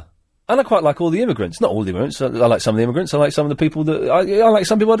grotty weather. And I quite like all the immigrants. Not all the immigrants. I like some of the immigrants. I like some of the people that... I like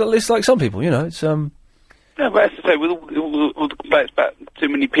some people that like some people, you know. It's, No, but as I say, with all the complaints about too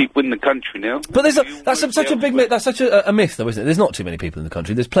many people in the country now... But that's such a big myth. That's such a myth, though, isn't it? There's not too many people in the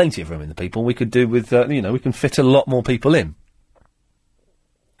country. There's plenty of room in the people. We could do with, we can fit a lot more people in.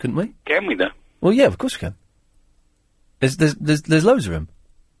 Couldn't we? Can we, though? Well, yeah, of course we can. There's loads of room.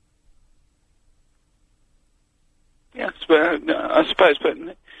 Yeah, I suppose, but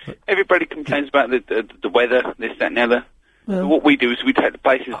everybody complains about the weather, this, that, and the other. Well, what we do is we take the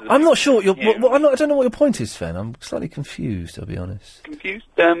places... I'm not sure. I don't know what your point is, Sven. I'm slightly confused, I'll be honest. Confused?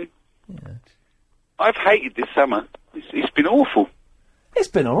 I've hated this summer. It's been awful. It's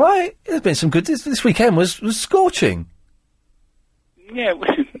been all right. There's been some good... This weekend was scorching. Yeah,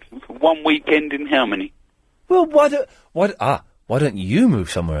 one weekend in how many? Well, why don't you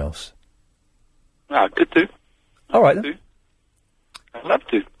move somewhere else? Ah, good to. All right, then. I'd love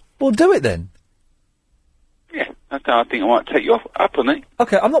to. Well, do it then. Yeah, I think I might take you up on it.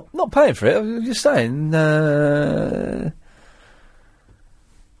 Okay, I'm not paying for it. I'm just saying. Might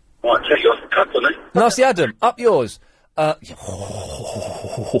take you up on it. Nasty Adam, up yours.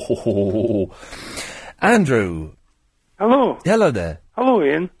 Andrew. Hello. Hello there. Hello,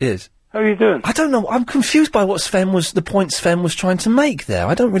 Ian. Yes. How are you doing? I don't know. I'm confused by what the point Sven was trying to make there.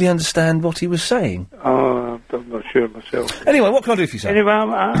 I don't really understand what he was saying. I'm not sure myself. Anyway, what can I do for you, sir? Anyway,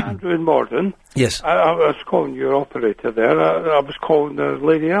 I'm Andrew in Morden. Yes. I was calling your operator there. I was calling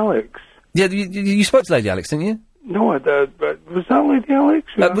Lady Alex. Yeah, you spoke to Lady Alex, didn't you? No, I did, but was that Lady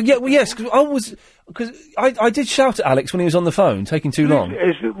Alex? Yes, because I did shout at Alex when he was on the phone, taking too long.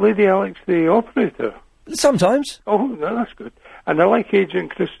 Is Lady Alex the operator? Sometimes. Oh, no, that's good. And I like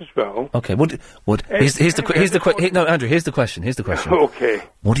Agent Chris as well. Okay, here's the question. Okay.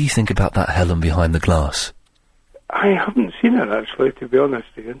 What do you think about that Helen behind the glass? I haven't seen her, actually, to be honest,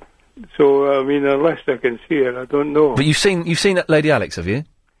 Ian. So, I mean, unless I can see her, I don't know. But you've seen Lady Alex, have you?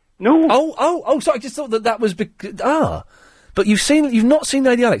 No. Oh, sorry, I just thought that was... But you've not seen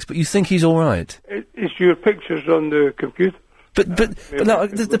Lady Alex, but you think he's all right. Is your pictures on the computer? But no,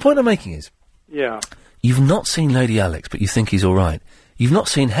 the point I'm making is... Yeah. You've not seen Lady Alex, but you think he's all right. You've not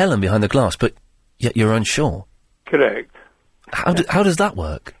seen Helen behind the glass, but yet you're unsure. Correct. How does that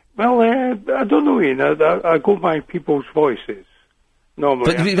work? Well, I don't know, Ian. I go by people's voices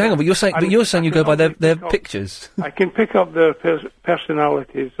normally. But hang on, but you're saying you go by their pictures. I can pick up their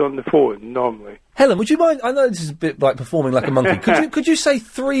personalities on the phone normally. Helen, would you mind? I know this is a bit like performing like a monkey. Could you say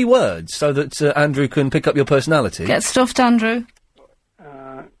 3 words so that Andrew can pick up your personality? Get stuffed, Andrew.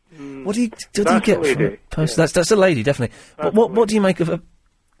 What do you get from that's a lady, definitely. But what do you make of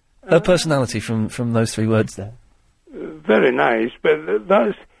her personality from those 3 words there? Very nice, but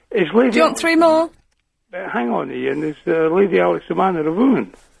is Lady... Do you want 3 more? Hang on, Ian. There's Lady Alex, the man of the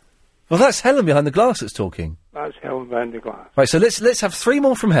woman. Well, that's Helen behind the glass that's talking. That's Helen behind the glass. Right, so let's have 3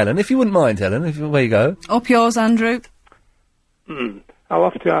 more from Helen, if you wouldn't mind, Helen. Where you go? Up yours, Andrew. I'll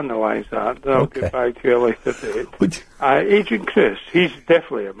have to analyse that. Then I'll get back to you later date. Agent Chris, he's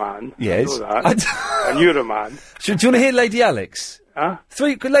definitely a man. Yes. I know that. And you're a man. Do you want to hear Lady Alex? Huh?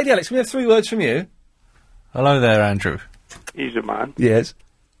 Lady Alex, can we have 3 words from you? Hello there, Andrew. He's a man. Yes.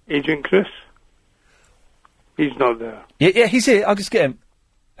 Agent Chris? He's not there. Yeah, he's here. I'll just get him.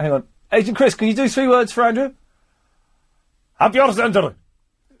 Hang on. Agent Chris, can you do 3 words for Andrew? Up yours, Andrew.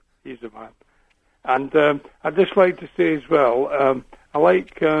 He's a man. And I'd just like to say as well, I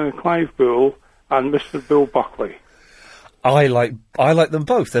like Clive Bull and Mr. Bill Buckley. I like them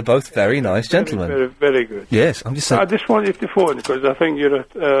both. They're both very nice gentlemen. Very, very good. Yes, I'm just saying. I just wanted to phone because I think you're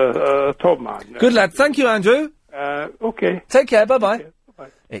a top man. Good lad. Thank you, Andrew. Okay. Take care. Bye-bye. Okay,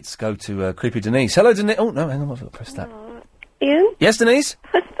 bye-bye. Let's go to Creepy Denise. Hello, Denise. Oh, no, hang on. I've got to press that. Ian? Yes, Denise?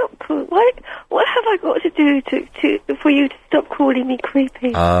 Stop calling. What have I got to do for you to stop calling me creepy?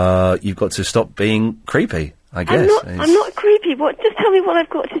 You've got to stop being creepy, I guess. I'm not creepy. Just tell me what I've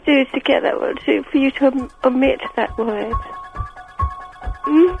got to do to get that word, for you to omit that word.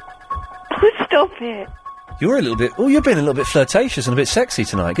 Stop it. You're a little bit... Oh, you're being a little bit flirtatious and a bit sexy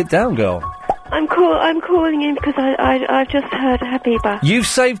tonight. Get down, girl. I'm calling in because I've just heard Habiba. You've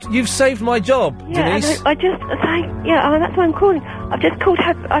saved my job, Denise. That's why I'm calling. I've just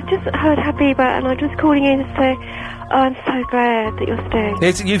heard Habiba, and I'm just calling in to say, I'm so glad that you're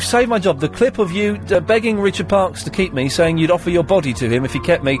staying. You've saved my job. The clip of you begging Richard Parks to keep me, saying you'd offer your body to him if he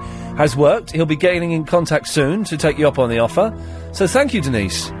kept me, has worked. He'll be getting in contact soon to take you up on the offer. So thank you,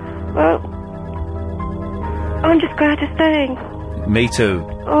 Denise. Well, I'm just glad you're staying. Me too.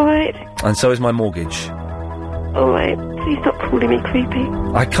 All right. And so is my mortgage. All right. Please stop calling me creepy.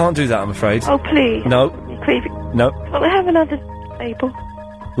 I can't do that, I'm afraid. Oh, please. No. You're creepy. No. Can't I have another label?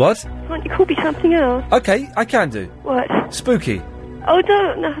 What? Can't you call me something else? Okay, I can do. What? Spooky. Oh,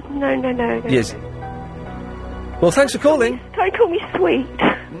 no. Yes. Well, thanks for calling. Don't call me sweet.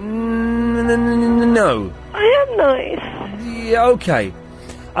 No. I am nice. Yeah, okay.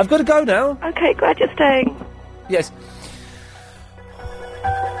 I've got to go now. Okay, glad you're staying. Yes.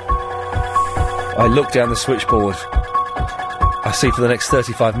 I look down the switchboard. I see for the next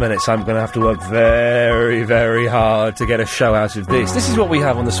 35 minutes I'm going to have to work very, very hard to get a show out of this. This is what we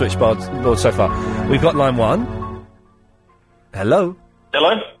have on the switchboard so far. We've got line 1. Hello.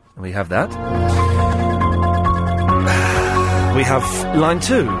 Hello. We have that. We have line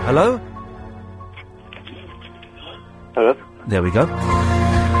 2. Hello. Hello. There we go.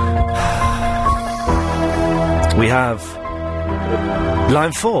 We have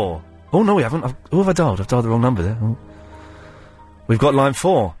line 4. Oh, no, we haven't. Who have I dialed? I've dialed the wrong number there. Oh. We've got line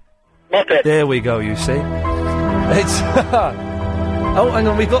 4. Okay. There we go, you see. It's... oh, hang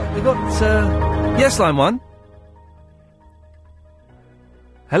on, we've got, yes, line 1.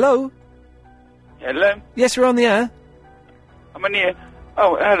 Hello? Hello? Yes, we're on the air. I'm on here.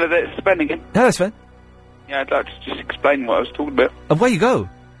 Oh, hello there, it's Sven again. Hello, Sven. Yeah, I'd like to just explain what I was talking about. Away you go.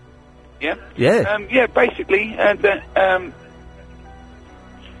 Yeah? Yeah. Yeah, basically,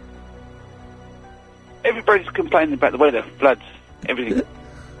 everybody's complaining about the weather, floods, everything.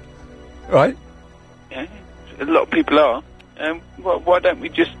 Right. Yeah, a lot of people are. Why don't we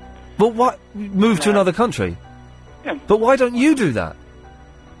just... Well, what? Move to another country? Yeah. But why don't you do that?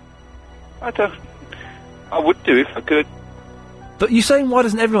 I would do if I could. But you're saying why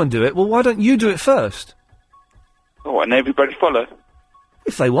doesn't everyone do it? Well, why don't you do it first? Oh, and everybody follow.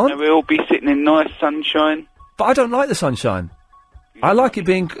 If they want. And we'll all be sitting in nice sunshine. But I don't like the sunshine. I like it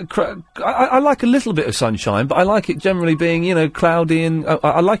being... I like a little bit of sunshine, but I like it generally being, cloudy and...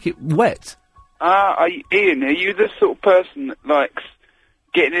 I like it wet. Ian, are you the sort of person that likes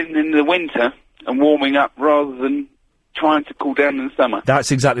getting in the winter and warming up rather than trying to cool down in the summer?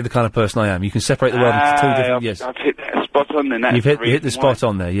 That's exactly the kind of person I am. You can separate the world into two different... Yes. I've hit that spot on then. You've hit the spot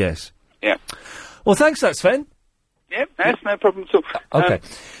on there, yes. Yeah. Well, thanks for that, Sven. Yep, that's no problem at all. Okay.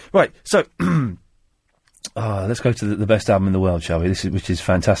 Right, so... let's go to the best album in the world, shall we? Which is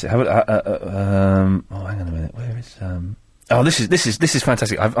fantastic. Hang on a minute. Where is this is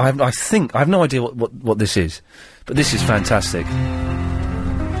fantastic. I think I have no idea what this is, but this is fantastic.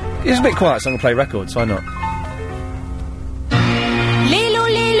 It's a bit quiet, so I'm gonna play records. Why not?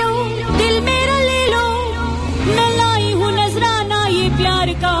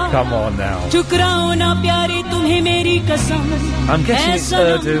 Come on now. I'm guessing it's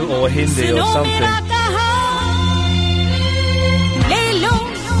Urdu or Hindi or something.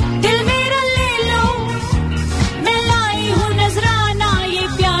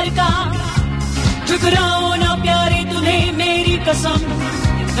 ठुकरा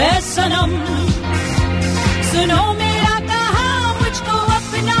सनम सुनो मेरा कहा मुझको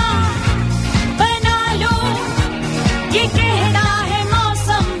अपना बना लो ये कहना है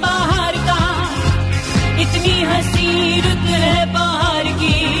मौसम बाहर का इतनी हंसी रुत है बाहर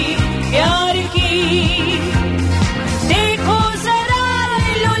की प्यार की देखो जरा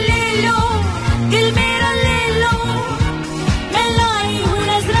ले लो दिल मेरा ले लो मैं लाई हूँ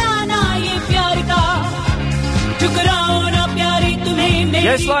नजराना ये प्यार का ठुकराओ ना प्यारी तुम्हें मेरी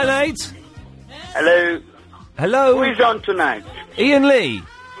Yes, line 8. Hello. Hello. Who is on tonight? Ian Lee.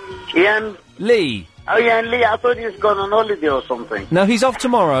 Ian? Lee. Oh, Ian Lee. I thought he's gone on holiday or something. No, he's off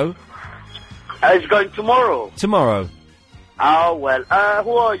tomorrow. He's going tomorrow? Tomorrow. Oh, well.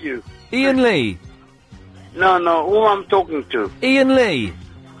 Who are you? Ian Lee. No, who I'm talking to? Ian Lee.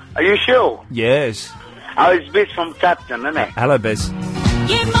 Are you sure? Yes. Oh, it's Biz from Captain, isn't it? Hello, Biz.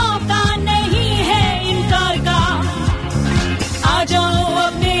 ये मौका नहीं है इनकार का आ जाओ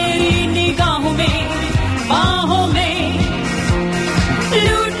अब मेरी निगाहों में बाहों में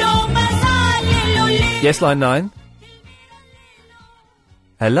लूटो मजा ले Yes, line 9.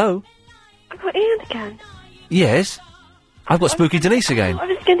 Hello. I've got Ian again. Yes. I've got Spooky Denise again. I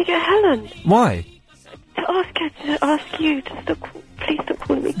was going to get Helen Why? to ask her to ask you to please stop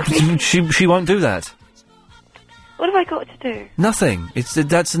calling me Cream. She won't do that. What have I got to do? Nothing.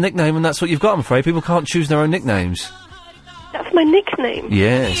 That's the nickname, and that's what you've got. I'm afraid people can't choose their own nicknames. That's my nickname.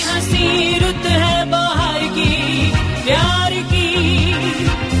 Yes. हंसी रुत है बाहर की प्यार की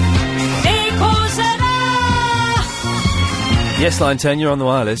देखो जरा Yes, line 10. You're on the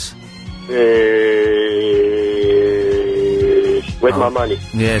wireless. Where's my money?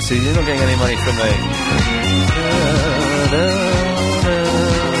 Yeah. See, you're not getting any money from me.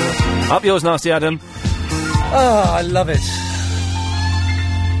 Up yours, Nasty Adam. Oh, I love it.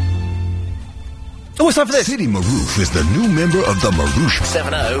 Oh, it's time for this. City Maroof is the new member of the Maroof.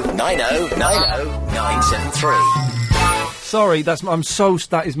 7090900973. Sorry, that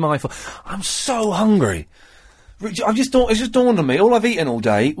is my fault. I'm so hungry. It's just dawned on me. All I've eaten all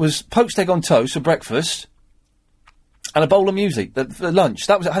day was poached egg on toast for breakfast and a bowl of muesli for lunch.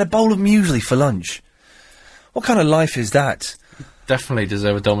 I had a bowl of muesli for lunch. What kind of life is that? Definitely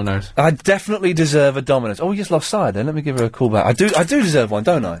deserve a Domino's. I definitely deserve a Domino's. Oh, we just lost sight then. Let me give her a call back. I do deserve one,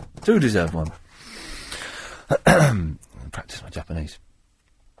 don't I? Do deserve one. Practice my Japanese.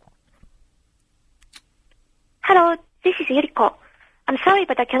 Hello, this is Yuriko. I'm sorry,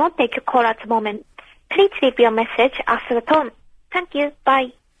 but I cannot take your call at the moment. Please leave your message after the tone. Thank you.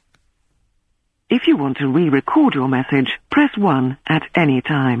 Bye. If you want to re-record your message, press 1 at any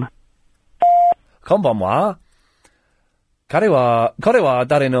time. Konbanwa. Kore wa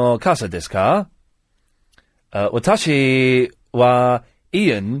dare no kasa desu ka? Watashi wa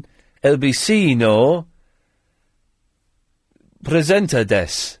Ian LBC no presenter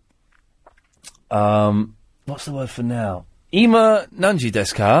desu. What's the word for now? Ima nanji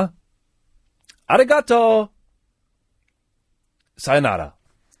desu ka? Arigato! Sayonara.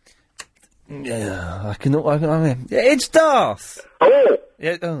 Yeah, I mean, it's Darth! Hello?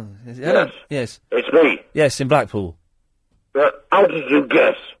 Yeah, hello. Yes. It's me. Yes, in Blackpool. How did you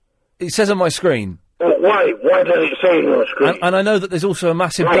guess? It says on my screen. Well, why? Why does it say on your screen? And I know that there's also a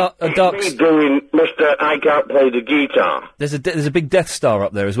massive dark... It's me doing Mr. I Can't Play the Guitar. There's a big Death Star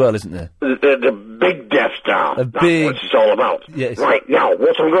up there as well, isn't there? The big Death Star. That's what it's all about. Yes. Right, now,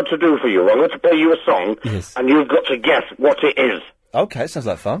 what I'm going to do for you, I'm going to play you a song, and you've got to guess what it is. Okay, sounds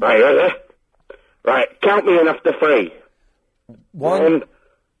like fun. Right, right, count me in after 3. 1,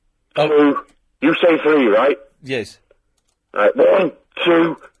 2, you say 3, right? Yes. Right, 1,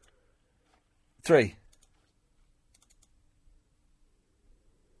 2... 3.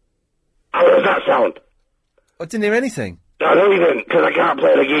 How does that sound? I didn't hear anything. I know you didn't, because I can't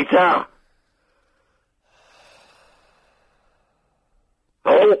play the guitar.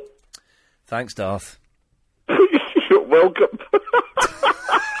 Oh? Thanks, Darth. You're welcome.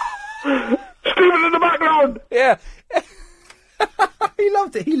 Stephen in the background! Yeah. He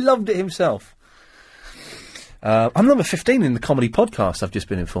loved it. He loved it himself. I'm number 15 in the comedy podcast, I've just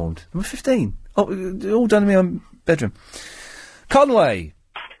been informed. Number 15. Oh, all done in my own bedroom. Conway!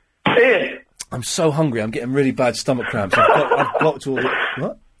 Ian! I'm so hungry, I'm getting really bad stomach cramps. I've got to...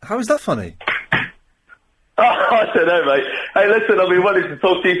 What? How is that funny? Oh, I don't know, mate. Hey, listen, I've been wanting to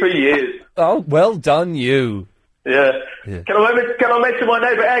talk to you for years. Oh, well done, you. Yeah. Can I mention my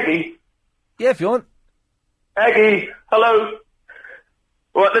neighbour Aggie? Yeah, if you want. Aggie, hello.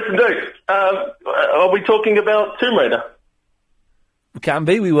 Right, listen, dude. Are we talking about Tomb Raider? Can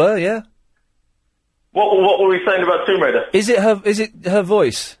be, we were, yeah. What were we saying about Tomb Raider? Is it her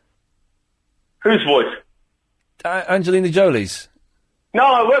voice? Whose voice? Angelina Jolie's. No,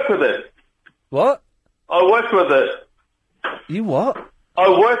 I worked with her. What? I worked with her. You what? I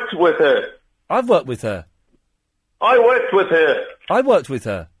worked with her. I've worked with her. I worked with her. I worked with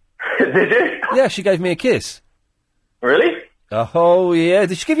her. Did you? Yeah, she gave me a kiss. Really? Oh, yeah.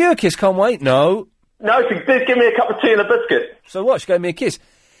 Did she give you a kiss, Conway? No. No, she did give me a cup of tea and a biscuit. So what? She gave me a kiss.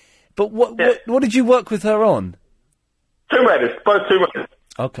 But what did you work with her on? Tomb Raiders. Both Tomb Raiders.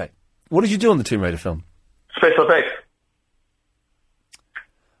 Okay. What did you do on the Tomb Raider film? Special effects.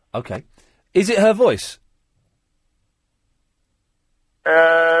 Okay. Is it her voice?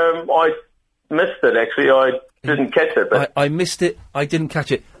 I missed it, actually. I didn't catch it. But I missed it. I didn't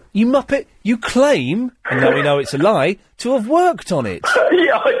catch it. You muppet, you claim, and now we know it's a lie, to have worked on it.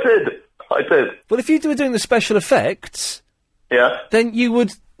 Yeah, I did. Well, if you were doing the special effects... Yeah. Then you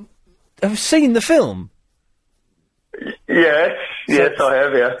would have seen the film. Yes, I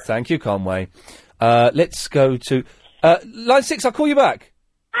have, yeah. Thank you, Conway. Let's go to... line 6, I'll call you back.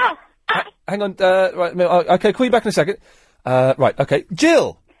 Hang on, right, okay, call you back in a second. Right, okay.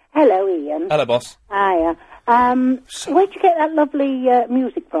 Jill! Hello, Ian. Hello, boss. Hiya. Where'd you get that lovely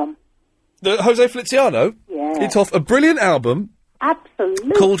music from? The Jose Feliciano? Yeah. It's off a brilliant album.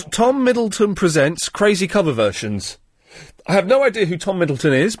 Absolutely. Called Tom Middleton Presents Crazy Cover Versions. I have no idea who Tom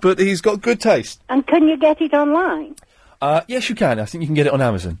Middleton is, but he's got good taste. And can you get it online? Yes, you can. I think you can get it on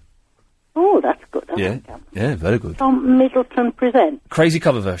Amazon. Oh, that's good. I Yeah, like that. yeah, very good. Tom Middleton Presents. Crazy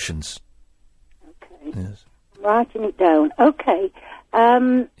Cover Versions. Okay. Yes. Writing it down. Okay.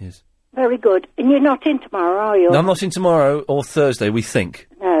 Yes. Very good. And you're not in tomorrow, are you? No, I'm not in tomorrow or Thursday, we think.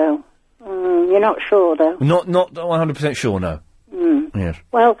 No. You're not sure, though? Not 100% sure, no. Mm. Yes.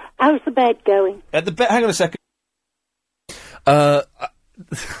 Well, how's the bed going? At the bed, hang on a second. The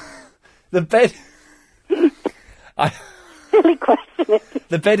bed... Silly question.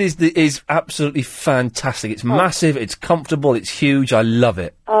 The bed is absolutely fantastic. It's massive, it's comfortable, it's huge, I love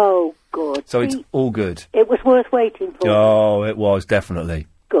it. Oh, good. So it's all good. It was worth waiting for. Oh, it was, definitely.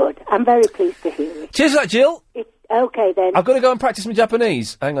 Good. I'm very pleased to hear it. Cheers for that, Jill. Okay, then. I've got to go and practice my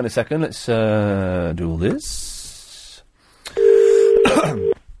Japanese. Hang on a second, let's do all this.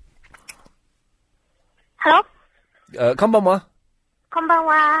 Hello? Konbanwa. こんばん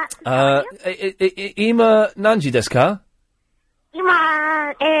は。今、何時ですか?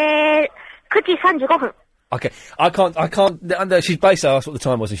 今、9時35分。 Okay, I can't, she's basically asked what the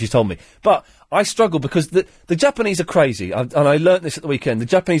time was and she's told me. But I struggle because the Japanese are crazy, and I learnt this at the weekend. The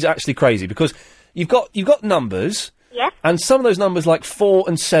Japanese are actually crazy because you've got numbers. Yes. And some of those numbers like 4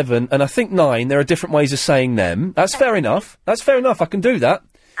 and 7 and I think 9, there are different ways of saying them. That's fair enough. That's fair enough, I can do that.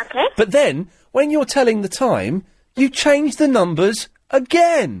 Okay. But then, when you're telling the time, you change the numbers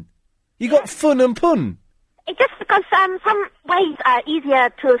again. You got fun and pun. It's just because some ways are easier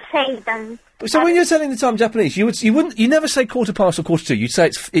to say than... So when you're telling the time Japanese, you never say 1:15 or 1:45. You'd say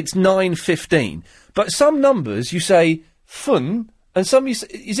it's 9:15. But some numbers you say fun, and some you say,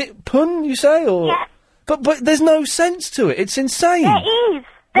 is it pun you say or? Yeah. But there's no sense to it. It's insane. There is.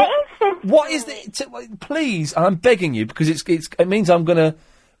 There is sense. What is the? Please, I'm begging you because it means I'm gonna.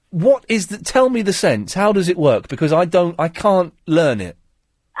 What is the? Tell me the sense. How does it work? Because I can't learn it.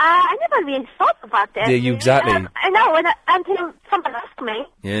 I never really thought about it. Yeah, you exactly. I know until somebody asked me.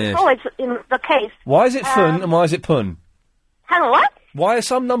 Yes. It's always in the case. Why is it fun and why is it pun? Hello, what? Why are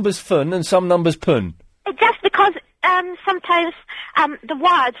some numbers fun and some numbers pun? It's just because sometimes the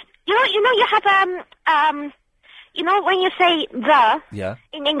words, you have when you say the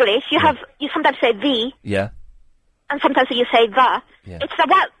in English, you sometimes say the. Yeah. And sometimes you say the. Yeah. It's the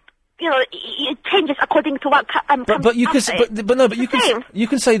word. It changes according to what. But you can you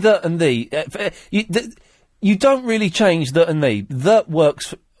can say the and the. You don't really change the and the. The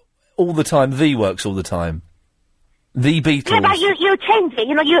works all the time. The works all the time. The Beatles. Yeah, but you change it.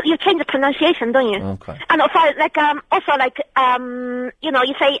 You change the pronunciation, don't you? Okay. And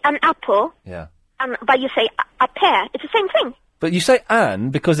you say an apple. Yeah. But you say a pear. It's the same thing. But you say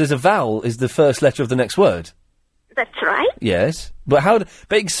an because there's a vowel is the first letter of the next word. That's right. Yes, but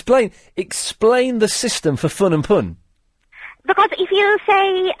but explain the system for fun and pun. Because if you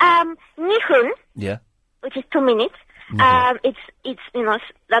say 2分, yeah, which is 2 minutes, it's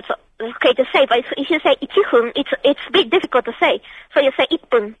that's okay to say. But if you say 1分, it's a bit difficult to say. So you say 1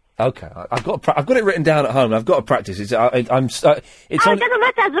分. Okay, I've got it written down at home. I've got to practice. It doesn't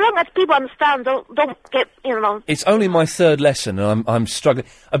matter as long as people understand. Don't get It's only my third lesson, and I'm struggling.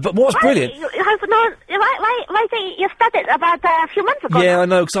 But what's brilliant? You started about a few months ago. Yeah, I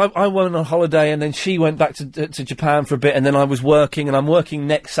know. Because I went on holiday, and then she went back to Japan for a bit, and then I was working, and I'm working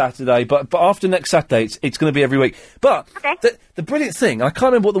next Saturday. But after next Saturday, it's going to be every week. But the brilliant thing, I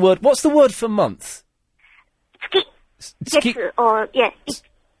can't remember what's the word for month? Getsu, or, yeah.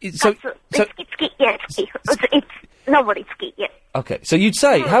 So, Yes, it's nobody ski, yes. okay, so you'd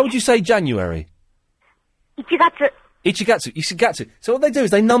say, how would you say January? Ichigatsu. So what they do is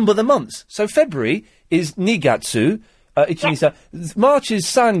they number the months. So February is Nigatsu, Ichinisa. March is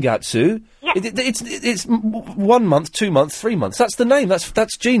Sangatsu. Yeah. It's 1 month, 2 months, 3 months. That's the name.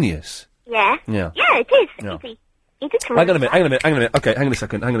 That's genius. Yeah. Yeah. Yeah, it is. Yeah. It is. Hang on a minute. Okay, hang on a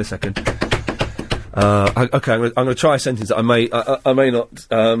second. Okay, I'm going to try a sentence that I may not.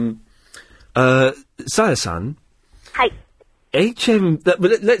 Saya-san. Hi.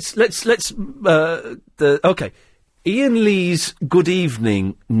 Okay. Ian Lee's Good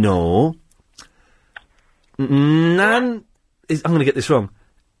Evening, no. I'm going to get this wrong.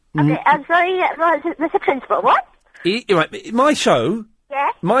 Okay, I'm sorry, Mr. Principal, what? Right, my show.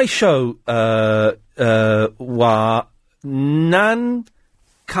 Yeah? My show, wa, nan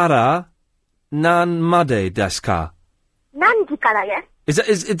kara, nan made desu ka? Nanji kara, yeah?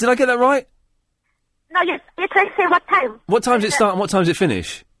 Did I get that right? No, you're trying to say what time. What time does it start and what time does it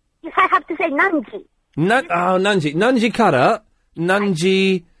finish? Yes, I have to say Nanji. Nanji. Nanji kara,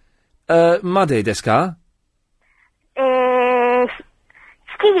 nanji, made desu ka? 7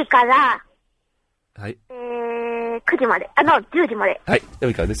時から、はい。9時まで。no, 10時まで。 Hey, there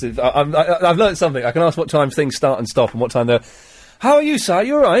we go. This is, I've learnt something. I can ask what time things start and stop and what time they're... How are you, Si?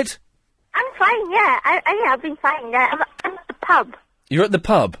 You alright? I'm fine, yeah. I've been fine. Yeah. I'm at the pub. You're at the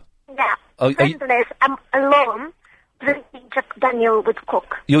pub? Yeah. Oh, Friendless. I'm alone, drinking Jack Daniel with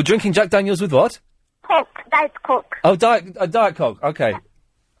Coke. You're drinking Jack Daniels with what? Coke. Diet Coke. Oh, Diet Coke. Okay.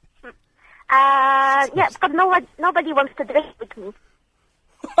 Yeah, because nobody wants to drink with me.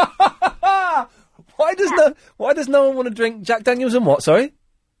 Why does no one want to drink Jack Daniels and what? Sorry.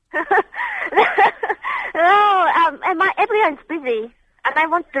 No, everyone's busy, and I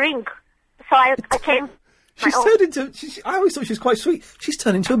want to drink, so I came. She's turned into. I always thought she was quite sweet. She's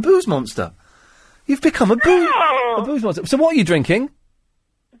turned into a booze monster. You've become a booze monster. So what are you drinking?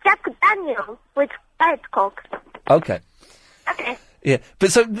 Jack Daniel with Diet Coke. Okay. Okay. Yeah,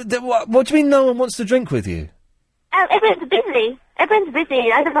 but so what do you mean no one wants to drink with you? Everyone's busy.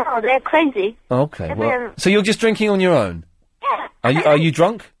 I don't know. They're crazy. Okay. Well, so you're just drinking on your own? Yeah. Are you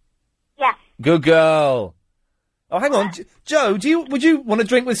drunk? Yeah. Good girl. Oh, hang on, Joe. Would you want to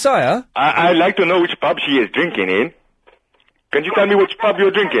drink with Saya? I'd like to know which pub she is drinking in. Can you tell me which pub you're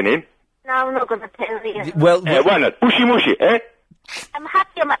drinking in? No, I'm not going to tell you. Well, why not? Pushy mushy, eh? I'm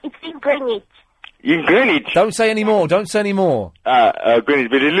happy. It's in Greenwich. In Greenwich? Don't say any more. Greenwich, but it's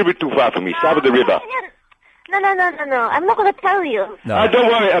a little bit too far for me. South of the river. No. I'm not going to tell you. No. Don't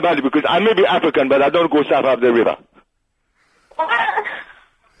worry about it, because I may be African, but I don't go south of the river.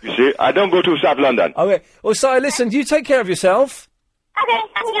 You see, I don't go to South London. Okay. Well, Si, listen, you take care of yourself. Okay,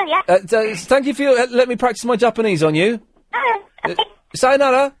 thank you, yeah. Thank you for let me practice my Japanese on you.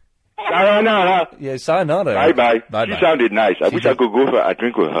 Sayonara. Sayonara. Yeah, sayonara. Bye-bye. She sounded nice. I wish I could go for a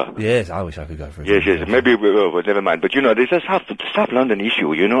drink with her. Yes, I wish I could go for a drink. Yes. Maybe, never mind. But, there's a South London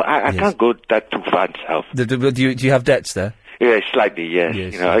issue, I can't go that too far south. Do you have debts there? Yeah, slightly, yes.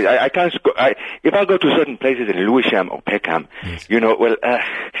 I can't... if I go to certain places in Lewisham or Peckham, it's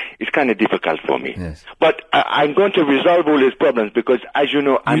kind of difficult for me. Yes. But I'm going to resolve all these problems because, as you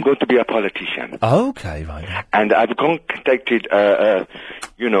know, I'm going to be a politician. Okay, right. And I've contacted,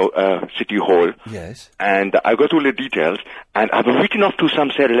 City Hall. Yes. And I got all the details, and I've written off to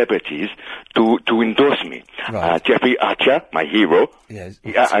some celebrities to endorse me. Right. Jeffrey Archer, my hero. Yes.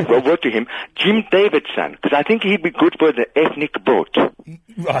 I wrote to him. Jim Davidson, because I think he'd be good for the ethnic vote.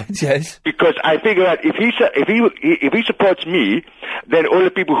 Right, yes. Because I figure out if he supports me, then all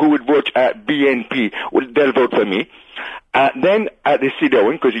the people who would vote BNP, they'll vote for me. Then they sit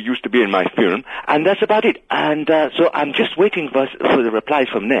down because he used to be in my film, and that's about it. And so I'm just waiting for the replies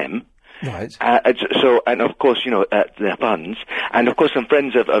from them. Right. And of course, their funds, and of course some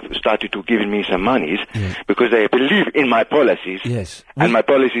friends have started to give me some monies because they believe in my policies. Yes. And my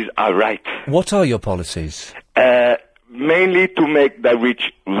policies are right. What are your policies? Mainly to make the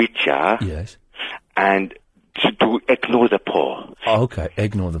rich richer. Yes. And to ignore the poor. Oh, okay.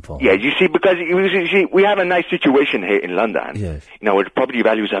 Ignore the poor. Yeah, you see, because we have a nice situation here in London. Yes. Where the property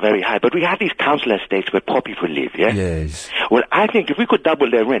values are very high, but we have these council estates where poor people live, yeah? Yes. Well, I think if we could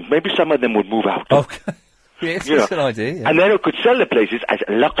double their rent, maybe some of them would move out. Okay. Yes, that's an idea. Yeah. And then we could sell the places as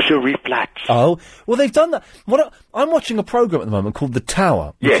luxury flats. Oh, well, they've done that. I'm watching a programme at the moment called The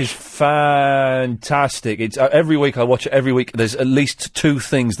Tower, which is fantastic. It's every week I watch it. Every week there's at least 2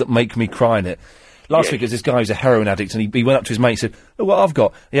 things that make me cry in it. Last week, there's this guy who's a heroin addict, and he went up to his mate and said, "Look what I've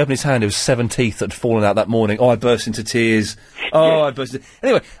got." He opened his hand, there was 7 teeth that had fallen out that morning. Oh, I burst into tears. Oh, I burst into...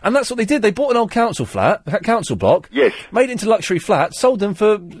 Anyway, and that's what they did. They bought an old council block. Yes. Made it into luxury flats, sold them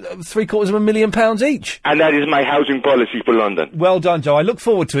for £750,000 each. And that is my housing policy for London. Well done, Joe. I look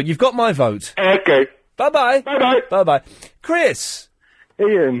forward to it. You've got my vote. Okay. Bye-bye. Bye-bye. Bye-bye. Chris.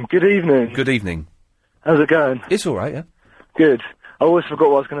 Ian, good evening. Good evening. How's it going? It's all right, yeah. Good. I always forgot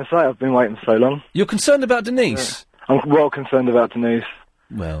what I was going to say. I've been waiting so long. You're concerned about Denise? I'm well concerned about Denise.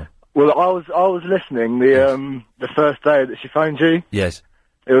 Well, I was listening the first day that she phoned you. Yes.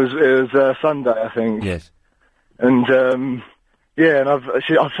 It was Sunday, I think. Yes. And and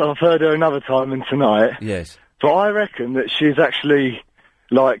I've heard her another time and tonight. Yes. But I reckon that she's actually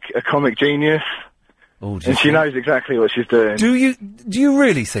like a comic genius. Oh, and she knows exactly what she's doing. Do you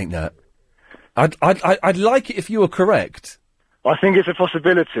really think that? I'd like it if you were correct. I think it's a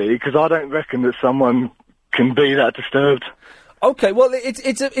possibility, because I don't reckon that someone can be that disturbed. Okay, well,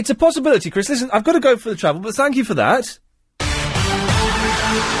 it's a possibility, Chris. Listen, I've got to go for the travel, but thank you for that.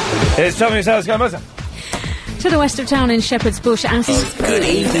 It's Tommy How's going, Moser? To the west of town in Shepherd's Bush, Good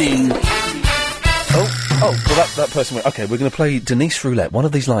evening. Well, that person went... OK, we're going to play Denise Roulette. One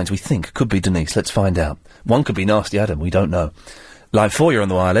of these lines we think could be Denise. Let's find out. One could be Nasty Adam. We don't know. Line 4, you're on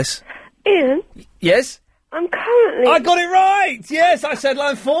the wireless. Ian? Yes? I'm currently... I got it right! Yes, I said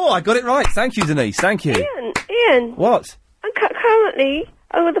line 4. I got it right. Thank you, Denise. Thank you. Ian? What? I'm currently,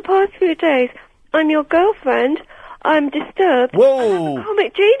 over the past few days, I'm your girlfriend. I'm disturbed. Whoa! I'm a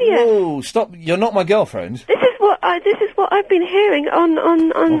comic genius. Whoa! Stop! You're not my girlfriend. This is what I've been hearing on.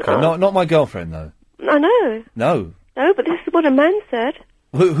 Okay, not my girlfriend though. I know. No. No, but this is what a man said.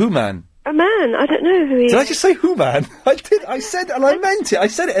 Who man? A man. I don't know who he is. Did I just say who man? I did. I said, and I meant it. I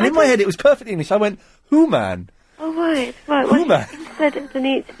said it, and in my head it was perfect English. I went who man. Oh right. Who man? Said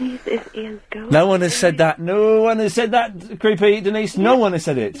Denise is Ian's girl. No one has said that. No one has said that. Creepy Denise. No one has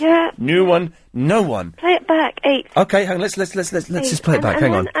said it. Yeah. New one. No one. Play it back. 8. Okay, hang on. Let's just play it back.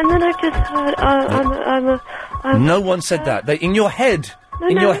 Hang on. And then I've just heard. I'm No one said that. In your head.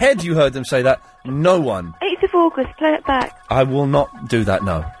 Your head, you heard them say that. No one. 8th of August. Play it back. I will not do that.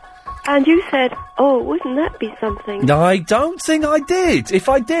 No. And you said, "Oh, wouldn't that be something?" No, I don't think I did. If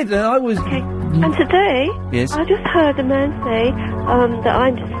I did, then I was. Okay. And today, yes, I just heard a man say that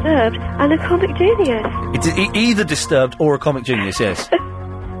I'm disturbed and a comic genius. It's either disturbed or a comic genius. Yes.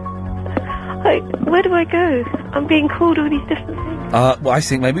 Where do I go? I'm being called all these different things. Well, I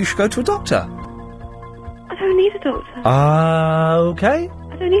think maybe you should go to a doctor. I don't need a doctor. Okay.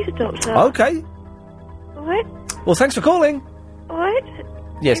 I don't need a doctor. Okay. All right. Well, thanks for calling. All right.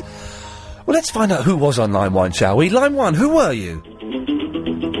 Yes. Well, let's find out who was on line 1, shall we? Line 1, who were you?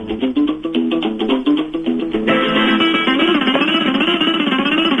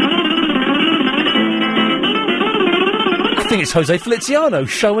 I think it's Jose Feliciano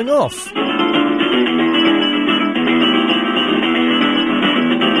showing off.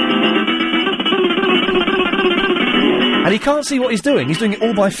 And he can't see what he's doing. He's doing it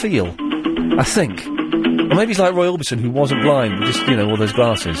all by feel, I think. Or maybe he's like Roy Orbison, who wasn't blind, but just, all those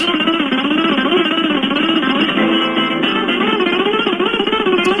glasses.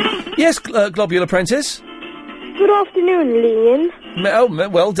 Yes, Globule Apprentice. Good afternoon, Ian.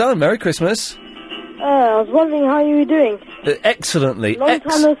 Well done. Merry Christmas. I was wondering how you were doing. Excellently. Long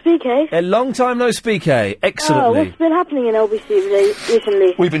time no speak, eh? A long time no speak, eh? Excellently. What's been happening in LBC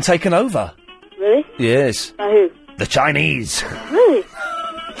recently? We've been taken over. Really? Yes. By who? The Chinese. Really?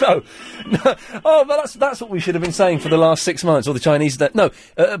 No. Oh, well, that's what we should have been saying for the last 6 months, or the Chinese... by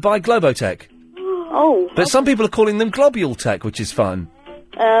Globotech. Oh. But some people are calling them Globule Tech, which is fun.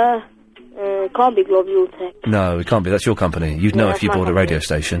 Can't be Globule Tech. No, it can't be. That's your company. You'd know if you bought a radio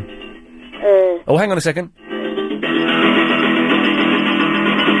station. Oh, hang on a second.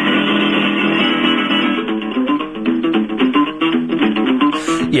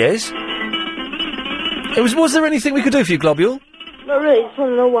 Yes? Was there anything we could do for you, Globule? Not really. Just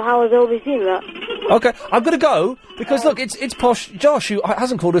want to know how is LBC in that. Okay, I've got to go, because, look, it's Posh Josh, who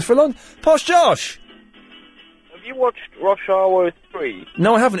hasn't called us for a long... Posh Josh! Have you watched Rush Hour 3?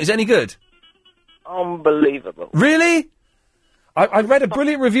 No, I haven't. Is it any good? Unbelievable. Really? I read a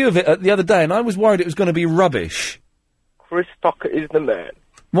brilliant review of it the other day, and I was worried it was going to be rubbish. Chris Tucker is the man.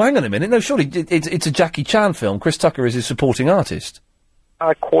 Well, hang on a minute. No, surely it's a Jackie Chan film. Chris Tucker is his supporting artist.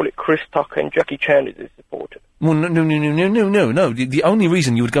 I call it Chris Tucker and Jackie Chan is his supporter. Well, no. The only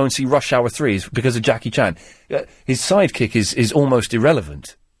reason you would go and see Rush Hour 3 is because of Jackie Chan. His sidekick is almost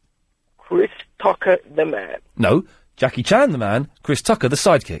irrelevant. Chris Tucker, the man. No, Jackie Chan, the man. Chris Tucker, the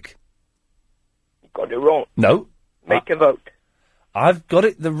sidekick. You got it wrong. No. Make a vote. I've got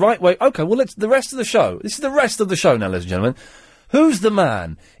it the right way. OK, well, let's the rest of the show. This is the rest of the show now, ladies and gentlemen. Who's the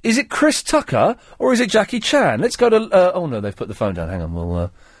man? Is it Chris Tucker or is it Jackie Chan? Let's go to... oh, no, they've put the phone down. Hang on,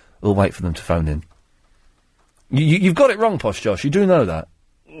 we'll wait for them to phone in. You've got it wrong, Posh Josh. You do know that.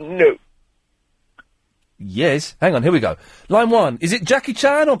 No. Yes. Hang on, here we go. Line 1. Is it Jackie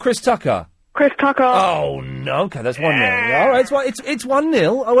Chan or Chris Tucker? Chris Tucker. Oh, no. OK, that's 1-0. All right, it's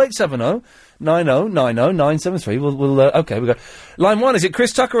 1-0. 0870 90 90 973. OK, we go. Line 1. Is it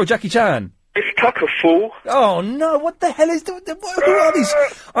Chris Tucker or Jackie Chan? It's Tucker, fool. Oh, no, what the hell is... Who are these?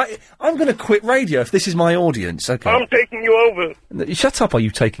 I'm going to quit radio if this is my audience, OK. I'm taking you over. Shut up, are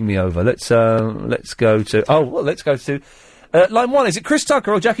you taking me over? Let's go to... Oh, well, let's go to... line 1, is it Chris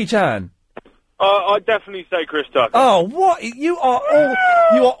Tucker or Jackie Chan? I'd definitely say Chris Tucker. Oh, what? You are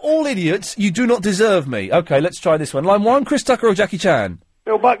all idiots. You do not deserve me. OK, let's try this one. Line 1, Chris Tucker or Jackie Chan?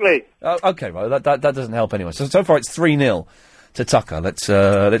 Bill Buckley. Oh, OK, right, that doesn't help anyone. So far it's 3-0. To Tucker. Let's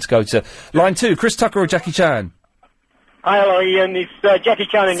go to line 2. Chris Tucker or Jackie Chan? Hi, hello, Ian. It's Jackie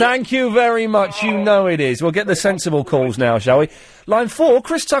Chan. Thank you very much. You know it is. We'll get the sensible calls now, shall we? Line 4.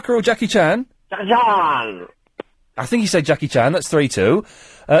 Chris Tucker or Jackie Chan? Chan. I think he said Jackie Chan. That's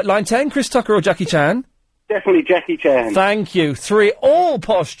 3-2. Line 10. Chris Tucker or Jackie Chan? Definitely Jackie Chan. Thank you. 3 all,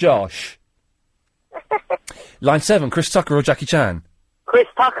 Posh Josh. Line 7. Chris Tucker or Jackie Chan? Chris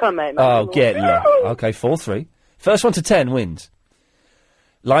Tucker, mate. Oh, get low. OK, 4-3. First one to 10 wins.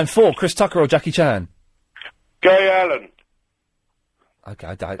 Line 4, Chris Tucker or Jackie Chan? Gay Allen. OK,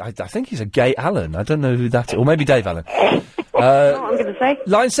 I think he's a Gay Allen. I don't know who that is. Or maybe Dave Allen. I'm going to say.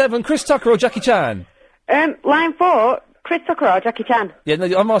 Line 7, Chris Tucker or Jackie Chan? Line 4, Chris Tucker or Jackie Chan? Yeah, no,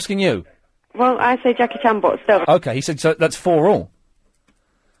 I'm asking you. Well, I say Jackie Chan, but still. OK, he said so that's 4 all.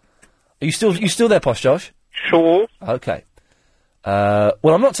 Are you still there, Posh Josh? Sure. OK. Well,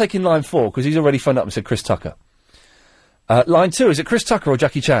 I'm not taking line 4 because he's already phoned up and said Chris Tucker. Line 2, is it Chris Tucker or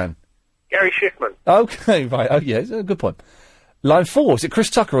Jackie Chan? Gary Schiffman. OK, right. Oh, yeah, good point. Line 4, is it Chris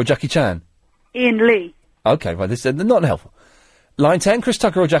Tucker or Jackie Chan? Ian Lee. OK, right, this is not helpful. Line 10, Chris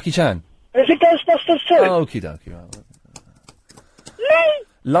Tucker or Jackie Chan? Is it Ghostbusters 2? Okie dokie. Right. Lee!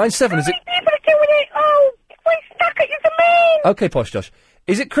 Line 7, is it... People are doing it! Oh, Chris Tucker, you're the man! OK, Posh Josh.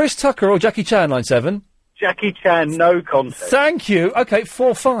 Is it Chris Tucker or Jackie Chan, line 7? Jackie Chan, no contest. Thank you. OK,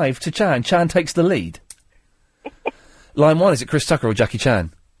 4-5 to Chan. Chan takes the lead. Line 1, is it Chris Tucker or Jackie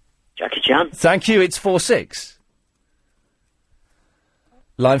Chan? Jackie Chan. Thank you, it's 4-6.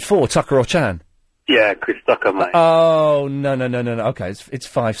 Line 4, Tucker or Chan? Yeah, Chris Tucker, mate. Oh, no. OK, it's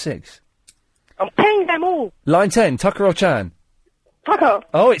 5-6. I'm paying them all. Line 10, Tucker or Chan? Tucker.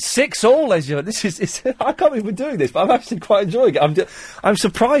 Oh, it's 6 all, ladies and gentlemen. I can't believe we're doing this, but I'm actually quite enjoying it. I'm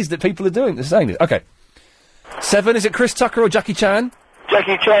surprised that people are saying this. OK. 7, is it Chris Tucker or Jackie Chan?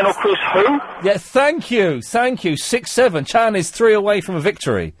 Jackie Chan or Chris who? Yeah, thank you. 6-7. Chan is 3 away from a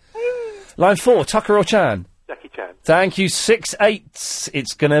victory. Line 4, Tucker or Chan? Jackie Chan. Thank you. 6-8.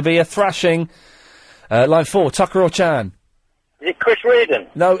 It's going to be a thrashing. Line 4, Tucker or Chan? Is it Chris Reardon?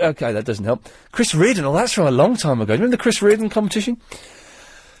 No, OK, that doesn't help. Chris Reardon, oh, that's from a long time ago. Do you remember the Chris Reardon competition?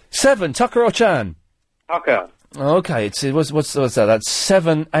 7, Tucker or Chan? Tucker. OK, what's that? That's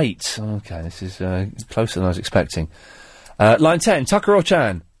 7-8. OK, this is closer than I was expecting. Line 10, Tucker or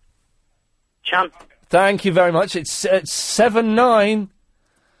Chan? Chan. Thank you very much. It's 7-9.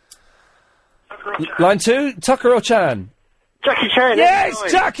 Line 2, Tucker or Chan? Jackie Chan. Yes,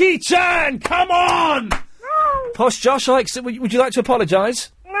 Jackie Chan! Come on! No. Posh Josh, would you like to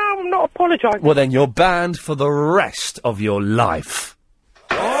apologise? No, I'm not apologising. Well, then you're banned for the rest of your life.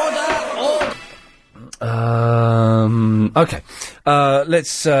 OK.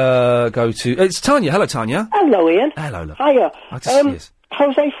 Let's go to... It's Tanya. Hello, Tanya. Hello, Ian. Hello, love. Hiya. Yes.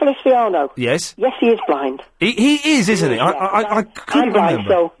 Jose Feliciano. Yes? Yes, he is blind. He is, isn't he? I couldn't I'm blind,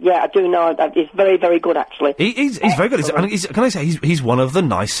 remember. so, yeah, I do know that. He's very, very good, actually. He's very good. Can I say, he's one of the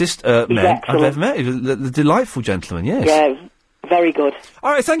nicest men I've ever met. He's a delightful gentleman, yes. Yeah, very good.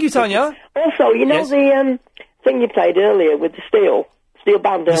 All right, thank you, Tanya. Also, you know Yes. the thing you played earlier with the steel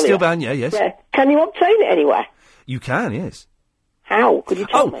band earlier? The steel band, yes. Yeah. Can you obtain it anywhere? You can, yes. How? Could you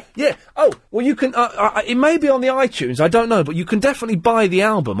tell me? Yeah. Oh, well, you can... it may be on the iTunes, I don't know, but you can definitely buy the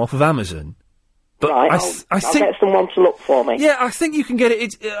album off of Amazon. But Right, I I'll think... get someone to look for me. Yeah, I think you can get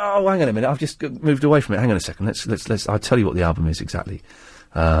it. Oh, hang on a minute. I've just moved away from it. Hang on a second. Let's. I'll tell you what the album is exactly.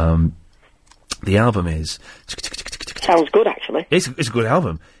 The album is. Sounds good, actually. It's a good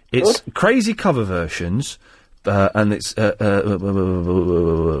album. It's crazy cover versions, and it's. Where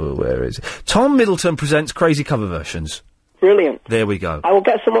is it? Tom Middleton presents crazy cover versions. Brilliant. There we go. I will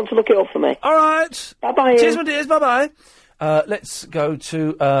get someone to look it up for me. All right. Bye-bye, Cheers, Ian. my dears. Bye-bye. Let's go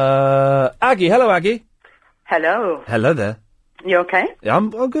to Aggie. Hello, Aggie. Hello. Hello there. You okay? Yeah, I'm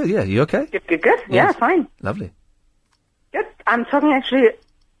good, yeah. You okay? Good. Yeah, Yes. fine. Lovely. Good. I'm talking actually,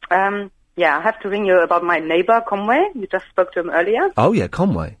 yeah, I have to ring you about my neighbor, Conway. You just spoke to him earlier. Oh, yeah,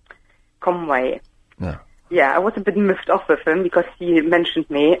 Conway. Conway. Yeah. Yeah, I was a bit miffed off with him because he mentioned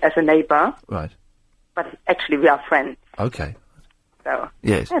me as a neighbor, Right. but actually we are friends. Okay. So,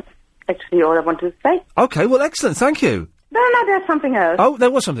 Yes. that's actually all I wanted to say. Okay, well, excellent. Thank you. No, there's something else. Oh, there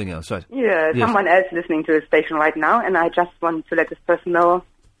was something else, right. Yeah, Yes. someone else listening to the station right now, and I just want to let this person know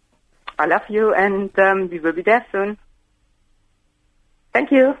I love you, and we will be there soon. Thank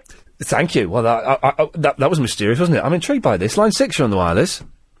you. Thank you. Well, that was mysterious, wasn't it? I'm intrigued by this. Line 6, you're on the wireless.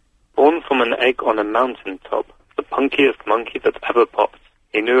 Born from an egg on a mountain top, the punkiest monkey that ever popped.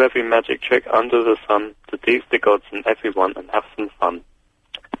 He knew every magic trick under the sun to tease the gods and everyone and have some fun.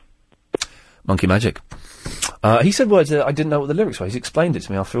 Monkey Magic. He said words I didn't know what the lyrics were. He's explained it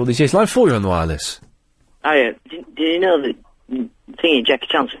to me after all these years. Line 4, you're on the wireless. Hiya. Did you know that thingy Jackie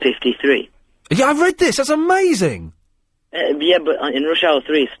Chan's 53? Yeah, I've read this. That's amazing. Yeah, but in Rush Hour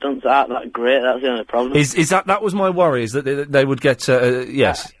 3, stunts aren't that great. That's the only problem. Is that was my worry, is that they would get,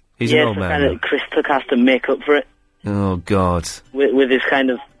 yes, he's an old so man. kind of Chris Tuck has to make up for it Oh, God. with his kind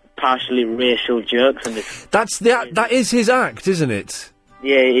of partially racial jokes and this. That is his act, isn't it?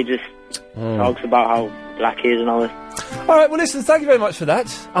 Yeah, he just talks about how black he is and all this. All right, well, listen, thank you very much for that.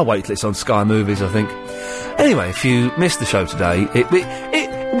 I'll wait till it's on Sky Movies, I think. Anyway, if you missed the show today,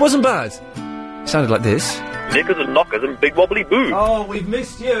 it wasn't bad. It sounded like this. Knickers and knockers and big wobbly boo. Oh, we've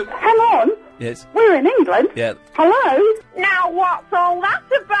missed you. Hang on. Yes. We're in England. Yeah. Hello? Now what's all that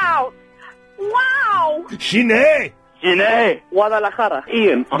about? Wow! Chine! Guadalajara.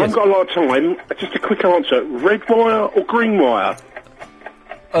 Ian, I haven't got a lot of time. Just a quick answer. Red wire or green wire?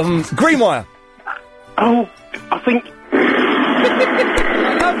 Green wire. Oh, I think...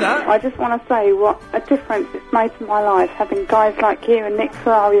 I just want to say what a difference it's made to my life having guys like you and Nick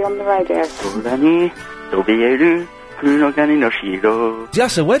Ferrari on the radio.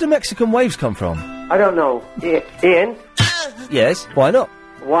 Yasser, where do Mexican waves come from? I don't know. Ian? Yes. Why not?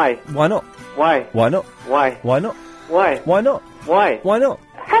 Why? Why not? Why? Why not? Why? Why not? Why? Why not? Why? Why not?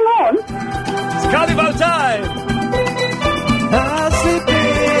 Hang on. It's carnival time!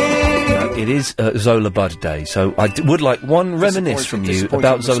 It is Zola Bud Day, so I would like one reminisce from you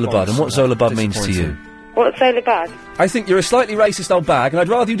about Zola Bud and what Zola Bud means to you. What's Zola Bud? I think you're a slightly racist old bag, and I'd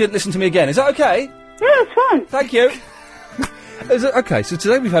rather you didn't listen to me again. Is that okay? Yeah, it's fine. Thank you. Okay, so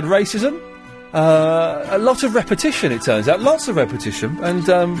today we've had racism, a lot of repetition, it turns out. Lots of repetition, and,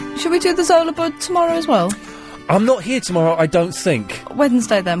 Should we do the Zola Bud tomorrow as well? I'm not here tomorrow, I don't think.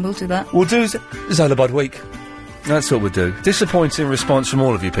 Wednesday then, we'll do that. We'll do Zola Bud Week. That's what we'll do. Disappointing response from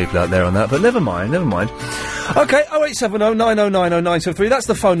all of you people out there on that, but never mind. Okay, 0870 9090 973. That's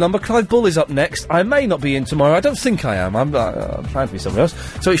the phone number. Clive Bull is up next. I may not be in tomorrow. I don't think I am. I'm planning to be somewhere else.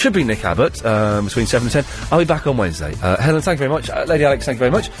 So it should be Nick Abbott, between 7 and 10. I'll be back on Wednesday. Helen, thank you very much. Lady Alex, thank you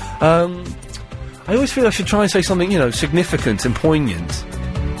very much. I always feel I should try and say something, significant and poignant.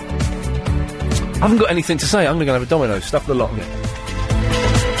 I haven't got anything to say. I'm going to go and have a Domino's. Stuff the lot.